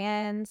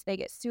 OBGYNs. They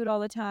get sued all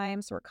the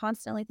time. So we're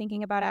constantly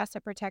thinking about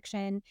asset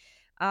protection.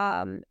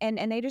 And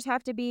they just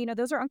have to be,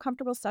 those are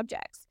uncomfortable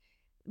subjects.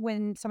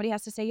 When somebody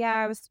has to say, yeah,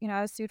 I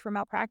was sued for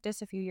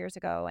malpractice a few years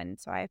ago, and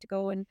so I have to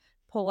go and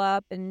pull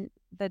up and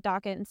the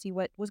docket and see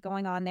what was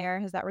going on there.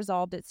 Has that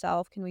resolved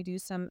itself? Can we do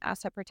some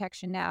asset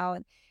protection now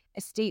and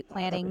estate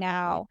planning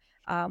now,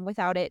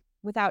 without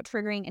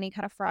triggering any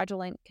kind of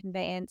fraudulent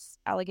conveyance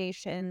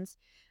allegations?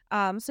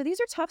 So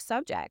these are tough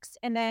subjects.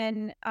 And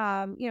then,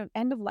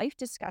 end of life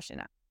discussion.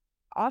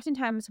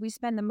 Oftentimes we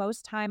spend the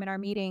most time in our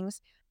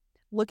meetings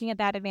looking at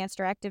that advance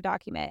directive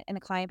document, and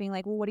the client being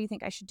like, well, what do you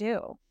think I should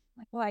do?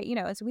 Like,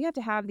 well, so we have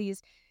to have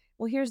these,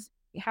 well, here's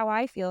how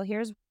I feel.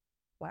 Here's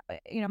what,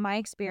 my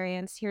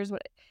experience. Here's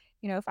what,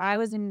 if I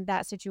was in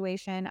that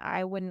situation,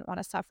 I wouldn't want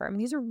to suffer. I mean,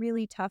 these are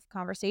really tough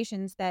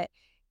conversations that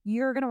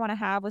you're going to want to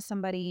have with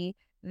somebody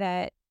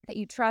that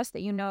you trust,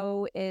 that you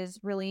know is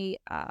really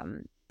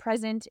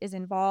present, is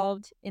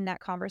involved in that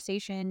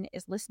conversation,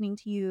 is listening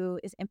to you,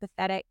 is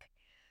empathetic.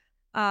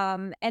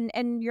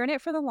 And you're in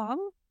it for the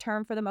long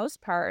term for the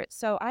most part.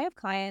 So I have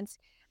clients,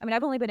 I mean,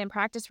 I've only been in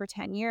practice for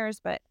 10 years,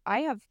 but I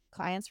have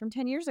clients from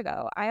 10 years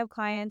ago. I have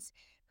clients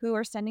who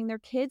are sending their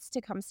kids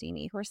to come see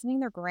me, who are sending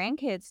their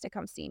grandkids to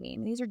come see me.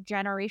 And these are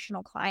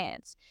generational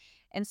clients.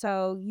 And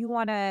so you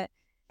want to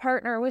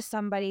partner with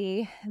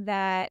somebody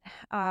that,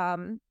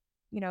 again,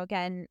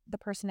 the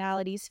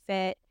personalities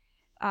fit,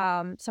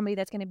 somebody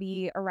that's going to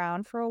be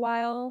around for a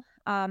while,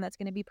 that's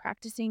going to be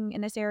practicing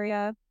in this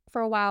area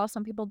for a while.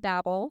 Some people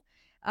dabble,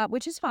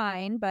 which is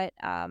fine, but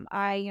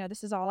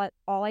this is all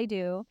I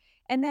do.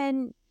 And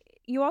then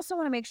you also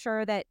want to make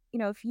sure that,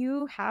 if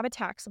you have a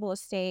taxable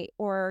estate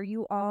or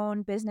you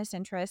own business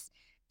interests,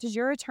 does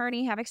your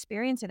attorney have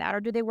experience in that, or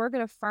do they work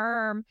at a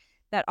firm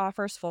that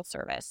offers full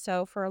service?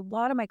 So for a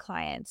lot of my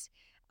clients,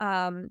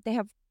 they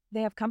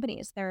have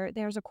companies.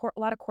 There's a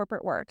lot of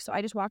corporate work. So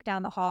I just walk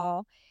down the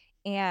hall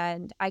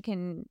and I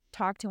can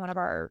talk to one of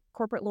our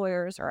corporate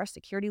lawyers or our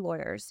security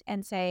lawyers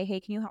and say, hey,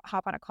 can you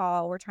hop on a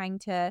call? We're trying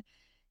to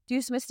do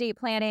some estate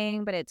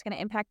planning, but it's going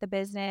to impact the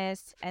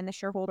business and the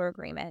shareholder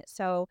agreement.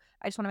 So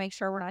I just want to make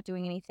sure we're not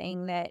doing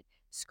anything that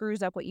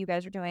screws up what you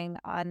guys are doing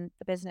on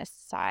the business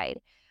side.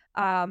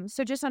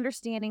 So just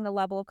understanding the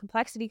level of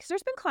complexity, because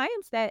there's been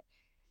clients that,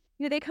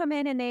 they come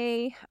in and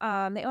they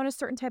own a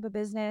certain type of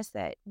business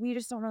that we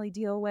just don't really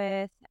deal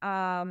with.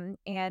 And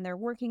they're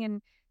working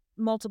in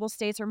multiple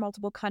states or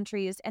multiple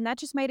countries, and that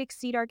just might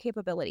exceed our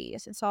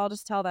capabilities. And so I'll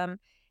just tell them,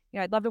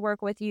 I'd love to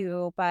work with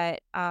you,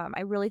 but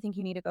I really think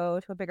you need to go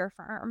to a bigger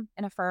firm,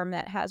 and a firm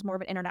that has more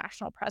of an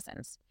international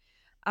presence.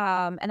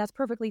 And that's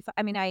perfectly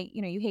I mean,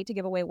 you hate to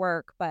give away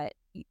work, but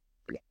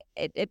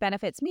it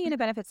benefits me and it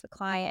benefits the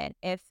client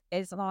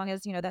as long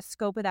as, the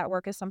scope of that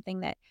work is something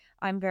that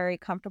I'm very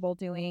comfortable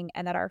doing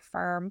and that our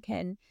firm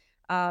can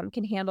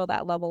handle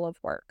that level of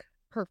work.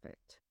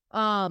 Perfect.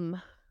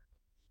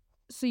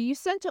 So you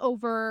sent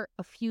over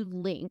a few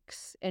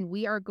links, and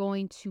we are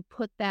going to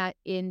put that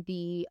in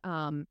the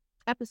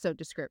episode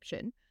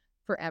description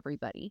for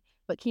everybody.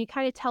 But can you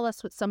kind of tell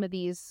us what some of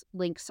these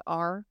links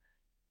are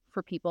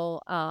for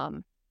people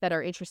that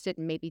are interested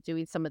in maybe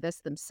doing some of this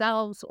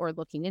themselves or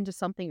looking into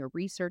something or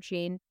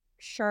researching?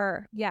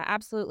 Sure. Yeah,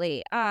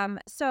 absolutely.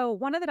 So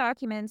one of the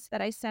documents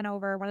that I sent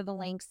over, one of the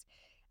links,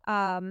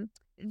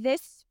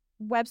 this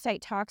website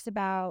talks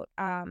about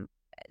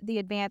the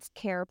advanced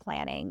care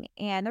planning.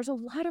 And there's a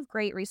lot of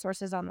great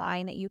resources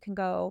online that you can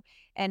go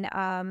and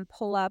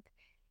pull up,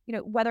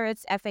 whether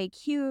it's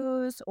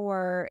FAQs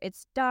or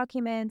it's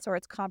documents or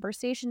it's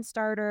conversation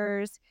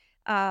starters,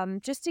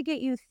 just to get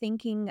you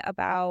thinking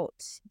about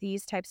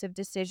these types of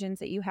decisions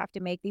that you have to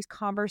make, these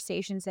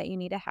conversations that you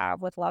need to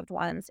have with loved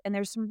ones. And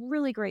there's some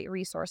really great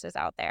resources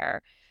out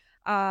there.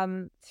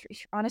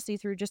 Honestly,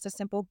 through just a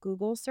simple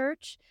Google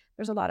search,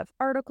 there's a lot of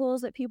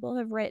articles that people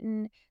have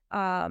written.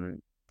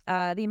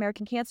 The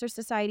American Cancer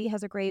Society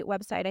has a great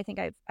website. I think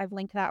I've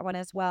linked that one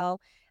as well.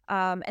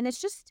 And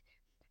it's just,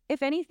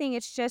 if anything,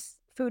 it's just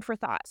food for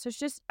thought. So it's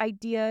just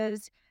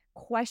ideas,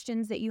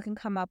 questions that you can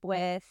come up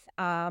with,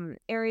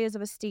 areas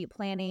of estate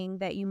planning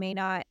that you may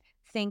not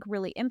think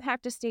really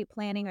impact estate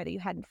planning or that you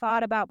hadn't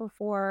thought about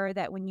before,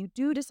 that when you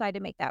do decide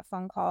to make that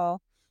phone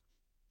call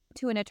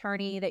to an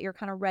attorney, that you're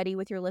kind of ready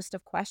with your list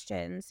of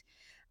questions.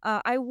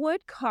 I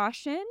would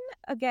caution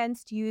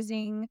against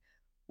using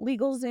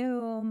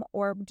LegalZoom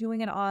or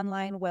doing an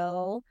online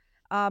will,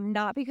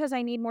 not because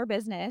I need more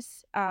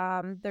business.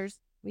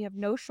 We have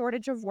no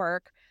shortage of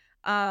work.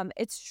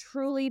 It's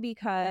truly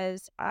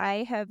because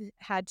I have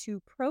had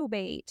to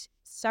probate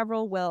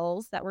several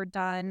wills that were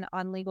done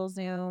on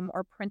LegalZoom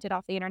or printed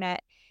off the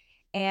internet.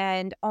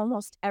 And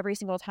almost every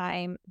single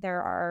time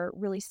there are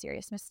really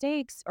serious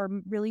mistakes or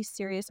really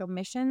serious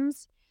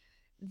omissions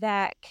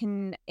that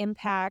can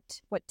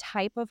impact what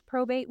type of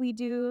probate we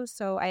do.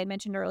 So I had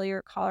mentioned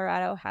earlier,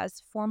 Colorado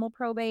has formal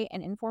probate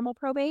and informal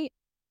probate.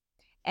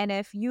 And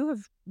if you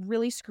have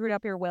really screwed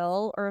up your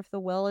will, or if the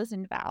will is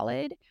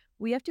invalid,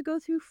 we have to go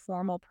through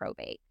formal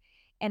probate.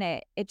 And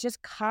it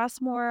just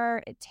costs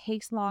more, it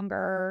takes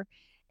longer,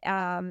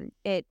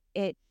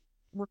 it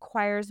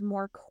requires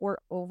more court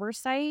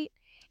oversight.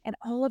 And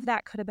all of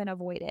that could have been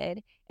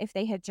avoided if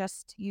they had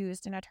just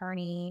used an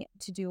attorney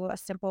to do a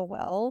simple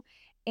will.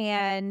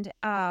 And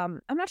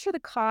I'm not sure the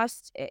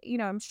cost,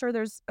 I'm sure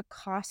there's a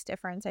cost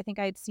difference. I think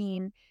I'd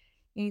seen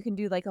you can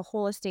do like a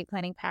whole estate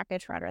planning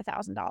package for under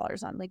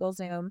 $1,000 on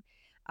LegalZoom.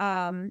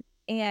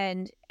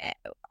 And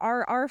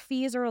our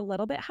fees are a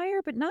little bit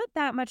higher, but not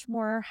that much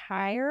more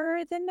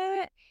higher than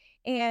that.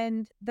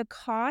 And the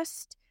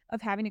cost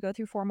of having to go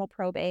through formal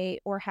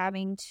probate or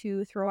having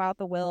to throw out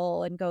the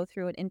will and go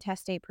through an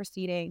intestate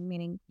proceeding,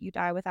 meaning you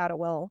die without a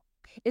will,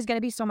 is going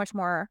to be so much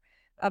more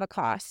of a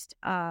cost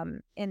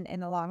in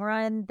the long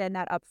run than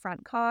that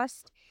upfront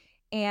cost.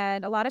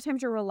 And a lot of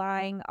times you're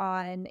relying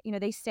on,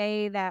 they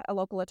say that a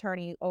local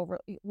attorney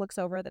looks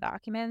over the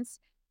documents.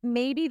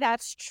 maybe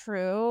that's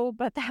true,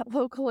 but that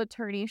local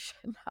attorney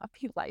should not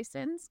be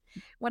licensed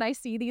when I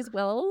see these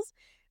wills,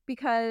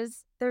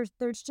 because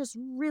there's just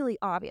really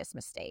obvious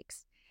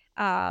mistakes.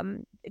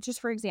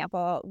 Just for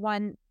example,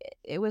 one,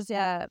 it was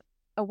a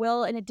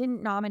will, and it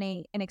didn't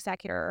nominate an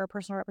executor or a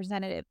personal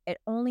representative. It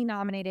only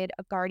nominated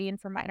a guardian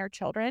for minor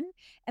children,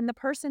 and the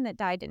person that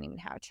died didn't even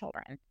have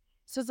children.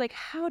 So it's like,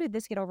 how did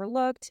this get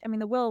overlooked? I mean,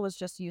 the will was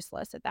just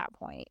useless at that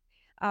point.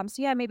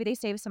 So yeah, maybe they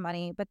saved some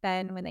money, but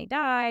then when they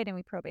died and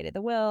we probated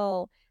the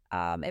will,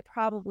 it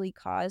probably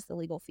caused the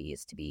legal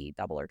fees to be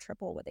double or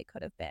triple what they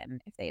could have been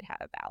if they'd had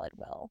a valid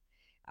will.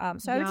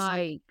 So I would just,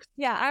 Yikes.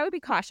 yeah, I would be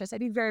cautious. I'd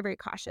be very, very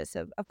cautious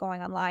of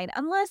going online,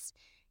 unless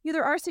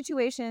there are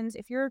situations,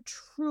 if you're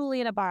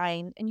truly in a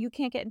bind and you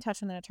can't get in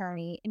touch with an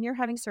attorney and you're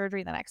having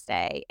surgery the next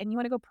day and you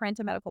want to go print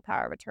a medical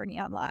power of attorney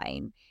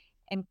online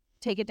and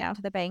take it down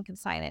to the bank and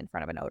sign it in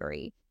front of a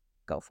notary,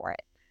 go for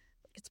it.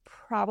 It's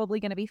probably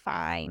going to be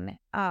fine.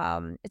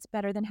 It's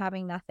better than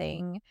having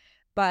nothing.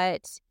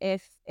 But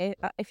if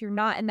you're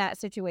not in that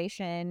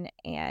situation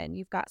and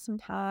you've got some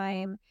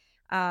time,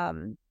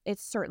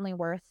 it's certainly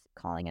worth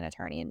calling an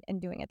attorney and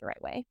doing it the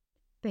right way.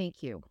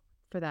 Thank you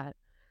for that.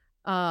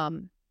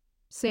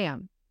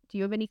 Sam, do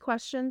you have any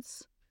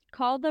questions?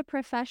 Call the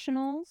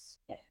professionals.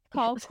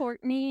 Call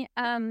Courtney.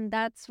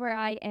 That's where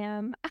I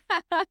am.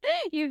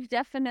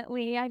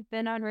 I've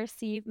been on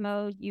receive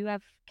mode. You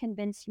have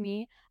convinced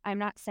me. I'm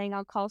not saying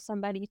I'll call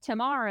somebody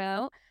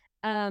tomorrow.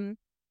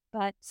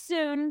 But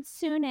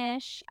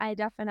soonish, I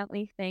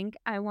definitely think.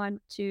 I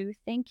want to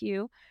thank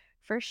you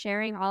for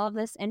sharing all of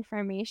this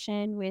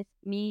information with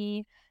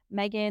me,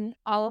 Megan,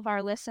 all of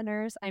our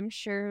listeners. I'm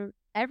sure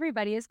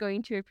everybody is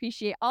going to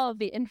appreciate all of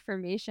the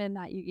information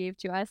that you gave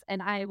to us,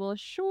 and I will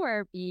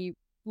sure be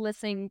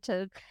listening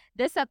to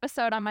this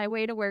episode on my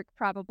way to work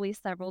probably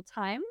several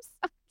times.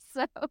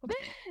 So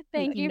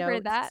thank you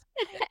for that.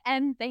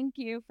 And thank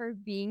you for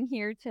being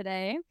here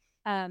today.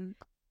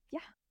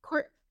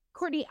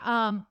 Courtney,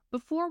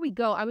 before we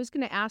go, I was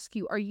going to ask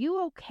you, are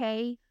you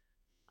okay?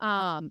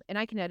 And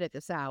I can edit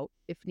this out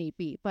if need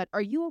be, but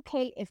are you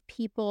okay if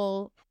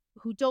people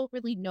who don't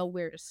really know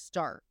where to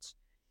start,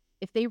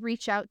 if they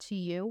reach out to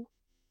you?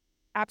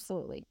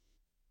 Absolutely.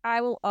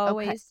 I will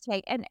always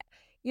take, and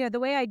the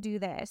way I do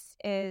this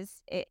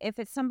is, if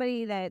it's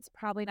somebody that's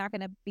probably not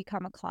going to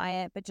become a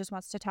client, but just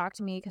wants to talk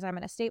to me because I'm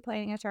an estate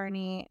planning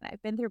attorney and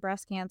I've been through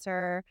breast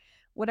cancer,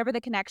 whatever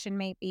the connection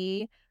may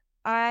be,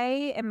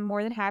 I am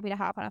more than happy to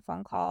hop on a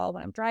phone call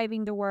when I'm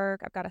driving to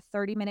work. I've got a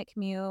 30-minute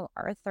commute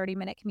or a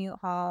 30-minute commute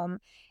home,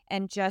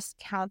 and just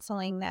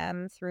counseling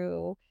them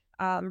through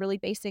really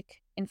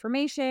basic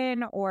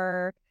information,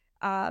 or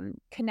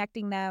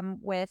connecting them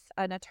with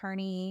an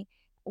attorney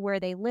where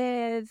they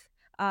live,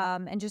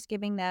 and just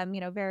giving them,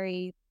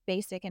 very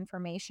basic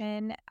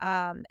information,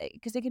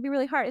 because it can be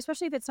really hard,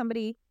 especially if it's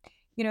somebody,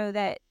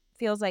 that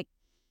feels like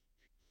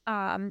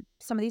some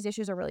of these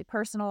issues are really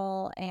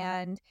personal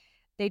and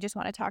they just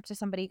want to talk to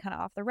somebody kind of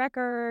off the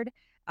record,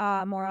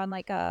 more on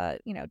like a,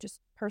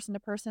 just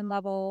person-to-person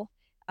level.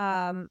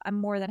 I'm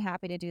more than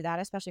happy to do that,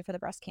 especially for the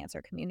breast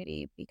cancer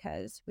community,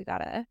 because we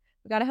gotta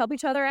help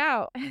each other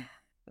out.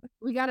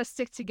 We got to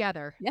stick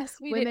together. Yes,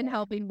 we Women do.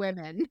 helping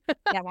women.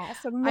 Yeah,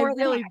 so I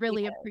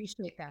really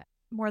appreciate that.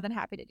 More than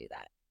happy to do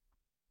that.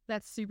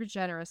 That's super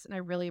generous, and I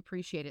really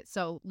appreciate it.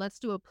 So let's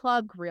do a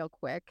plug real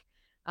quick.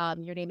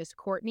 Your name is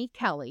Courtney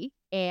Kelly,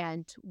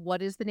 and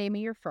what is the name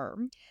of your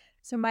firm?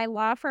 So my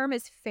law firm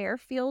is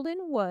Fairfield &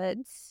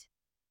 Woods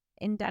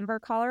in Denver,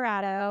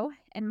 Colorado,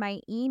 and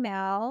my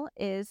email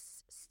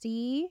is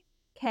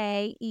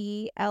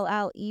CKELLEY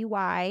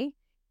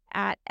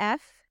at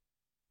F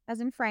as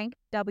in Frank,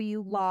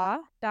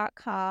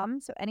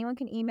 wlaw.com. So anyone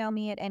can email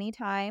me at any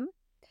time.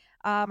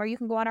 Or you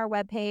can go on our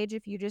webpage.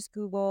 If you just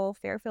Google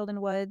Fairfield &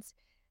 Woods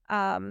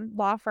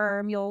law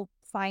firm, you'll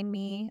find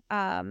me.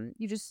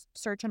 You just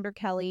search under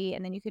Kelly,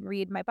 and then you can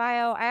read my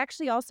bio. I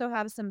actually also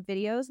have some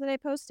videos that I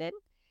posted.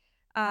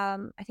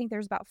 I think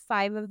there's about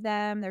 5 of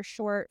them. They're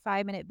short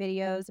 5-minute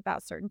videos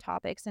about certain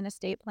topics in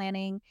estate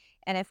planning.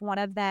 And if one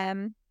of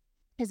them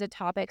is a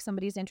topic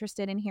somebody's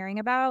interested in hearing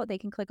about, they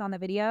can click on the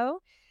video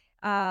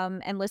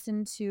and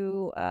listen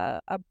to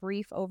a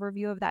brief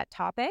overview of that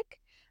topic.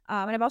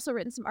 And I've also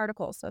written some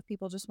articles. So if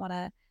people just want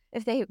to,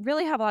 if they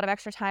really have a lot of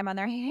extra time on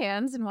their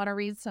hands and want to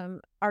read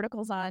some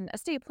articles on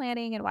estate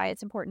planning and why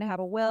it's important to have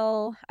a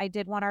will, I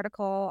did one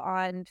article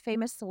on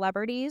famous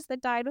celebrities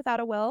that died without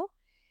a will.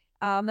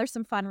 There's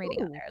some fun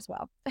reading on there as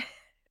well.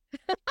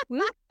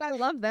 I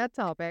love that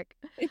topic.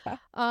 Yeah.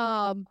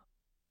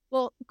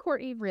 Well,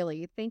 Courtney,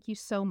 really, thank you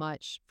so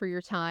much for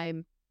your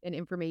time and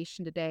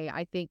information today.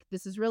 I think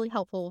this is really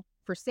helpful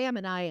for Sam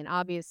and I, and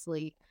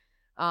obviously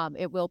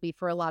it will be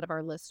for a lot of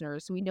our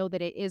listeners. We know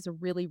that it is a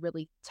really,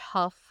 really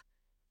tough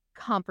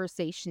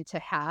conversation to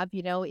have.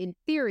 In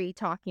theory,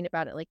 talking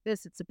about it like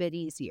this, it's a bit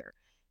easier.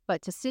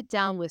 But to sit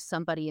down with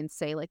somebody and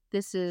say, like,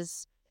 this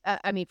is,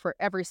 for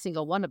every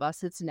single one of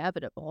us, it's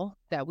inevitable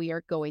that we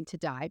are going to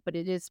die, but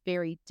it is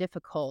very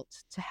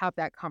difficult to have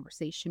that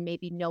conversation,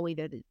 maybe knowing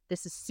that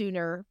this is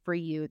sooner for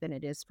you than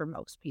it is for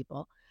most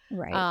people.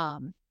 Right.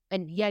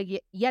 and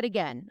yet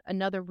again,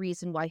 another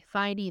reason why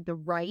finding the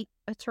right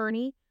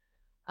attorney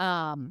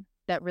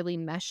that really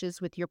meshes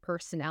with your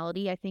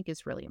personality, I think,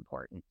 is really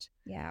important.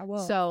 Yeah.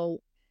 Well, So,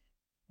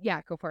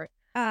 yeah, go for it.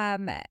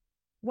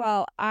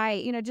 well,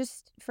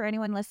 just for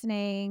anyone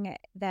listening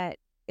that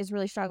is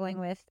really struggling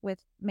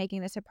with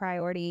making this a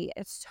priority,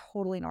 it's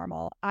totally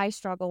normal. I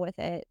struggle with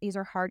it. These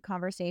are hard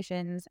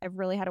conversations. I've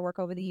really had to work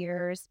over the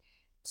years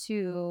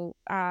to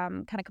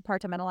kind of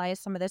compartmentalize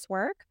some of this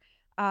work.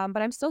 But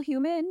I'm still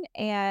human,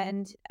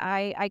 and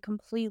I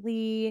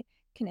completely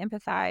can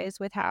empathize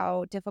with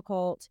how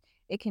difficult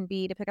it can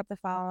be to pick up the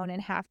phone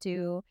and have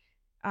to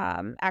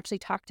actually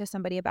talk to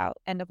somebody about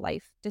end of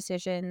life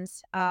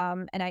decisions.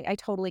 And I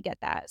totally get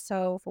that.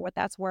 So for what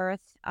that's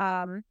worth,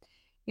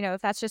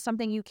 if that's just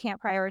something you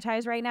can't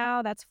prioritize right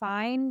now, that's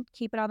fine.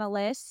 Keep it on the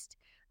list.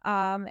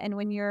 And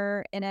when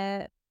you're in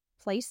a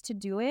place to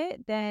do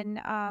it,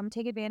 then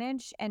take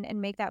advantage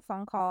and make that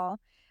phone call.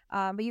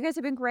 But you guys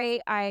have been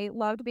great. I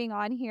loved being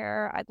on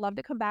here. I'd love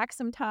to come back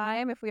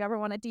sometime if we ever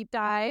want to deep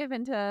dive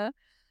into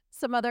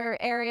some other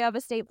area of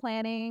estate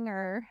planning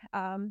or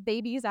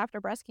babies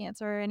after breast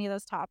cancer, any of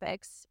those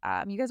topics.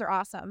 You guys are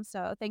awesome.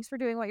 So thanks for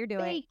doing what you're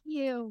doing. Thank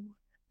you.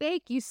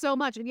 Thank you so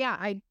much. And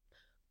yeah,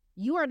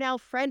 you are now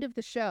friend of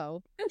the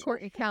show,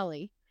 Courtney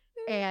Kelly,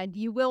 and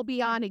you will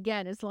be on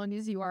again as long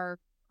as you are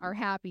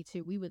happy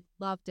to. We would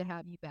love to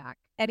have you back.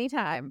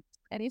 Anytime.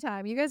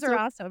 You guys are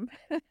awesome.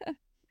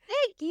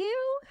 Thank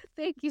you.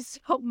 Thank you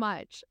so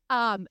much.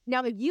 Now,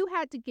 if you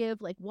had to give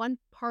like one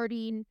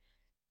parting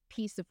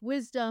piece of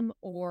wisdom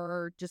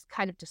or just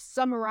kind of to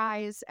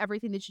summarize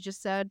everything that you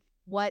just said,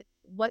 what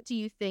do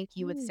you think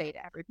you would say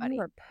to everybody?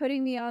 You are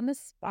putting me on the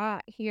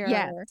spot here.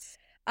 Yes.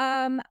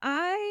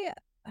 I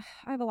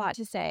have a lot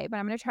to say, but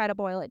I'm going to try to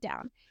boil it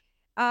down.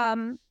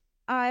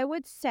 I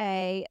would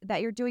say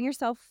that you're doing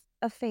yourself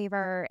a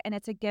favor, and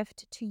it's a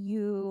gift to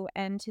you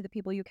and to the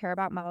people you care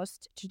about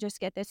most to just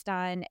get this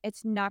done.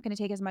 It's not going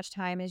to take as much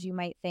time as you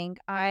might think.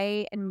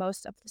 I and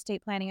most of the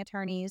estate planning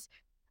attorneys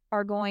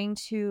are going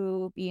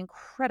to be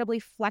incredibly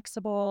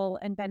flexible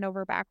and bend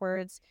over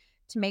backwards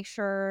to make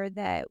sure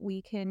that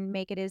we can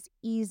make it as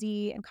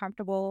easy and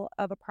comfortable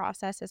of a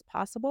process as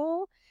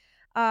possible.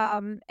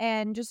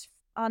 And just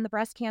on the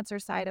breast cancer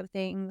side of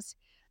things,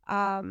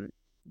 I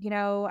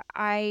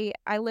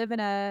live in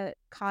a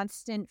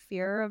constant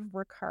fear of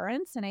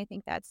recurrence, and I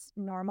think that's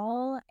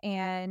normal.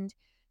 And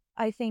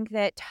I think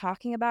that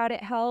talking about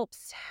it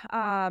helps.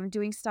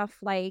 Doing stuff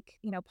like,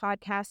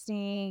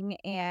 podcasting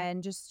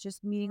and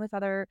just meeting with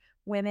other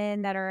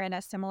women that are in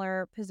a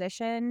similar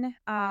position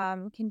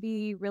can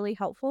be really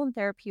helpful and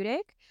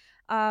therapeutic.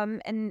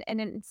 And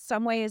in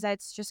some ways,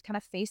 that's just kind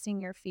of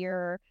facing your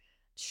fear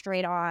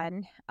straight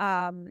on.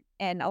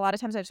 And a lot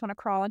of times I just want to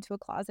crawl into a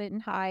closet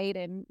and hide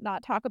and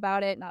not talk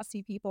about it, not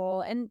see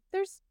people. And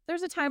there's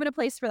a time and a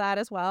place for that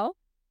as well.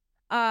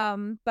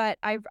 But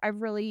I've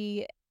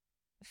really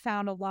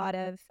found a lot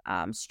of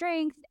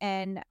strength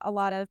and a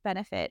lot of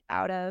benefit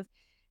out of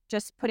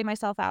just putting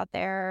myself out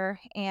there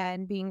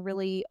and being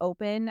really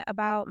open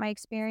about my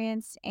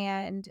experience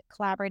and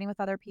collaborating with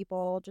other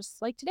people,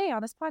 just like today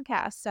on this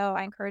podcast. So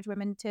I encourage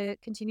women to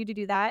continue to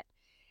do that.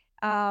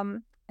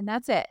 And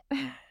that's it.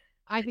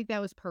 I think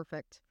that was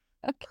perfect.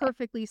 Okay.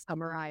 Perfectly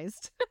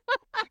summarized.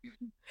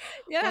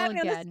 Yeah, Well, I'm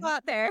in the again.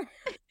 spot there.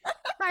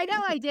 I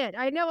know I did.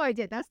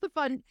 That's the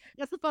fun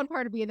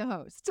part of being the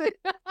host.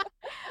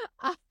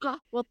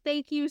 Well,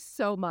 thank you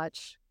so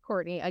much,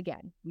 Courtney.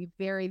 Again, we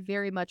very,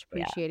 very much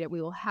appreciate it.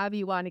 We will have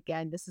you on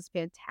again. This is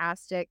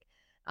fantastic.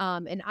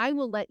 And I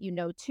will let you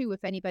know too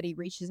if anybody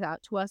reaches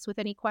out to us with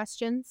any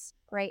questions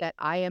that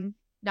I am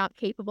not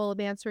capable of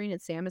answering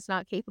and Sam is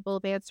not capable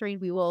of answering.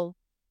 We will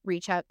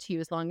reach out to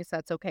you as long as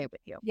that's okay with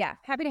you. Yeah,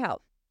 happy to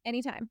help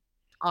anytime.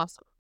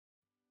 Awesome.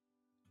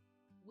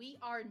 We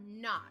are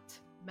not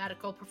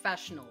medical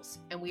professionals,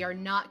 and we are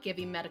not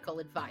giving medical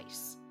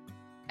advice.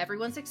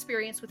 Everyone's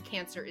experience with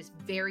cancer is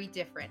very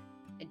different,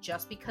 and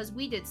just because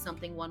we did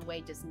something one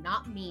way does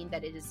not mean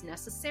that it is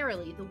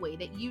necessarily the way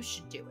that you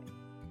should do it.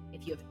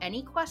 If you have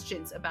any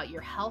questions about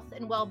your health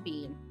and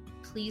well-being,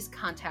 please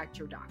contact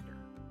your doctor.